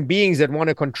human beings that want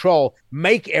to control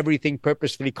make everything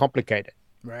purposefully complicated.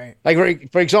 Right.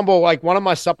 Like, for example, like one of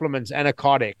my supplements,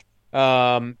 Anacardic,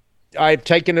 I've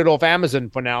taken it off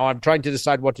Amazon for now. I'm trying to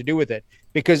decide what to do with it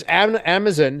because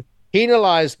Amazon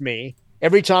penalized me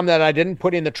every time that I didn't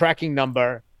put in the tracking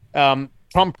number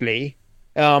promptly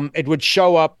it would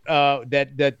show up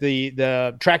that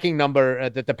the tracking number,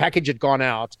 that the package had gone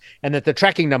out and that the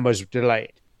tracking numbers were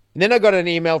delayed. And then I got an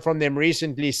email from them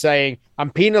recently saying I'm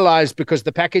penalized because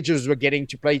the packages were getting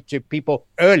to people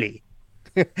early.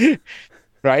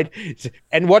 Right?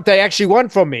 And what they actually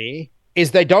want from me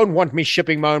is they don't want me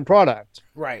shipping my own product.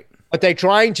 Right. What they're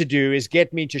trying to do is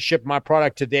get me to ship my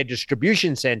product to their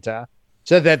distribution center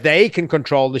so that they can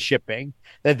control the shipping,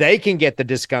 that they can get the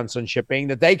discounts on shipping,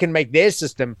 that they can make their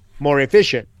system more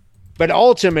efficient. But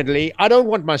ultimately, I don't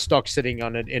want my stock sitting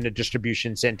on it in a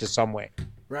distribution center somewhere.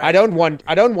 Right. I don't want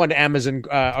Amazon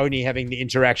only having the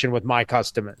interaction with my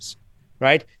customers,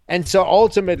 right? And so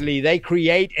ultimately, they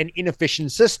create an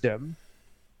inefficient system,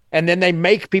 and then they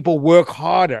make people work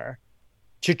harder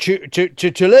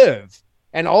to live.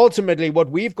 And ultimately, what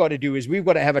we've got to do is we've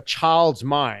got to have a child's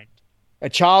mind. A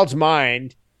child's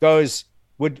mind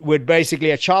would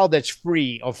basically, a child that's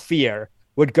free of fear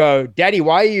would go, Daddy,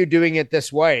 why are you doing it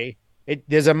this way?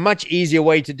 There's a much easier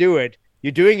way to do it.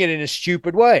 You're doing it in a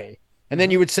stupid way. And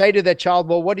then you would say to that child,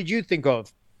 well, what did you think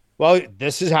of? Well,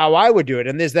 this is how I would do it.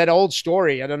 And there's that old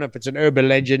story. I don't know if it's an urban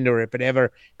legend or if it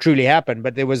ever truly happened,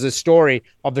 but there was a story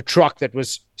of the truck that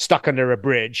was stuck under a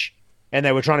bridge. And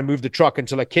they were trying to move the truck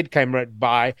until a kid came right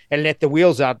by and let the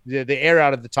wheels out, the air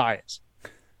out of the tires.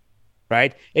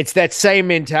 Right? It's that same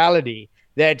mentality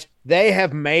that they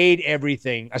have made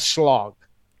everything a slog.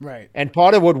 Right. And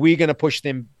part of what we're going to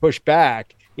push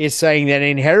back is saying that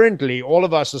inherently all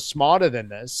of us are smarter than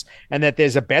this, and that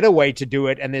there's a better way to do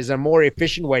it, and there's a more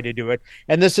efficient way to do it.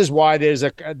 And this is why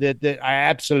I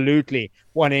absolutely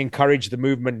want to encourage the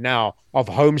movement now of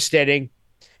homesteading,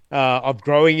 of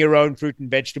growing your own fruit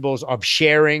and vegetables, of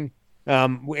sharing.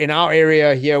 In our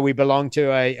area here, we belong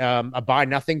to a buy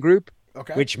nothing group,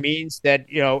 okay, which means that,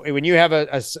 when you have a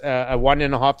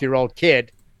 1.5-year-old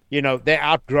kid, they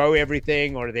outgrow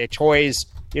everything, or their toys,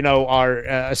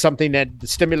 are something that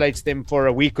stimulates them for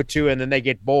a week or two, and then they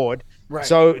get bored. Right.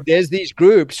 So there's these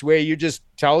groups where you just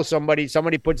tell somebody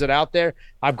puts it out there.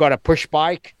 I've got a push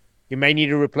bike. You may need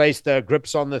to replace the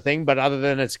grips on the thing, but other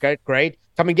than it's great,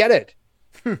 come and get it.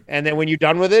 And then when you're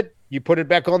done with it, you put it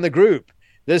back on the group.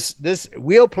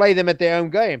 We'll play them at their own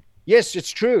game. Yes,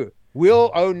 it's true.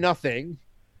 We'll own nothing.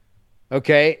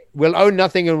 Okay. We'll own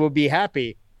nothing and we'll be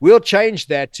happy. We'll change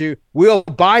that to we'll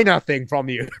buy nothing from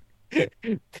you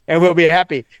and we'll be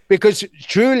happy. Because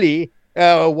truly,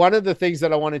 one of the things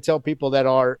that I want to tell people that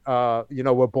are,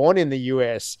 were born in the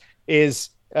US is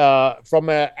from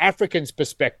an African's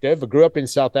perspective, I grew up in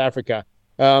South Africa.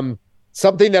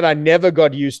 Something that I never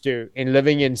got used to in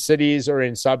living in cities or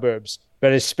in suburbs,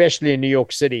 but especially in New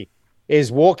York City,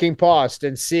 is walking past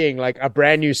and seeing like a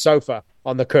brand new sofa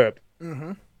on the curb,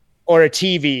 mm-hmm, or a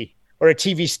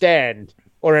TV stand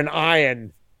or an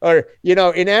iron, or,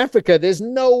 in Africa, there's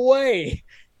no way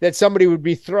that somebody would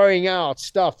be throwing out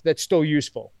stuff that's still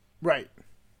useful. Right.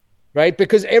 Right.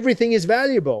 Because everything is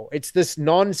valuable. It's this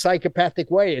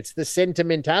non-psychopathic way. It's the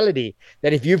sentimentality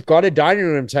that if you've got a dining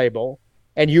room table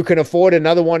and you can afford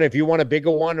another one, if you want a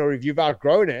bigger one, or if you've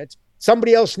outgrown it,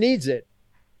 somebody else needs it.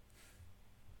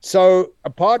 So a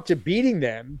part to beating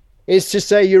them is to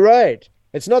say, you're right.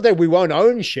 It's not that we won't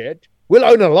own shit. We'll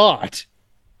own a lot,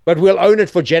 but we'll own it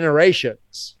for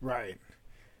generations. Right.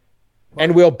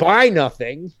 And we'll buy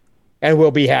nothing and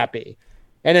we'll be happy.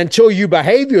 And until you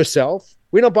behave yourself,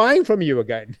 we're not buying from you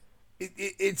again.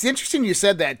 It's interesting you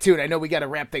said that too, and I know we got to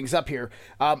wrap things up here.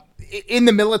 In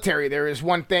the military, there is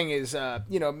one thing is,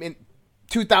 in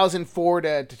 2004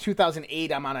 to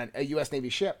 2008, I'm on a U.S. Navy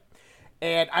ship,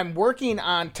 and I'm working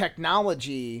on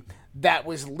technology that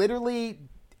was literally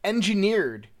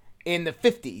engineered in the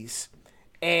 50s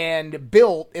and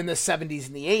built in the 70s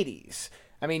and the 80s.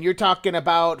 I mean, you're talking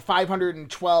about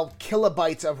 512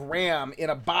 kilobytes of RAM in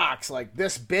a box like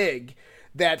this big,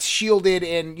 that's shielded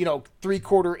in,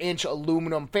 3/4 inch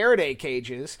aluminum Faraday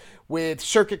cages with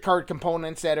circuit card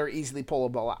components that are easily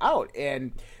pullable out.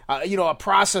 And, a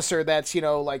processor that's,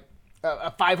 like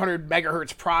a 500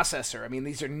 megahertz processor. I mean,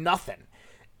 these are nothing.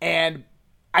 And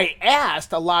I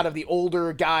asked a lot of the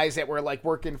older guys that were like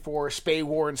working for Spay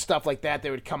War and stuff like that, they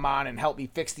would come on and help me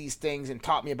fix these things and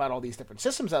taught me about all these different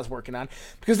systems I was working on,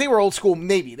 because they were old school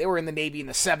Navy. They were in the Navy in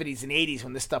the 70s and 80s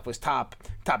when this stuff was top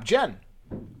gen.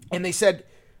 And they said,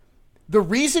 the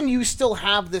reason you still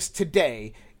have this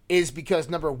today is because,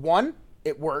 number one,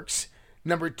 it works.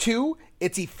 Number two,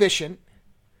 it's efficient.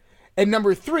 And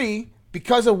number three,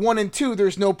 because of 1 and 2,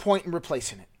 there's no point in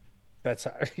replacing it. That's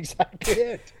exactly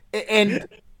it. And,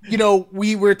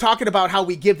 we were talking about how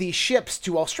we give these ships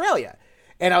to Australia.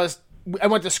 And I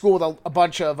went to school with a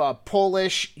bunch of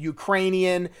Polish,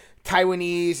 Ukrainian,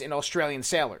 Taiwanese, and Australian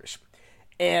sailors.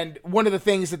 And one of the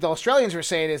things that the Australians were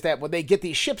saying is that when they get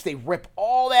these ships, they rip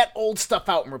all that old stuff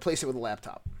out and replace it with a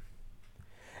laptop.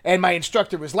 And my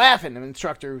instructor was laughing. The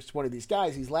instructor was one of these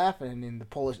guys. He's laughing, and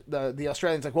the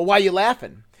Australian's like, "Well, why are you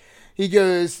laughing?" He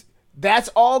goes, "That's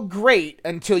all great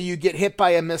until you get hit by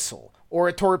a missile or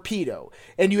a torpedo,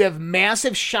 and you have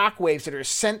massive shock waves that are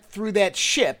sent through that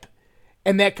ship,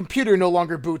 and that computer no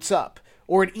longer boots up,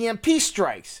 or an EMP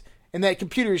strikes." And that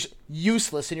computer's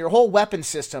useless and your whole weapon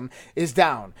system is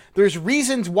down. There's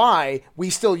reasons why we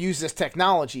still use this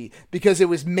technology, because it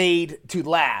was made to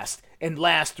last and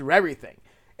last through everything.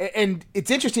 And it's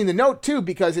interesting to note, too,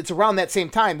 because it's around that same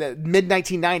time, the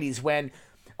mid-1990s, when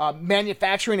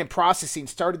manufacturing and processing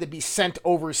started to be sent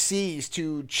overseas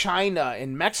to China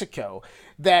and Mexico,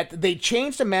 that they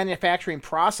changed the manufacturing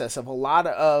process of a lot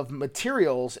of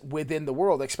materials within the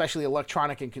world, especially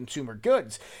electronic and consumer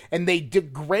goods. And they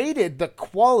degraded the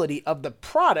quality of the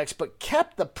products, but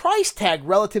kept the price tag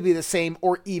relatively the same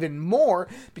or even more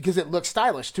because it looked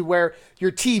stylish, to where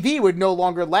your TV would no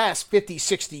longer last 50,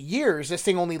 60 years. This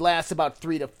thing only lasts about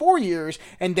 3 to 4 years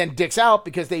and then dicks out,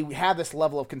 because they have this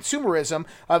level of consumerism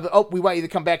of, oh, we want you to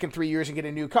come back in 3 years and get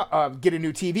a new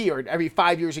TV, or every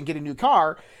 5 years and get a new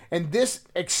car. And this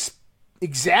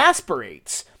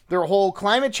exasperates their whole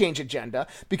climate change agenda,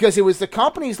 because it was the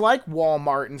companies like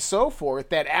Walmart and so forth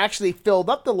that actually filled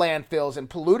up the landfills and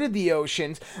polluted the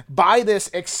oceans by this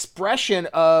expression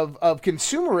of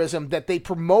consumerism that they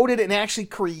promoted and actually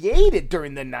created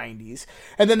during the 90s.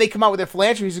 And then they come out with their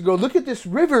philanthropies and go, look at this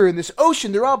river and this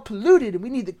ocean, they're all polluted and we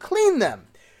need to clean them.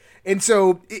 And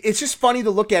so it's just funny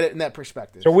to look at it in that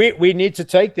perspective. So we need to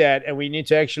take that, and we need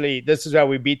to actually, this is how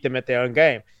we beat them at their own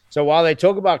game. So while they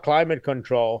talk about climate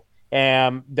control,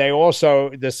 they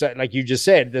also, like you just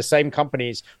said, the same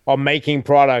companies are making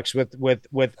products with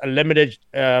a limited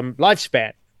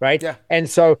lifespan, right? Yeah. And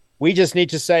so we just need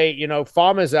to say,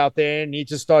 farmers out there need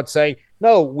to start saying,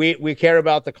 no, we care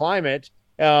about the climate.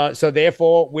 So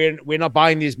therefore, we're not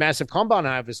buying these massive combine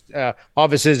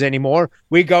harvesters anymore.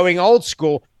 We're going old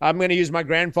school. I'm going to use my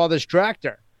grandfather's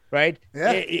tractor, right?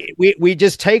 Yeah. We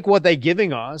just take what they're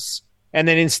giving us, and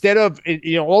then instead of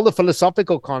all the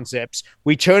philosophical concepts,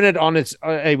 we turn it on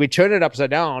we turn it upside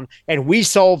down, and we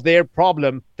solve their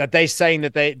problem that they're saying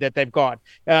that they've got.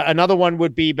 Another one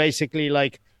would be basically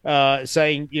like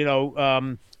saying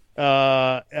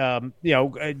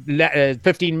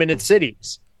 15-minute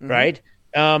cities, right?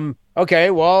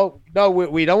 Okay, well, no,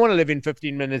 we don't want to live in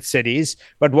 15-minute cities,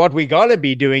 but what we got to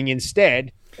be doing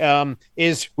instead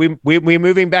is we're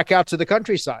moving back out to the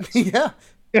countryside. Yeah.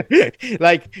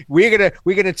 Like we're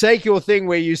gonna take your thing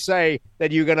where you say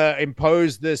that you're gonna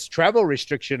impose this travel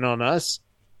restriction on us,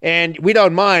 and we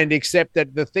don't mind, except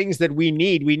that the things that we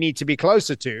need to be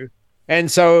closer to, and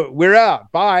so we're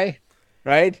out. Bye,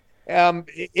 right?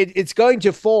 It's going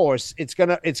to force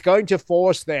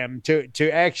them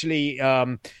to actually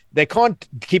they can't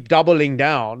keep doubling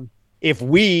down. If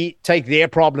we take their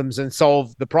problems and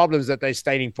solve the problems that they're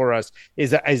stating for us,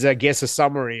 is I guess a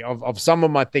summary of some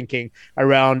of my thinking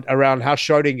around how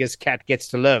Schrodinger's cat gets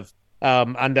to live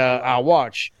under our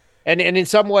watch. And in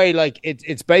some way, like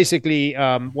it's basically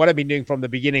what I've been doing from the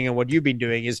beginning, and what you've been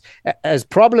doing is, as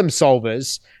problem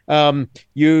solvers,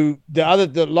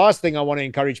 the last thing I want to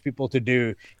encourage people to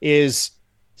do is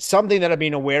something that I've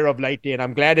been aware of lately, and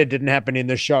I'm glad it didn't happen in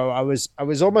the show. I was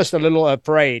almost a little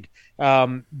afraid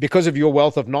because of your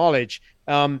wealth of knowledge.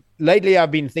 Lately,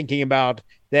 I've been thinking about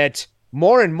that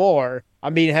more and more.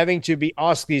 I've been having to be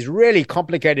asked these really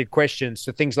complicated questions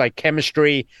to things like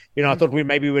chemistry. I thought we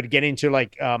maybe would get into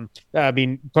like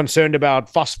being concerned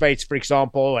about phosphates, for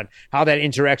example, and how that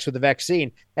interacts with the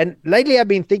vaccine. And lately, I've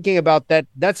been thinking about that.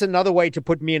 That's another way to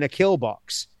put me in a kill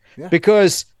box,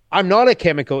 because I'm not a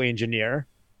chemical engineer.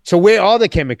 So where are the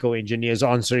chemical engineers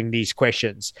answering these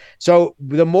questions? So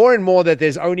the more and more that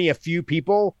there's only a few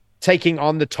people taking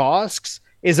on the tasks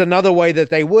is another way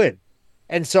that they would.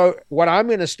 And so what I'm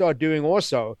going to start doing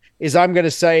also is I'm going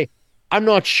to say, I'm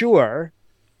not sure,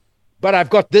 but I've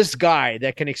got this guy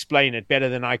that can explain it better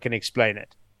than I can explain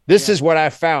it. This is what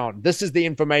I've found. This is the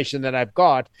information that I've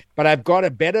got, but I've got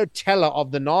a better teller of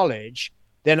the knowledge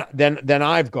than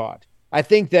I've got. I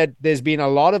think that there's been a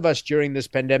lot of us during this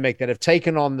pandemic that have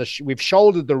taken on we've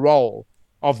shouldered the role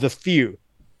of the few,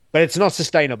 but it's not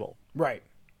sustainable. Right.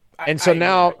 And so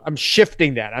now I'm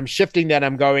shifting that. I'm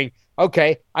going,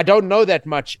 okay, I don't know that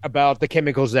much about the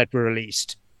chemicals that were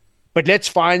released, but let's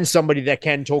find somebody that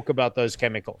can talk about those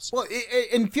chemicals. Well,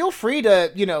 and feel free to,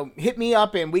 hit me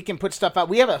up and we can put stuff out.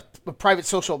 We have a private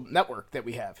social network that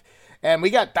we have. And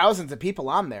we got thousands of people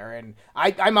on there, and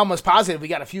I'm almost positive we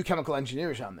got a few chemical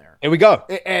engineers on there. Here we go.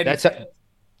 And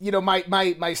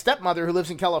my stepmother who lives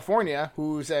in California,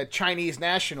 who's a Chinese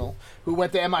national, who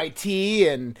went to MIT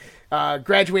and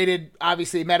graduated,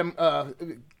 obviously,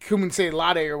 cum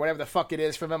laude or whatever the fuck it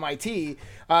is from MIT.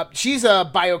 She's a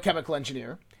biochemical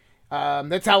engineer.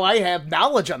 That's how I have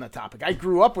knowledge on the topic. I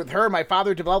grew up with her. My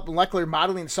father developed molecular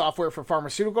modeling software for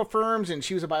pharmaceutical firms, and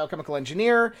she was a biochemical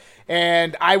engineer.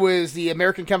 And I was the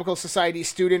American Chemical Society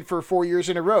student for 4 years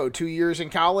in a row, 2 years in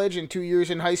college and 2 years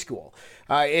in high school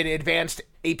in advanced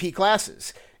AP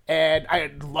classes. And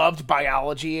I loved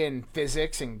biology and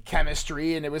physics and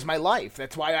chemistry, and it was my life.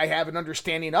 That's why I have an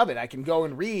understanding of it. I can go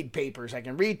and read papers. I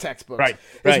can read textbooks.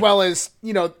 As well as,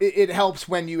 it helps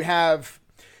when you have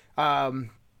a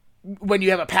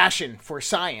passion for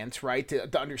science, right,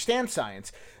 to understand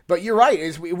science. But you're right,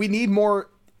 is we need more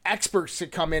experts to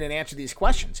come in and answer these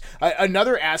questions.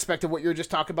 Another aspect of what you're just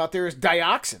talking about there is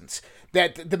dioxins.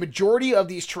 That the majority of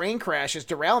these train crashes,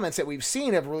 derailments that we've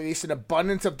seen have released an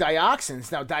abundance of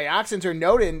dioxins. Now, dioxins are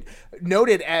noted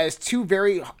as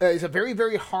a very,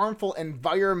 very harmful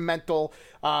environmental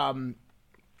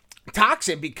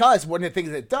toxin, because one of the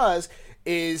things it does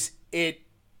is it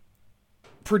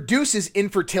produces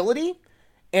infertility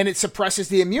and it suppresses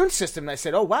the immune system. And I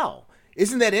said, oh, wow.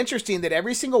 Isn't that interesting that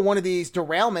every single one of these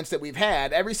derailments that we've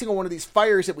had, every single one of these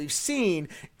fires that we've seen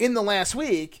in the last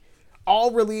week,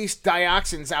 all release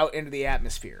dioxins out into the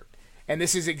atmosphere? And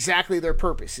this is exactly their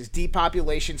purpose, is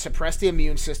depopulation, suppress the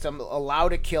immune system, allow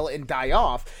to kill and die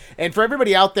off. And for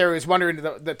everybody out there who's wondering,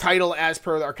 the title as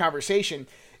per our conversation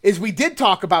is we did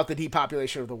talk about the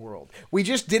depopulation of the world. We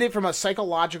just did it from a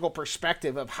psychological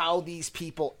perspective of how these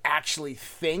people actually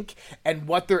think and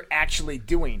what they're actually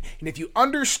doing. And if you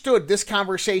understood this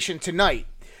conversation tonight,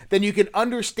 then you can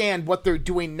understand what they're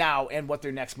doing now and what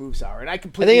their next moves are. And I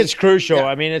think it's crucial.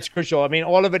 Yeah. It's crucial.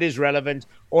 All of it is relevant.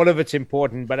 All of it's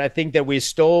important. But I think that we're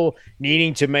still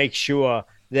needing to make sure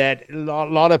that a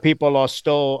lot of people are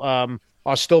still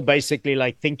basically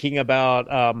like thinking about,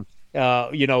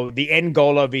 the end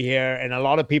goal over here. And a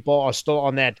lot of people are still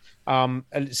on that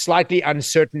slightly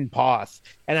uncertain path.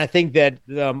 And I think that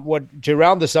to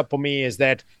round this up for me is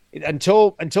that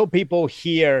until people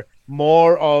hear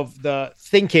more of the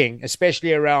thinking,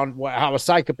 especially around how a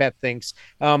psychopath thinks,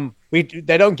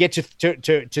 they don't get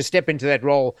to step into that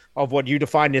role of what you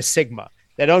define as sigma.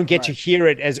 They don't get to hear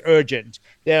it as urgent.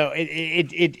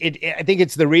 I think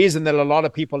it's the reason that a lot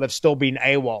of people have still been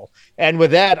AWOL. And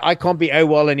with that, I can't be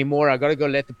AWOL anymore. I got to go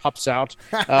let the pups out.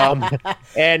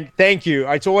 And thank you.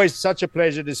 It's always such a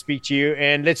pleasure to speak to you.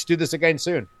 And let's do this again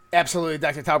soon. Absolutely,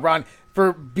 Dr. Tal Braun.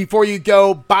 Before you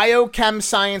go,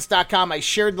 biochemscience.com. I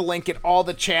shared the link in all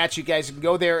the chats. You guys can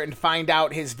go there and find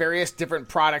out his various different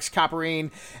products, Copperine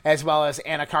as well as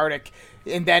Anacardic.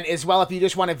 And then as well, if you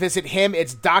just want to visit him,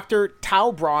 it's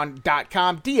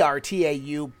drtaubraun.com,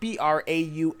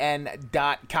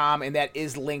 drtaubraun.com, and that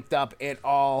is linked up at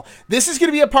all. This is going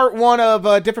to be a part one of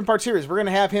a different part series. We're going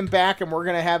to have him back, and we're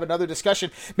going to have another discussion.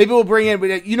 Maybe we'll bring in,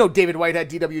 David Whitehead,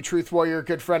 DW Truth Warrior,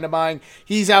 good friend of mine.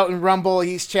 He's out in Rumble.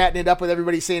 He's chatting it up with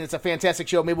everybody, saying it's a fantastic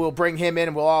show. Maybe we'll bring him in,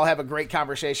 and we'll all have a great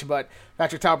conversation. But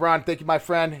Dr. Tal Braun, thank you, my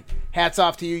friend. Hats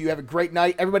off to you. You have a great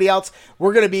night. Everybody else,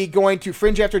 we're going to be going to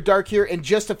Fringe After Dark here in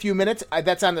just a few minutes.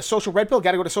 That's on the Social Red Pill.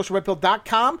 Got to go to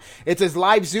socialredpill.com. It's his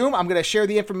live Zoom. I'm going to share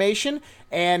the information,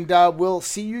 and we'll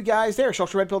see you guys there.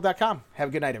 Socialredpill.com. Have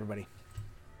a good night, everybody.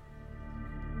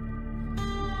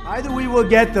 Either we will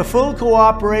get the full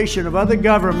cooperation of other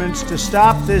governments to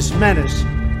stop this menace,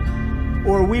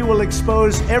 or we will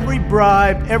expose every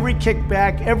bribe, every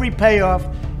kickback, every payoff,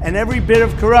 and every bit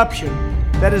of corruption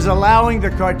that is allowing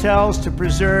the cartels to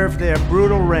preserve their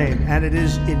brutal reign. And it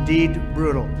is indeed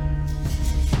brutal.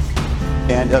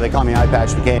 And they call me Eye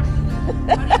Patch McCain.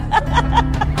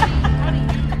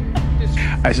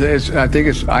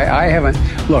 I haven't,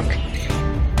 look.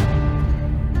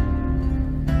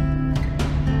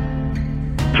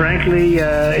 Frankly,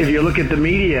 if you look at the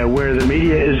media, where the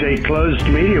media is a closed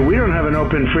media, we don't have an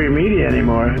open, free media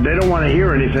anymore. They don't want to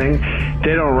hear anything.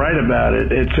 They don't write about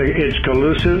it. It's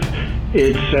collusive.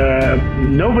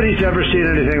 Nobody's ever seen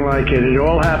anything like it. It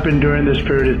all happened during this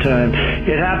period of time.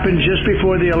 It happened just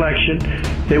before the election.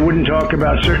 They wouldn't talk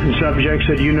about certain subjects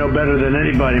that you know better than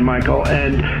anybody, Michael.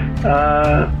 And,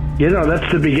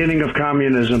 that's the beginning of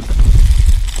communism.